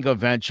I think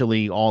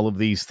eventually all of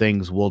these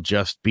things will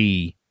just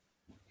be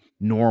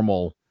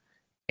normal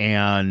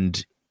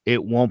and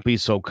it won't be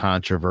so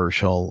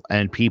controversial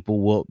and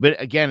people will.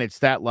 But again, it's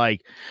that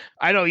like,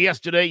 I know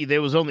yesterday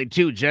there was only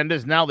 2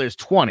 genders. Now there's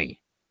 20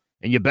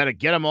 and you better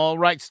get them all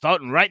right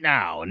starting right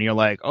now. And you're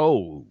like,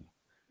 oh,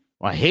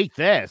 well, I hate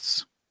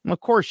this. Well, of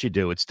course you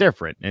do. It's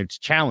different. It's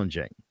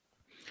challenging.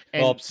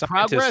 And well,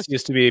 scientists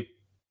used to be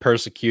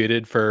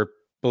persecuted for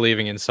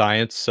believing in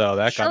science, so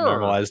that got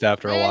normalized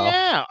after a while.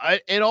 Yeah,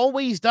 it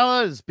always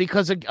does,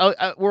 because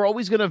we're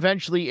always going to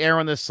eventually err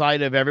on the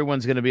side of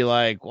everyone's going to be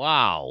like,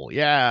 wow,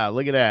 yeah,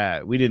 look at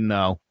that, we didn't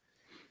know.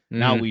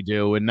 Now we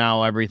do, and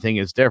now everything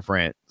is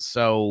different.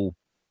 So,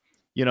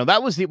 you know,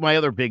 that was my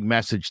other big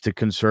message to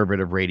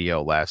conservative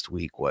radio last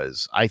week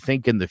was, I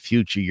think in the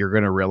future you're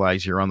going to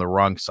realize you're on the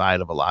wrong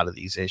side of a lot of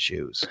these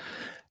issues.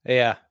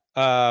 Yeah.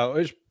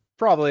 Which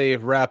probably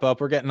wrap up.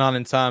 We're getting on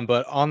in time,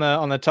 but on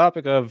the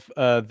topic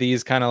of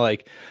these kind of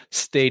like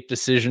state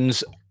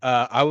decisions,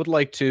 I would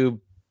like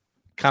to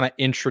kind of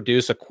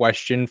introduce a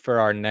question for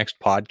our next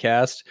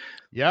podcast.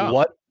 Yeah.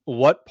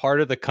 What part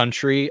of the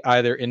country,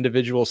 either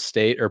individual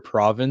state or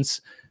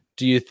province,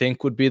 do you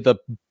think would be the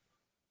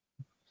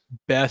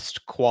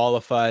best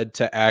qualified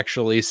to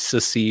actually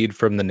secede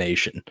from the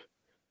nation?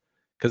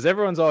 Because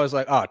everyone's always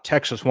like, oh,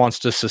 Texas wants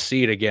to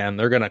secede again,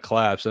 they're gonna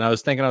collapse. And I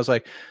was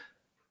like,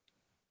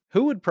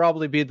 who would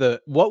probably be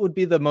what would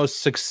be the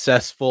most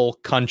successful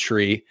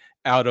country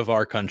out of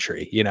our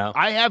country? You know,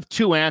 I have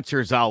 2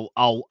 answers. I'll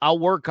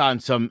work on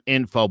some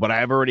info, but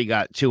I've already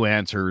got 2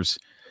 answers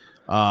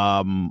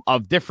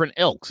of different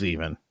ilks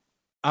even.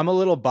 I'm a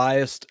little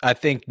biased. I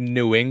think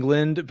New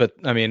England, but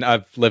I mean,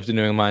 I've lived in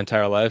New England my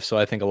entire life, so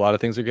I think a lot of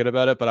things are good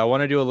about it, but I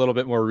want to do a little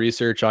bit more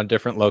research on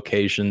different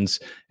locations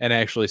and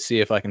actually see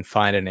if I can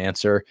find an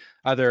answer,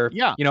 either,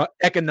 you know,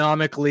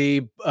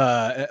 economically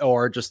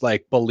or just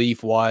like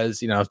belief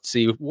wise, you know,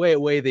 see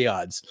weigh the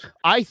odds.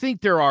 I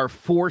think there are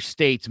 4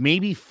 states,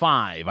 maybe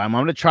 5. I'm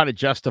going to try to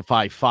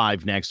justify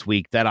 5 next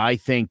week that I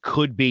think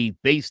could be,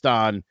 based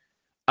on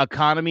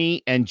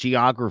economy and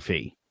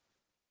geography,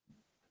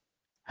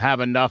 have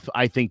enough.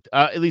 I think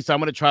at least I'm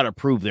going to try to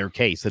prove their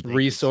case that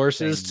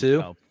resources too, you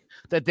know,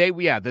 that they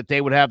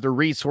would have the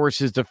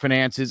resources, the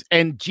finances,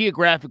 and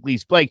geographically,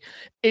 like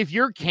if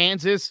you're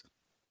Kansas,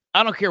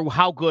 I don't care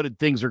how good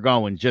things are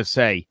going, just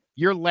say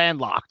you're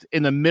landlocked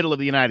in the middle of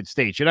the United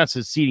States. You're not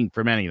seceding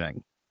from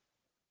anything.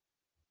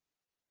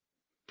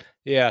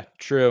 Yeah,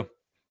 true.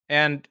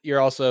 And you're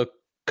also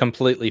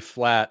completely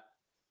flat,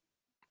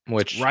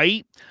 which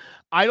right.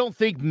 I don't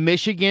think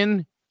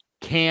Michigan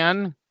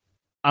can.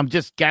 I'm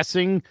just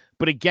guessing,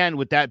 but again,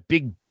 with that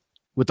big,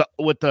 with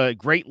the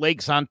Great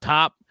Lakes on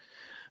top,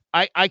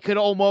 I could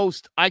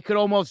almost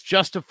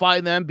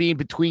justify them being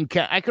between.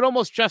 I could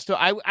almost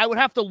justify. I would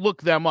have to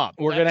look them up.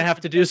 We're gonna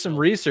have to do some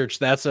research.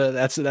 That's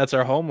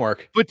our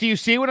homework. But do you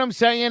see what I'm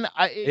saying?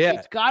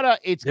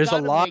 There's a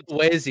lot of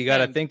ways you got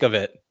to think of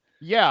it.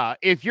 Yeah,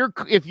 if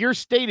your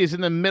state is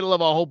in the middle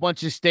of a whole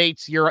bunch of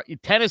states, you're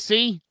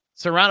Tennessee,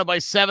 surrounded by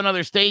 7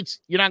 other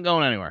states. You're not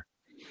going anywhere.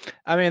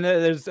 I mean,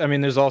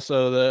 there's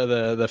also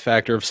the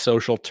factor of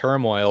social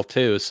turmoil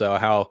too. So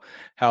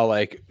how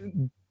like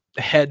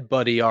head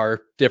buddy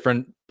our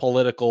different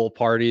political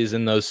parties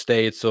in those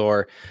states,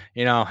 or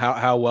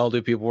how well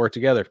do people work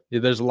together.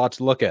 There's a lot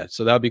to look at,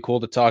 so that would be cool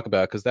to talk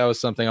about, because that was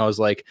something I was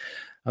like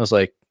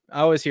I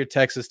always hear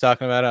Texas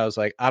talking about it. I was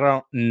like,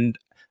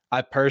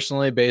 I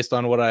personally, based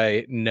on what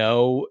I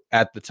know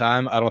at the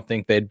time, I don't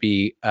think they'd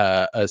be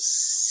a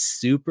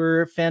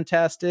super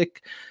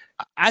fantastic.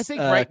 I think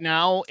right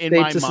now in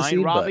my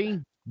mind, Robbie,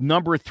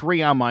 number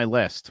 3 on my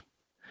list.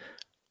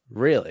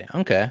 Really?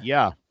 Okay.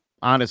 Yeah.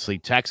 Honestly,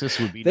 Texas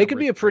would be. They could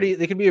be a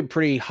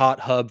pretty hot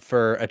hub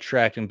for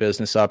attracting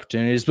business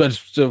opportunities. But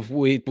so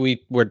we're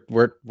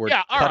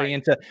cutting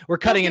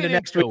into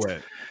next week.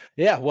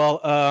 Yeah,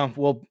 well,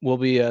 we'll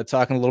be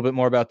talking a little bit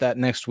more about that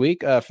next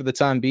week. For the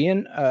time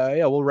being,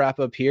 we'll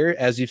wrap up here.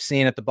 As you've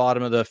seen at the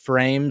bottom of the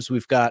frames,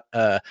 we've got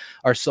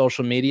our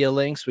social media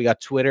links. We got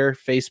Twitter,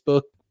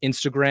 Facebook,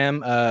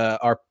 Instagram.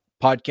 Our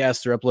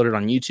podcasts are uploaded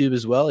on YouTube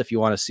as well, if you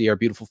want to see our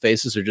beautiful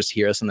faces or just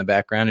hear us in the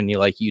background and you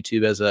like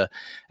YouTube as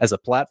a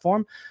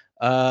platform.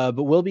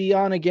 But we'll be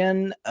on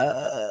again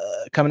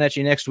coming at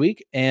you next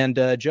week. And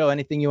Joe,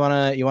 anything you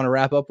wanna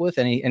wrap up with?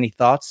 Any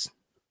thoughts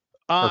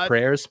or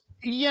prayers?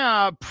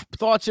 Yeah,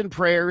 thoughts and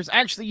prayers.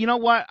 Actually, you know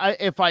what?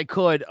 If I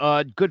could,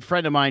 a good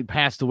friend of mine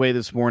passed away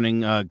this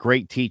morning. A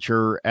great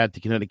teacher at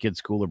the Connecticut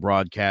School of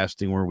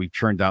Broadcasting, where we've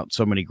churned out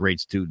so many great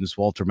students.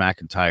 Walter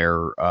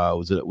McIntyre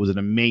was an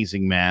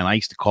amazing man. I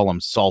used to call him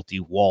Salty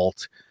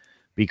Walt,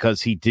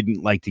 because he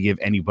didn't like to give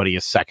anybody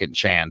a second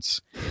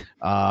chance.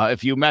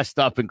 If you messed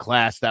up in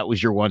class, that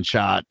was your one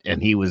shot,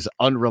 and he was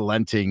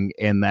unrelenting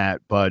in that.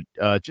 But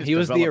he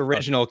was the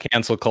original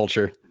cancel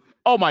culture.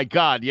 Oh my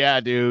God. Yeah,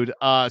 dude.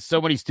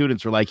 So many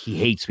students were like, he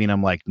hates me. And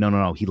I'm like,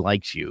 no. He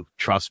likes you.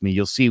 Trust me.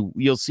 You'll see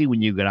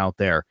when you get out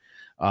there.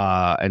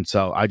 And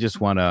so I just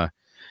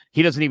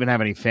he doesn't even have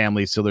any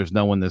family, so there's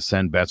no one to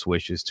send best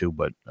wishes to,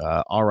 but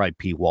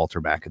R.I.P.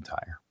 Walter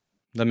McIntyre.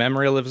 The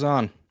memory lives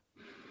on.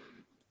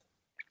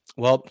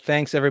 Well,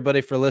 thanks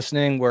everybody for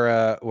listening.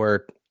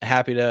 We're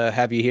happy to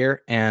have you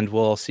here, and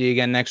we'll see you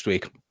again next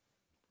week.